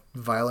not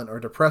violent or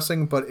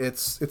depressing, but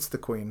it's The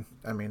Queen.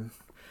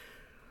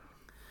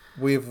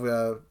 We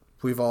know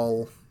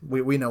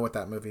what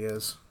that movie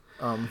is.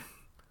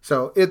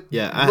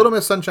 Little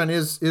Miss Sunshine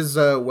is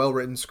a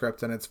well-written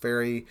script, and it's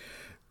very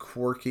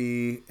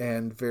quirky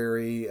and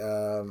very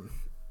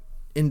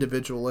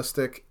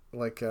individualistic,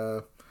 but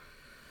I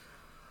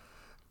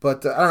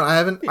don't know.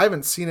 I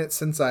haven't seen it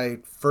since I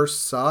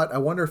first saw it. I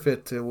wonder if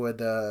it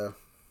would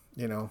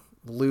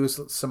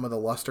lose some of the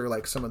luster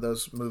like some of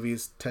those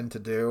movies tend to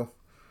do.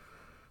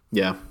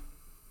 Yeah,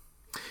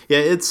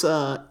 it's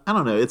I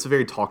don't know, it's a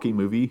very talky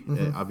movie.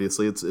 Mm-hmm.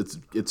 Obviously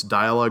it's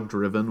dialogue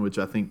driven, which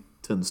I think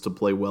tends to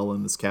play well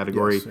in this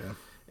category. Yes, yeah.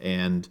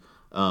 And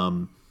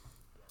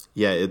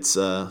it's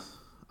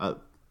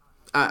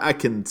I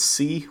can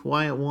see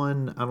why it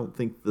won. I don't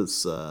think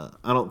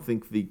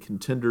the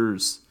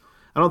contenders,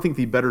 I don't think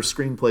the better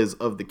screenplays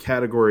of the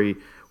category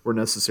were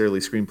necessarily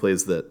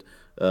screenplays that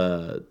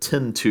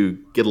tend to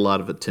get a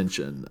lot of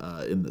attention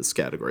in this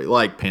category,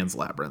 like Pan's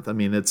Labyrinth.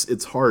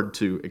 It's hard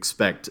to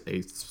expect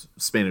a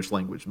Spanish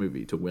language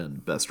movie to win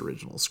Best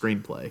Original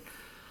Screenplay.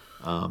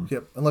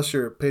 Yep, unless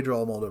you're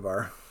Pedro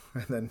Almodovar,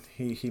 and then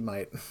he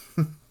might.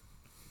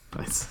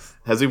 Nice.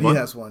 Has he won? He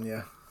has won,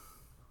 yeah.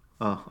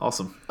 Oh,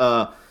 awesome.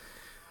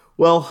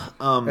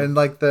 And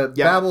like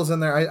Babel's in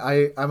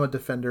there. I'm a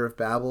defender of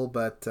Babel,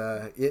 but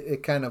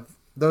it kind of,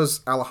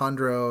 those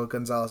Alejandro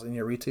Gonzalez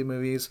Iñárritu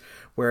movies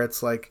where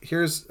it's like,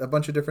 here's a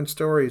bunch of different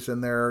stories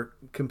and they're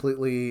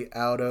completely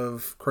out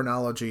of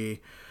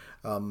chronology,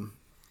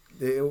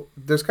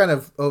 there's kind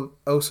of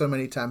so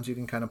many times you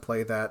can kind of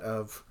play that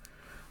of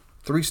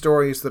three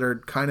stories that are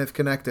kind of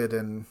connected,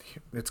 and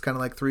it's kind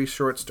of like three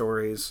short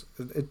stories.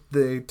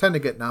 They tend to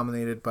get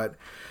nominated, but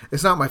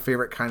it's not my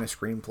favorite kind of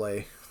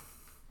screenplay.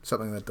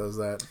 Something that does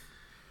that.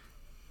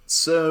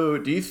 So,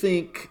 do you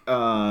think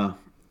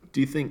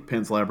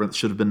Pan's Labyrinth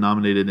should have been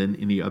nominated in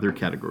any other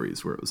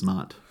categories where it was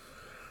not?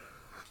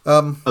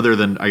 Other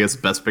than, I guess,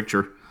 Best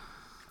Picture.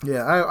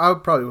 Yeah, I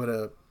probably would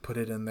have put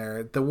it in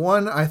there. The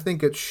one I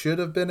think it should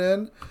have been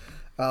in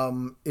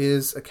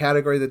is a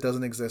category that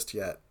doesn't exist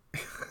yet.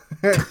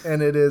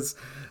 And it is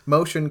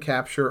motion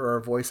capture or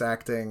voice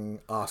acting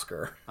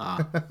Oscar.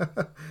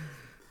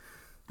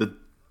 The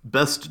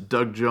best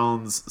Doug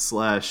Jones /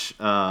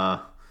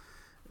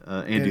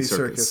 Andy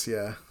Serkis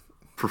yeah,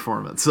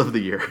 performance of the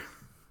year.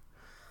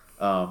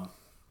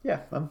 Yeah,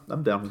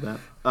 I'm down with that.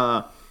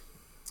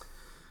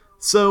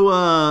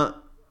 So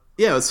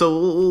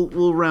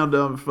we'll round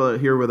off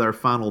here with our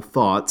final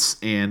thoughts,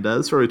 and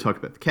that's where we talk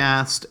about the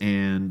cast,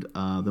 and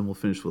then we'll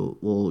finish with a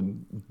little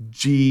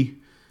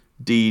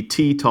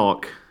GDT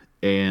talk,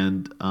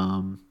 and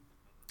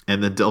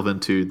then delve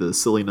into the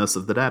silliness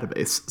of the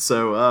database.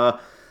 So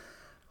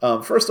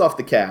first off,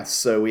 the cast.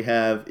 So we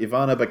have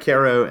Ivana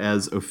Baquero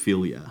as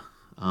Ophelia.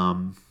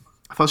 I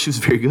thought she was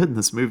very good in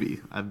this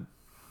movie. I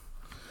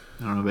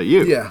don't know about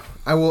you. Yeah,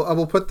 I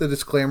will put the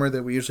disclaimer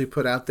that we usually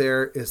put out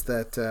there is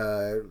that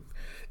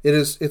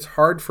it's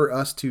hard for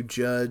us to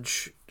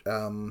judge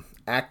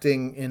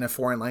acting in a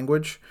foreign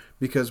language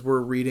because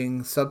we're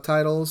reading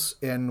subtitles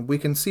and we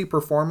can see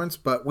performance,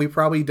 but we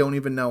probably don't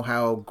even know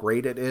how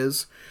great it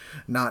is,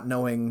 not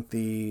knowing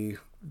the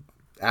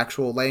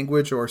actual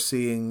language or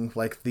seeing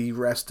like the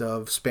rest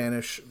of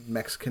Spanish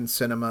Mexican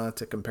cinema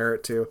to compare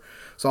it to.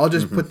 So I'll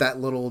just put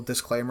that little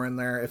disclaimer in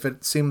there. If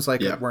it seems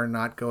like we're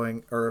not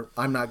going, or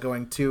I'm not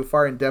going too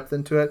far in depth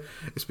into it,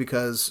 it's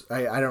because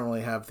I don't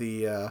really have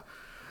the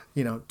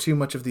too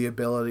much of the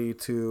ability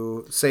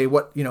to say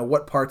what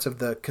parts of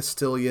the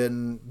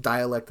Castilian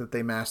dialect that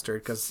they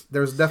mastered, because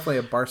there's definitely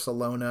a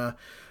Barcelona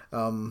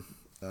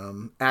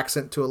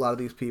accent to a lot of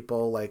these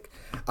people. Like,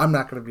 I'm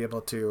not going to be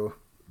able to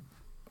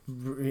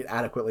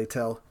adequately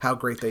tell how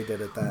great they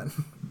did at that.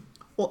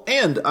 Well,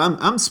 and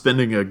I'm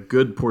spending a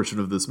good portion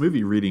of this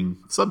movie reading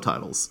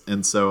subtitles,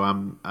 and so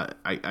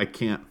I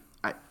can't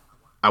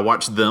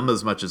watch them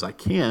as much as I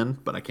can,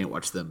 but I can't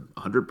watch them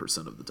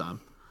 100% of the time.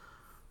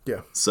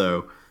 Yeah.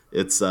 So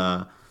it's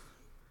I'm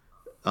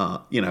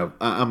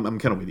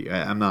kind of with you.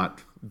 I'm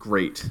not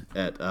great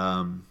at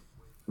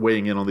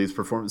weighing in on these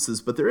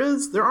performances, but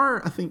there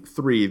are I think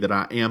three that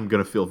I am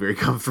going to feel very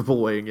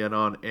comfortable weighing in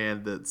on,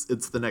 and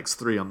it's the next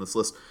three on this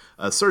list.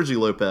 Sergi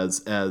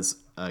Lopez as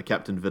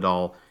Captain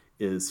Vidal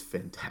is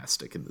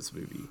fantastic in this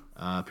movie.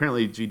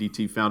 Apparently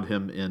GDT found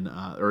him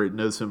or it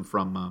knows him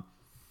from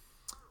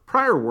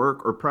prior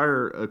work or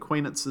prior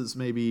acquaintances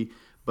maybe,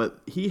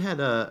 but he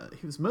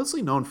was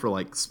mostly known for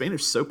like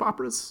Spanish soap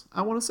operas,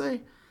 I want to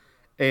say,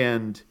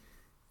 and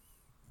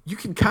you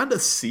can kind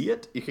of see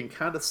it. You can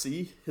kind of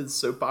see his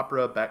soap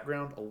opera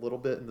background a little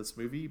bit in this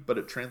movie, but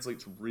it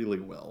translates really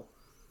well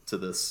to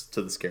this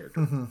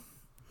character. Mm-hmm.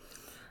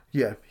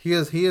 Yeah, he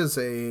is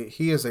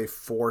a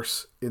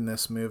force in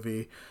this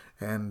movie,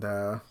 and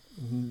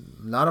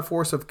not a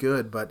force of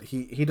good, but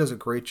he does a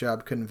great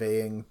job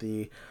conveying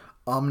the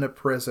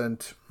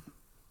omnipresent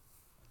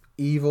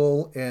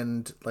evil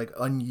and like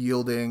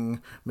unyielding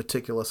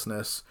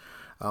meticulousness.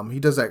 He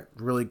does that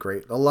really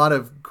great. A lot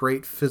of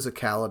great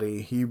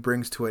physicality he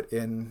brings to it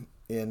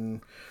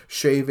in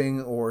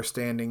shaving or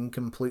standing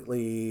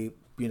completely,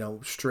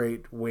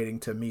 straight, waiting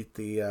to meet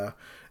the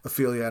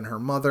Ophelia and her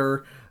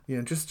mother.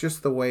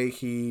 Just the way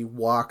he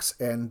walks,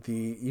 and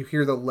you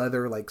hear the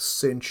leather like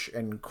cinch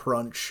and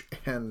crunch,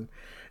 and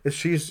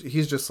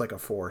he's just like a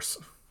force.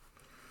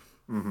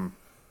 Mm-hmm.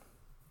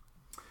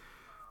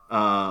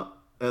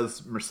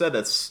 As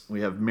Mercedes,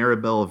 we have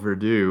Maribel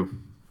Verdú,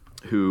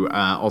 who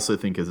I also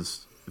think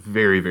is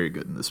very, very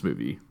good in this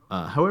movie.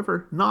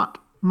 However, not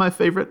my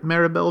favorite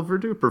Maribel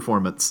Verdú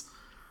performance,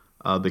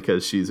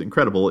 because she's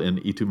incredible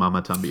in Y Tu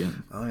Mama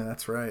Tambien. Oh yeah,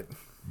 that's right.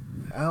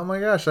 Oh my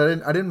gosh, I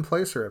didn't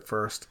place her at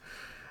first.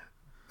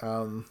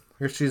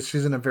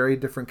 She's in a very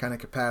different kind of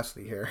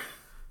capacity here.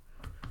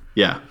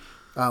 Yeah.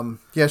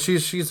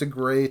 She's a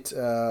great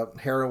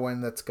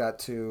heroine that's got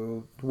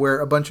to wear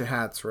a bunch of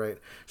hats, right?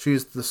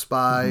 She's the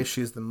spy,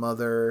 she's the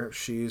mother,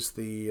 she's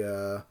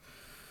the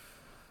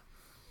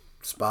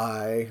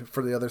spy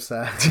for the other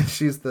side.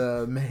 She's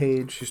the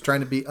mage. She's trying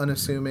to be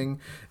unassuming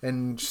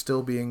and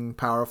still being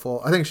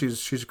powerful. I think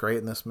she's great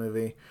in this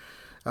movie.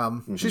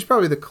 She's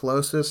probably the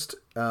closest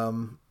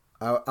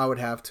I would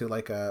have to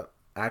like a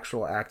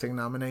actual acting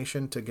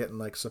nomination to getting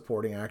like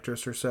supporting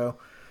actress or so.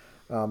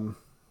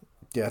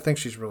 I think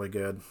she's really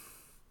good.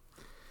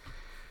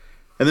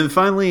 And then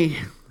finally,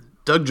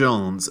 Doug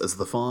Jones as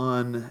the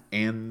Faun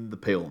and the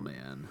Pale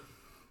Man.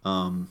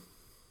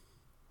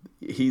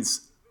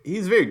 He's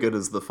very good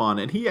as the Faun,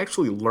 and he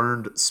actually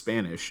learned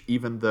Spanish,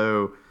 even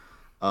though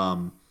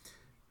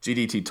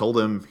GDT told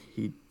him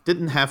he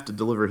didn't have to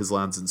deliver his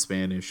lines in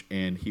Spanish,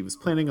 and he was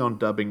planning on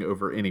dubbing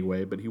over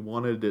anyway, but he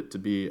wanted it to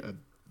be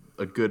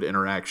a good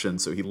interaction,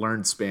 so he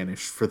learned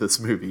Spanish for this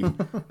movie,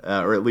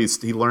 or at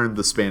least he learned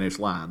the Spanish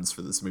lines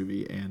for this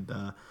movie, and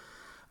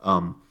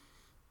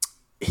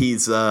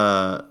he's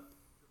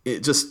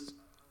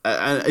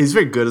he's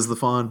very good as the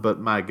Fawn, but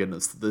my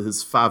goodness,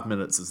 his 5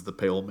 minutes as the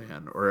Pale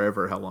Man, or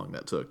ever how long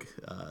that took,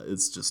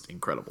 is just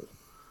incredible.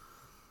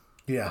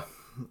 Yeah.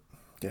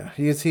 Yeah,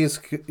 he's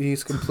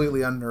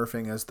completely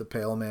unnerving as the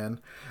Pale Man.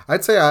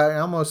 I'd say I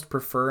almost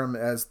prefer him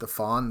as the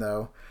Fawn,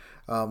 though.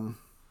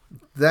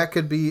 That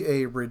could be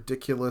a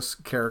ridiculous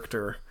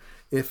character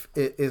if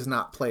it is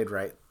not played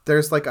right.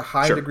 There's like a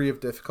high degree of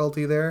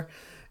difficulty there.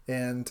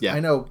 And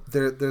I know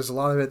there's a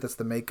lot of it that's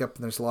the makeup,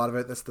 and there's a lot of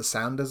it that's the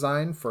sound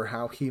design for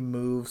how he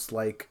moves,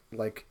 like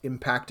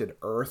impacted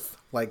earth,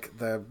 like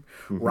the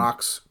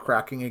rocks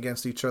cracking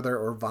against each other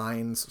or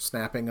vines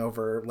snapping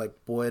over like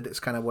wood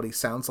is kind of what he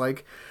sounds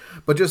like.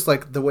 But just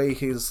like the way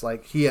he has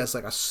like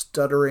a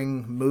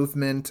stuttering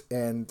movement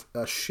and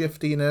a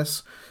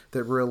shiftiness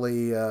that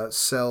really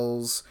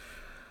sells.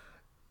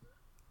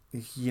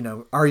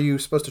 Are you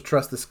supposed to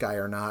trust this guy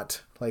or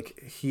not?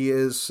 Like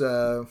he's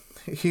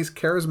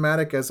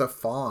charismatic as a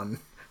fawn.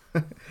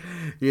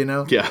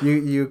 Yeah.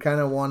 You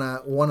kind of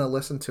wanna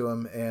listen to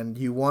him, and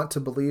you want to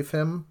believe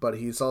him, but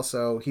he's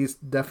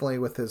definitely,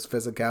 with his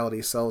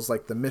physicality, sells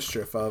like the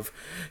mischief of,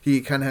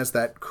 he kind of has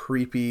that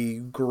creepy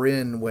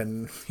grin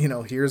when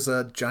here's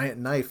a giant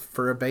knife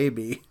for a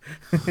baby.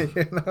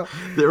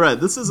 They're right.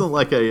 This isn't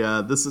like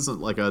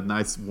a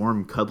nice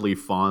warm cuddly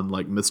fawn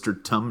like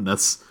Mr.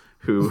 Tumnus,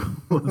 who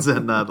was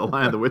in The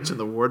Lion, the Witch, and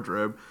the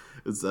Wardrobe.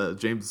 Is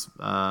James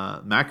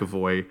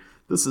McAvoy.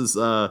 This is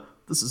a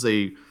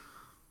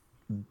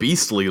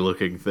beastly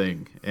looking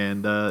thing,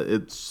 and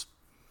Ophelia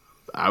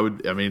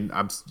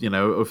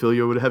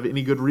would have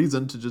any good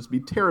reason to just be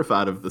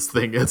terrified of this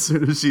thing as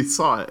soon as she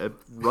saw it and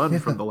run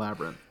from the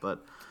labyrinth.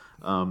 But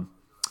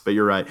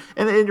you're right,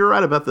 and you're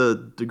right about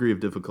the degree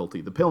of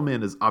difficulty. The Pale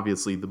Man is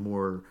obviously the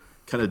more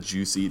kind of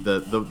juicy,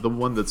 the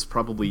one that's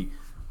probably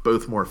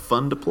both more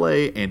fun to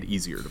play and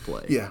easier to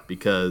play. Yeah,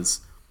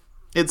 because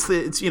it's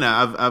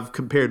I've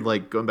compared,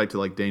 like, going back to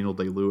like Daniel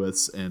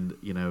Day-Lewis and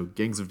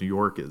Gangs of New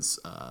York is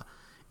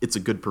it's a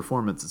good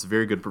performance. It's a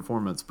very good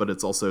performance, but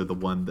it's also the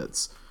one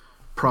that's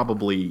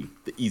probably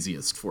the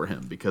easiest for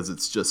him because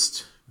it's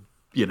just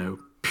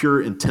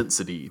pure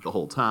intensity the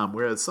whole time.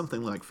 Whereas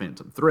something like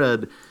Phantom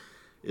Thread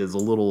is a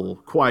little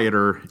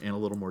quieter and a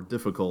little more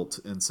difficult,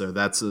 and so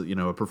that's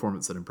a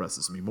performance that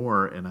impresses me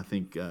more. And I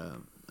think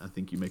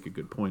you make a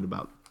good point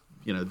about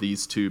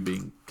these two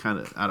being kind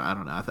of, I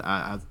don't know,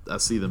 I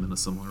see them in a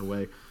similar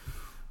way.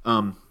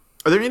 Are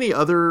there any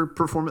other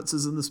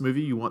performances in this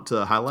movie you want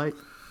to highlight?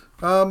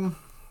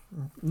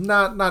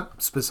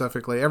 Not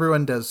specifically.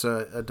 Everyone does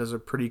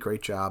a pretty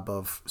great job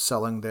of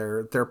selling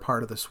their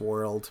part of this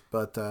world,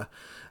 but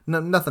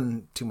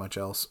nothing too much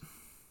else.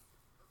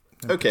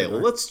 Okay, well,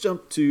 let's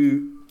jump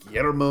to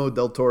Guillermo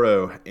del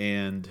Toro,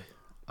 and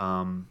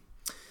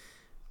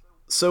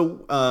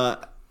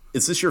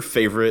is this your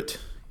favorite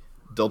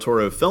Del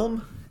Toro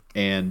film?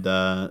 And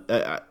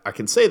I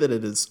can say that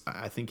it is.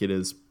 I think it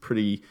is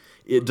pretty.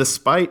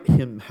 Despite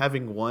him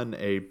having won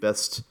a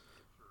Best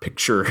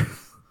Picture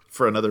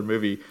for another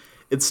movie,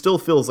 it still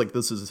feels like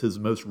this is his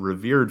most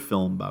revered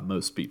film by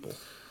most people.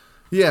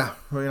 Yeah,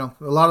 well,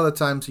 a lot of the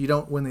times you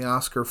don't win the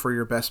Oscar for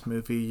your best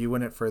movie; you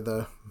win it for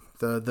the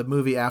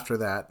movie after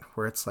that,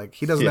 where it's like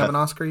he doesn't have an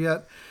Oscar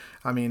yet.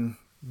 I mean,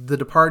 The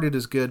Departed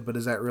is good, but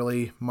is that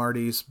really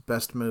Marty's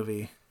best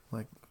movie?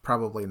 Like,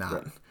 probably not.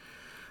 Right.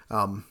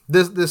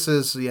 This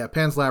is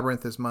Pan's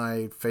Labyrinth is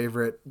my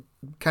favorite,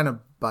 kind of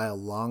by a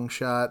long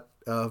shot,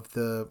 of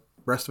the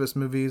rest of his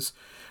movies.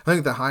 I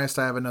think the highest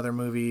I have another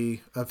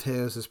movie of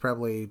his is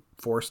probably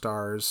 4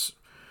 stars.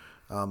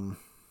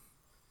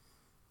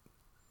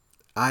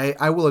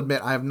 I will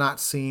admit I have not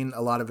seen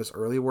a lot of his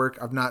early work.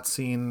 I've not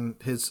seen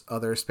his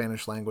other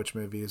Spanish language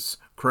movies,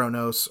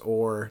 Kronos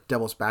or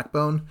Devil's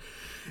Backbone.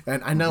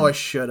 And I know I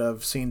should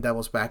have seen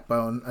Devil's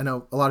Backbone. I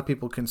know a lot of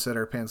people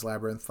consider Pan's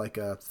Labyrinth like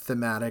a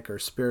thematic or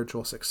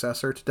spiritual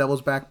successor to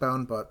Devil's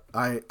Backbone, but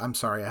I'm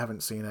sorry, I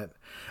haven't seen it.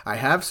 I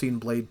have seen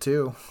Blade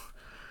 2.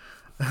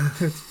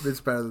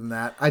 It's better than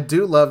that. I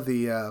do love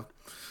the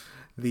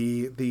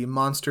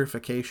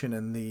monsterification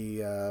and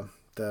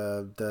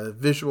the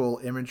visual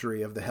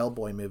imagery of the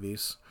Hellboy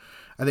movies.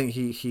 I think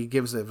he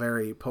gives a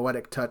very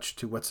poetic touch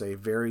to what's a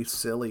very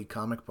silly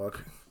comic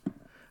book.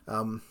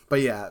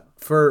 But yeah,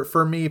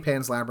 for me,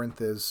 Pan's Labyrinth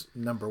is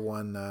number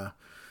one,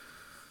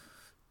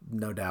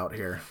 no doubt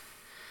here.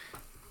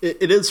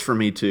 It is for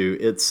me too.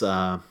 It's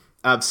I've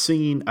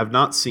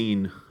not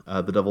seen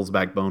The Devil's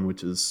Backbone,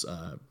 which is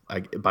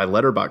by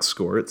Letterboxd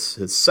score. It's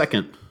his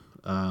second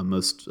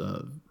most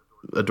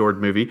adored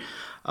movie.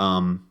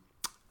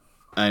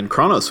 And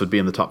Kronos would be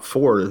in the top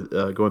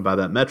 4, going by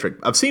that metric.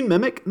 I've seen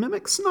Mimic.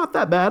 Mimic's not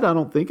that bad. I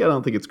don't think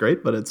it's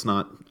great, but it's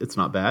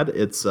not bad.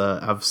 It's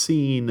I've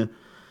seen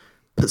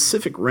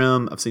Pacific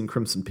Rim, I've seen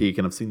Crimson Peak,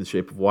 and I've seen The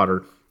Shape of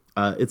Water.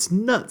 It's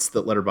nuts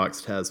that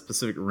Letterboxd has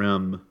Pacific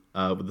Rim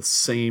with the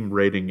same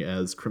rating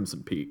as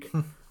Crimson Peak,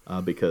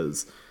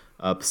 because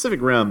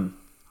Pacific Rim,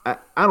 I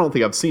don't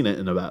think I've seen it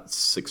in about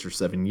 6 or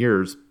 7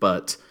 years,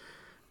 but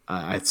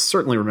I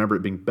certainly remember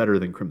it being better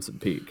than Crimson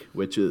Peak,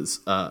 which is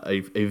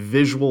a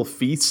visual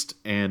feast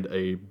and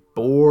a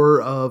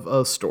bore of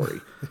a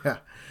story. Yeah.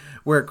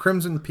 Where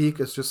Crimson Peak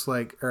is just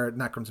like, or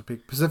not Crimson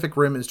Peak, Pacific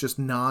Rim is just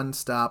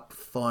nonstop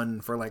fun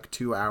for like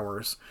 2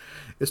 hours.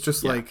 It's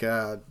just like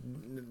Guillermo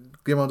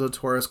del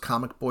Toro's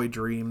comic boy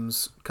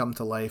dreams come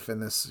to life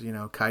in this,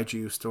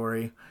 kaiju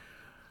story.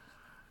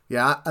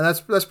 Yeah, and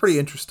that's pretty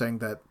interesting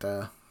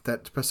that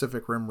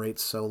Pacific Rim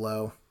rates so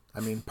low.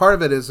 I mean, part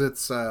of it is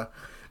it's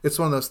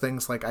one of those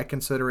things, like, I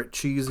consider it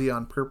cheesy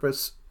on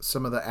purpose.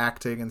 Some of the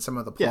acting and some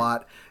of the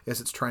plot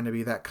is it's trying to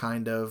be that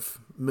kind of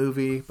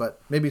movie,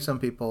 but maybe some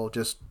people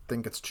just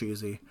think it's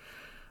cheesy.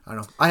 I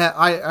don't know.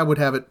 I would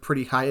have it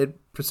pretty high.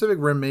 Pacific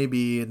Rim may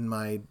be in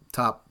my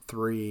top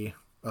 3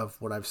 of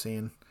what I've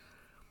seen.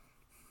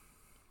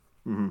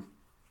 Mm-hmm.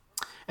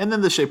 And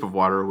then The Shape of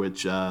Water,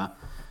 which I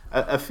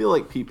feel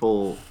like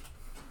people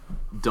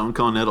dunk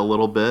on it a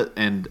little bit,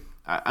 and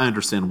I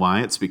understand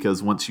why. It's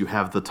because once you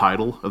have the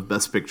title of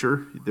Best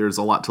Picture, there's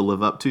a lot to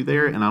live up to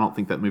there, and I don't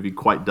think that movie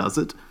quite does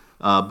it.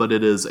 But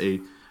it is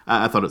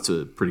I thought it's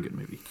a pretty good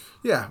movie.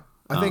 Yeah,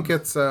 I think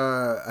it's.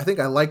 I think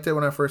I liked it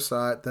when I first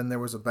saw it. Then there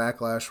was a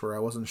backlash where I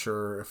wasn't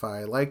sure if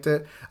I liked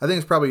it. I think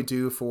it's probably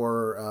due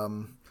for a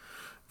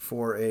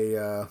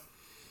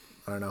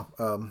I don't know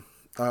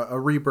a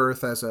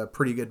rebirth as a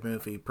pretty good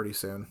movie pretty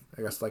soon.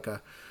 I guess like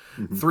a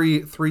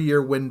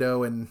 3-year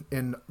window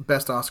in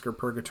best Oscar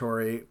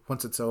purgatory.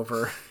 Once it's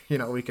over,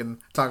 we can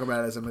talk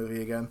about it as a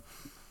movie again.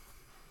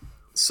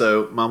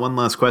 So my one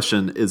last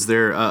question is: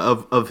 there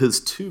of his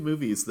 2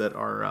 movies that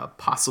are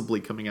possibly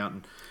coming out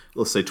in,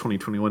 let's say,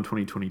 2021,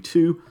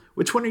 2022,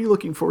 which one are you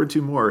looking forward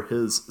to more?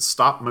 His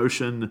stop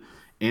motion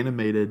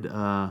animated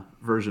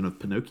version of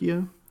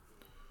Pinocchio,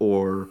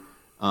 or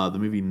the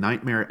movie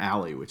Nightmare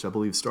Alley, which I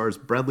believe stars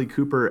Bradley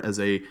Cooper as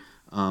a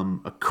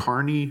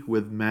carny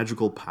with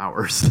magical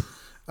powers?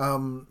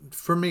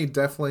 For me,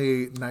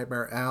 definitely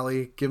Nightmare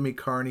Alley. Give me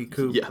Carney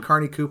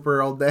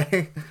Cooper all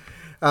day.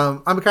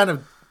 I'm kind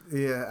of.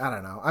 Yeah, I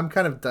don't know. I'm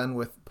kind of done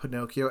with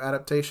Pinocchio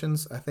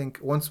adaptations. I think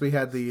once we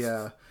had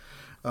the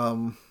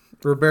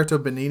Roberto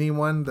Benigni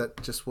one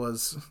that just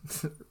was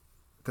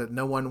that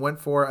no one went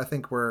for, I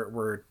think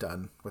we're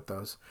done with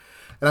those.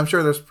 And I'm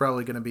sure there's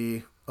probably going to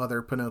be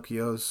other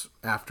Pinocchios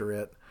after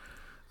it.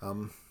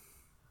 I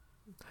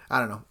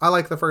don't know. I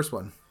like the first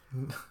one.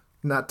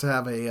 Not to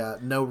have a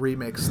no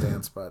remake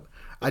stance, but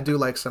I do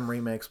like some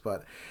remakes,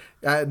 but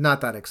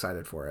not that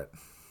excited for it.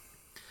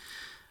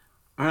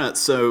 All right,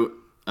 so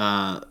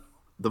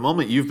the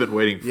moment you've been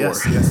waiting for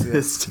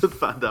is to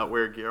find out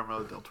where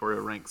Guillermo del Toro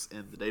ranks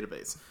in the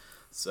database.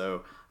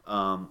 So,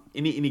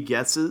 any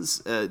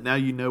guesses? Now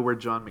you know where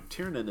John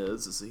McTiernan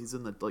is. He's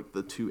in the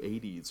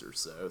 280s or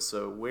so.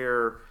 So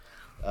where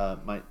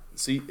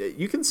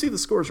you can see the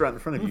scores right in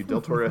front of you.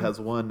 Del Toro has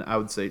one. I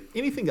would say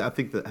anything I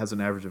think that has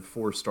an average of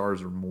 4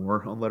 stars or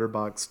more on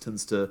Letterboxd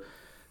tends to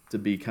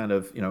be kind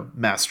of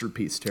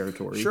masterpiece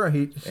territory. Sure,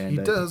 he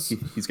does.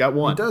 He's got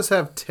one. He does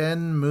have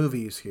 10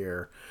 movies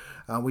here.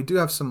 We do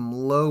have some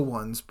low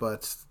ones,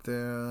 but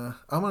I'm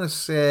going to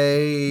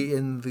say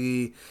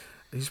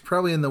he's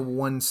probably in the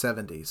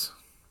 170s.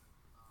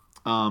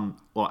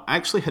 Well, I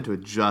actually had to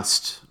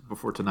adjust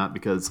before tonight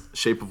because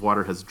Shape of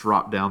Water has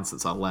dropped down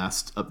since I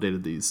last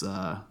updated these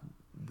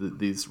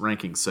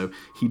rankings. So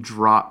he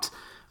dropped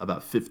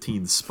about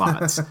 15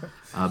 spots,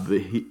 but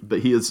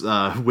he is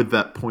with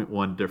that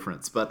 0.1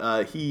 difference.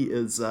 But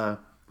he's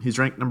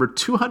ranked number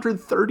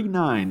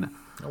 239.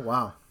 Oh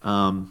wow!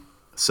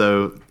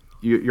 So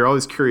you're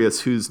always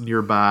curious who's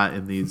nearby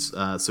in these.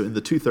 So in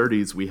the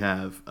 230s we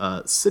have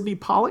Sidney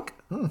Pollack,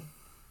 Yorgos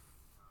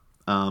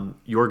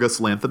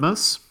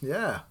Lanthimos.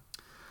 Yeah.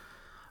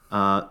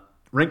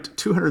 Ranked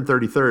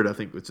 233rd, I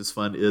think, which is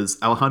fun, is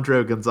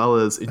Alejandro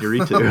Gonzalez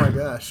Iñárritu. Oh my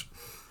gosh.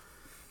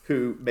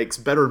 Who makes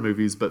better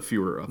movies but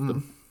fewer of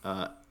them.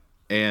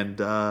 And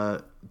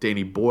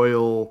Danny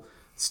Boyle,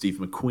 Steve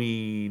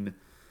McQueen,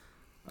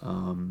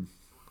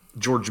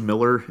 George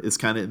Miller is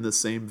kind of in the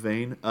same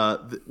vein.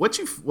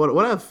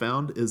 What I've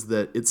found is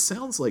that it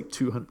sounds like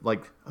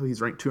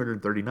he's ranked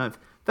 239th.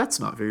 That's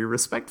not very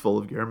respectful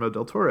of Guillermo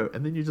del Toro.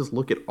 And then you just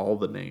look at all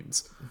the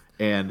names,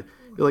 and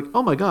you're like,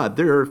 oh my God,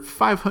 there are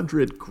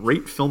 500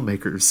 great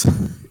filmmakers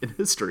in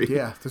history.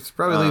 Yeah, there's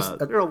probably at least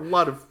there are a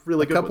lot of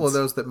really good ones. A couple of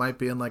those that might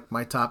be in like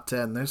my top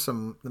 10. There's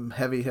some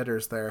heavy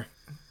hitters there.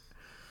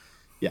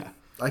 Yeah,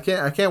 I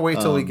can't wait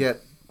till we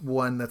get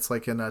one that's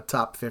like in a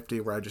top 50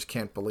 where I just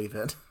can't believe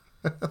it.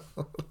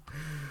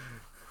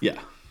 Yeah.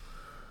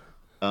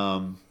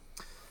 But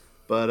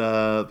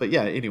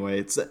yeah. Anyway,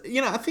 it's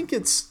I think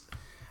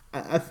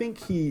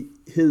he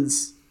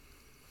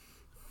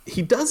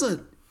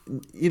doesn't.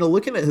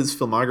 Looking at his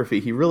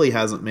filmography, he really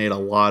hasn't made a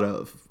lot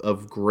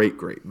of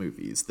great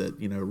movies that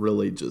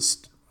really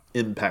just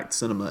impact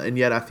cinema, and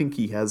yet I think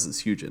he has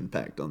this huge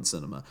impact on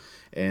cinema,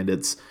 and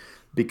it's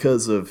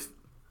because of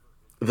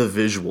the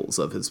visuals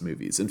of his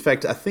movies. In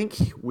fact, I think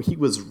he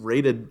was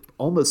rated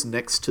almost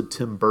next to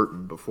Tim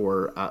Burton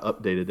before I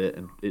updated it,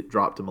 and it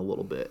dropped him a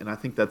little bit. And I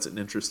think that's an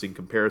interesting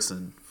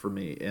comparison for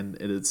me. And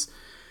it's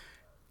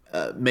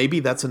maybe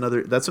that's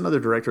another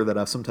director that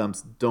I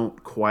sometimes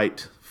don't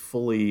quite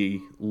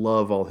fully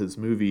love all his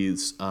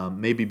movies.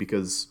 Maybe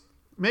because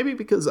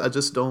I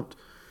just don't,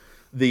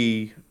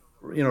 the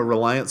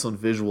reliance on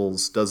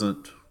visuals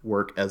doesn't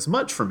work as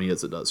much for me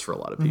as it does for a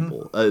lot of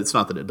people. It's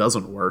not that it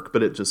doesn't work,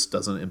 but it just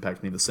doesn't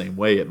impact me the same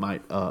way it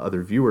might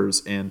other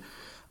viewers. And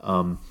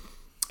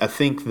I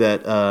think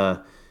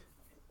that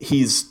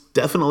he's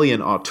definitely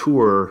an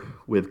auteur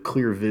with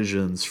clear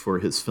visions for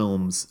his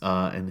films,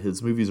 and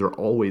his movies are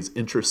always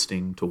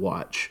interesting to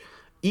watch,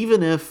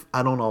 even if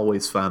I don't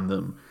always find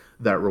them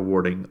that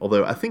rewarding.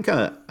 Although I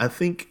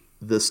think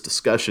this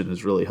discussion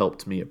has really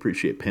helped me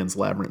appreciate Pan's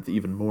Labyrinth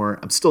even more.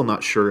 I'm still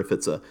not sure if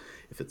it's a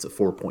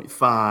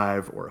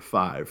 4.5 or a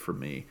 5 for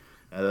me.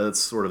 That's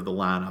sort of the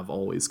line I've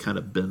always kind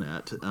of been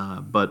at.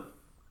 But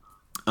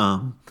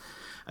I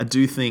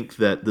do think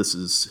that this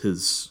is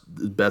his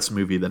best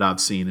movie that I've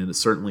seen, and it's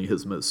certainly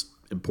his most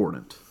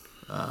important.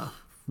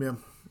 Yeah,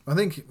 I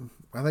think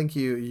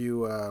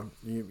you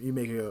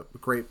make a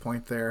great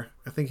point there.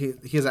 I think he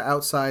has an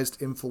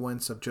outsized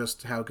influence of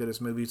just how good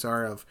his movies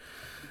are. Of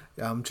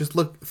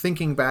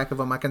thinking back of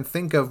them, I can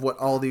think of what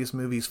all these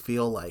movies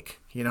feel like.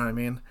 You know what I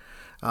mean?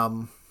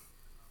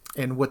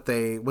 And what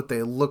they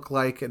look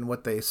like and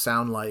what they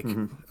sound like.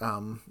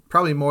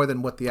 Probably more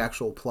than what the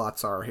actual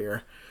plots are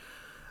here.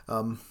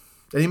 And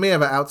he may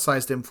have an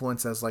outsized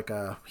influence as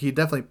he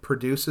definitely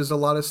produces a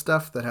lot of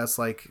stuff that has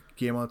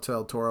Guillermo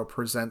del Toro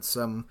presents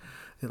some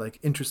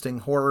interesting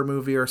horror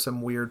movie or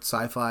some weird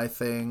sci-fi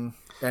thing,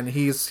 and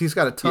he's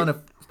got a ton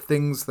of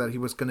things that he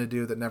was going to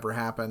do that never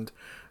happened.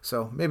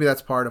 So maybe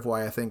that's part of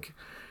why I think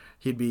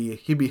he'd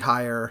be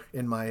higher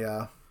in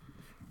my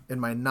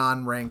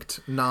non-ranked,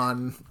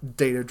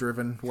 non-data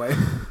driven way.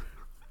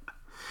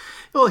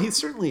 Well, he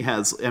certainly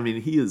has. I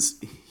mean,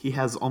 he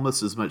has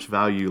almost as much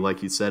value,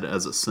 like you said,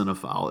 as a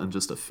cinephile and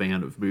just a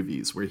fan of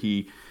movies, where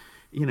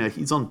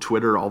he's on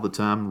Twitter all the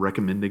time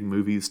recommending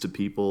movies to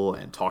people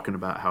and talking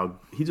about how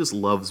he just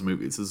loves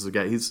movies. This is a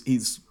guy,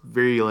 he's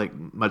very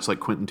much like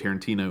Quentin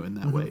Tarantino in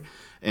that way.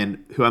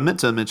 And who I meant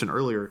to mention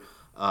earlier,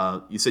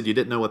 you said you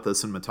didn't know what the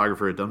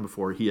cinematographer had done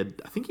before. I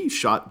think he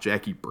shot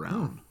Jackie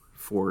Brown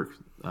for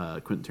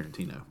Quentin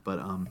Tarantino.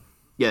 But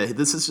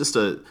this is just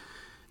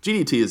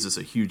GDT is just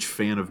a huge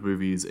fan of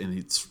movies, and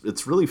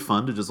it's really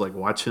fun to just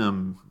watch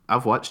him.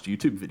 I've watched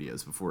YouTube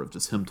videos before of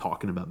just him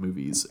talking about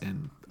movies,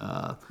 and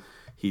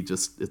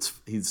it's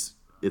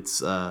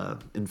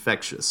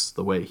infectious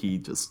the way he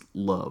just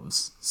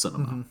loves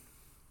cinema.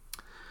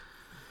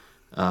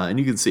 And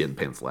you can see it in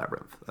Pan's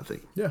Labyrinth, I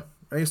think. Yeah,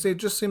 I say it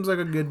just seems like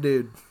a good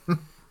dude.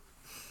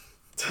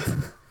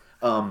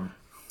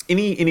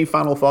 Any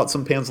final thoughts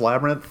on Pan's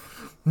Labyrinth?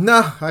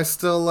 No, I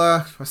still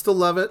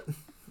love it.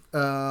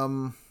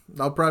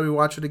 I'll probably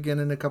watch it again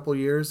in a couple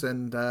years,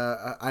 and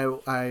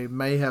I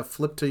may have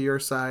flipped to your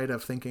side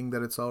of thinking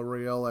that it's all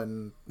real,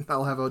 and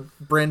I'll have a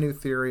brand new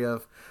theory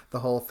of the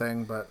whole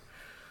thing. But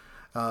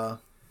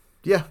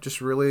just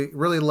really,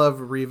 really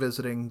love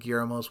revisiting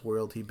Guillermo's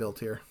world he built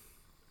here.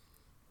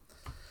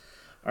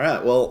 All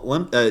right, well,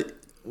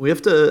 we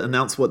have to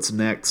announce what's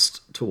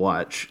next to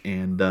watch,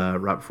 and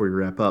right before we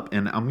wrap up,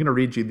 and I'm going to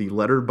read you the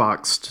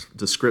letterboxed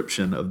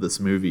description of this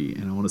movie,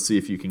 and I want to see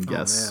if you can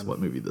guess what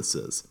movie this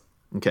is.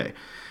 Okay.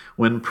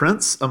 When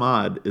Prince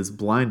Ahmad is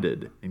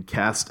blinded and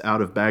cast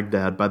out of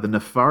Baghdad by the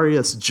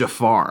nefarious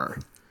Jafar,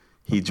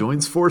 he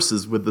joins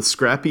forces with the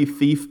scrappy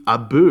thief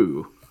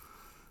Abu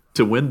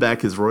to win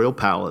back his royal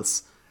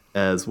palace,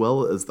 as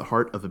well as the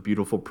heart of a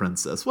beautiful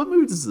princess. What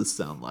movie does this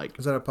sound like?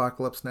 Is that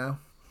Apocalypse Now?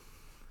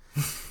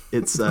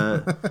 It's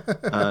no.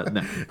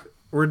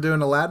 We're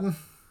doing Aladdin?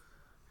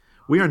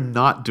 We are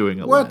not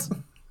doing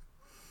Aladdin.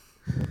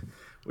 What?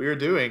 We are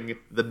doing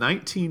the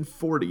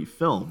 1940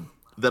 film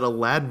that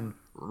Aladdin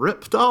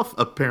ripped off,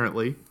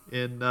 apparently,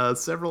 in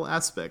several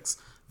aspects.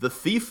 The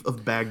Thief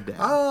of Baghdad.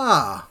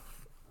 Ah!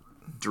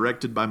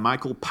 Directed by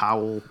Michael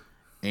Powell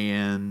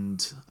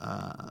and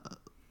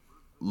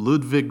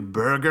Ludwig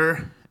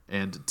Berger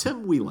and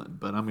Tim Whelan,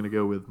 but I'm going to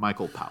go with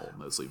Michael Powell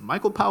mostly.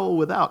 Michael Powell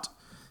without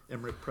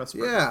Emmerich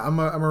Pressburger. Yeah, I'm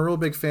a real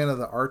big fan of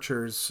the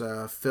Archers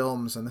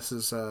films, and this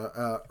is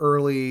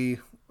early.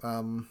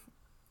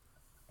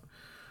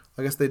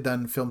 I guess they'd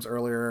done films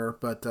earlier,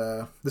 but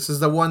this is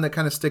the one that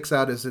kind of sticks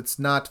out as it's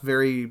not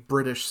very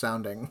British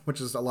sounding, which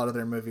is a lot of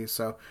their movies.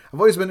 So I've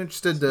always been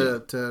interested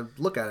to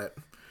look at it,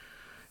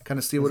 kind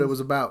of see what it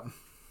was about.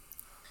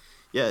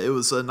 Yeah, it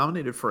was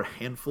nominated for a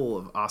handful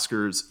of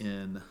Oscars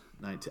in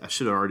 19. I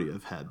should already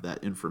have had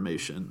that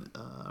information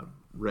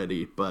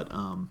ready, but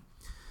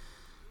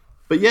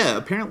yeah,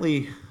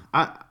 apparently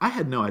I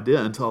had no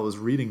idea until I was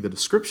reading the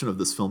description of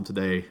this film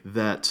today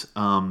that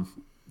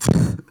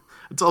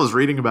until I was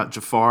reading about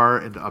Jafar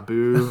and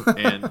Abu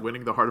and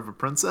winning the heart of a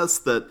princess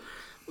that I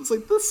was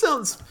like, this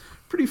sounds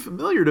pretty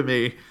familiar to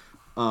me.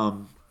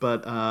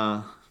 But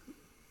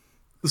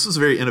this was a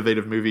very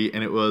innovative movie,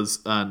 and it was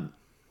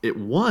it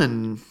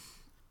won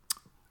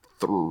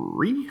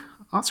 3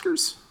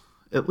 Oscars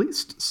at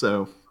least.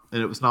 So,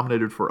 and it was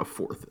nominated for a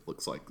 4th. It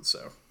looks like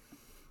so.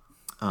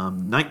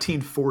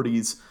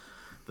 1940s,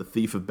 The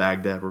Thief of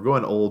Baghdad. We're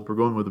going old. We're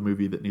going with a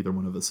movie that neither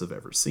one of us have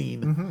ever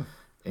seen,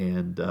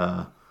 and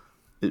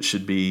it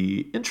should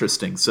be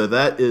interesting. So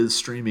that is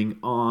streaming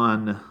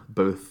on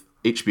both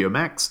HBO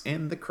Max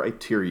and the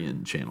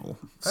Criterion Channel.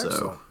 Excellent.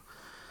 So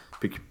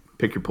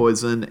pick your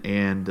poison,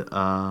 and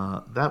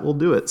that will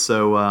do it.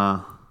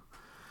 So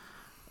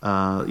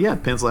yeah,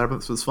 Pan's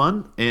Labyrinth was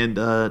fun, and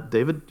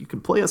David, you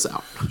can play us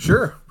out.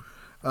 Sure.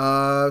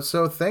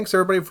 So thanks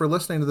everybody for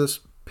listening to this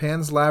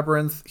Pan's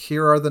Labyrinth.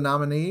 Here are the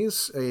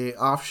nominees, a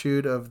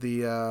offshoot of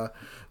the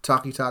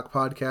Talkie Talk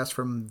podcast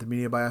from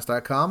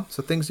themediabias.com.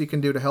 So things you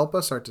can do to help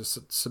us are to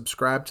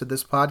subscribe to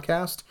this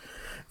podcast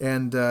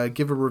and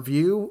give a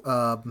review.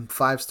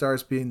 5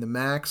 stars being the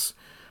max.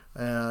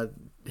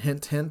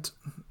 Hint, hint.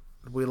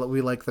 We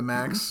like the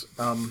max.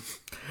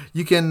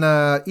 You can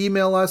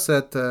email us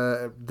at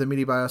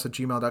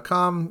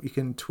themediabias@gmail.com. You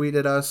can tweet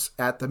at us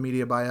at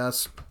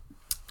themediabias.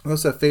 We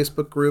also have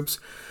Facebook groups.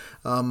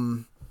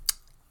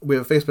 We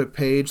have a Facebook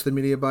page, The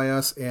Media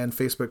Bias, and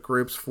Facebook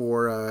groups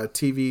for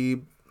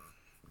TV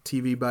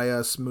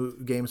bias,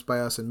 games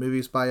bias, and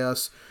movies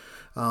bias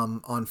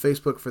on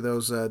Facebook for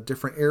those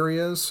different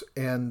areas.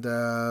 And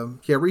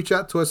yeah, reach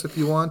out to us if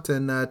you want,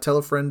 and tell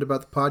a friend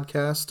about the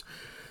podcast.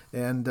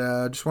 And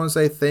just want to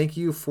say thank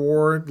you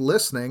for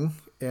listening,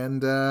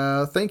 and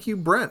thank you,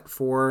 Brent,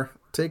 for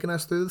taking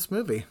us through this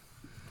movie.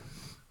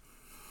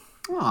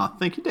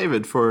 Thank you,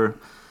 David, for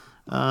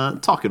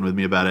talking with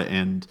me about it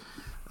and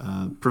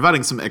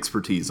providing some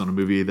expertise on a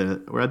movie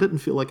where I didn't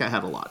feel like I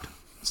had a lot.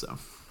 So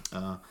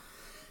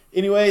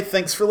anyway,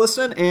 thanks for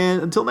listening,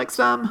 and until next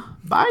time,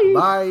 bye.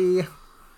 Bye.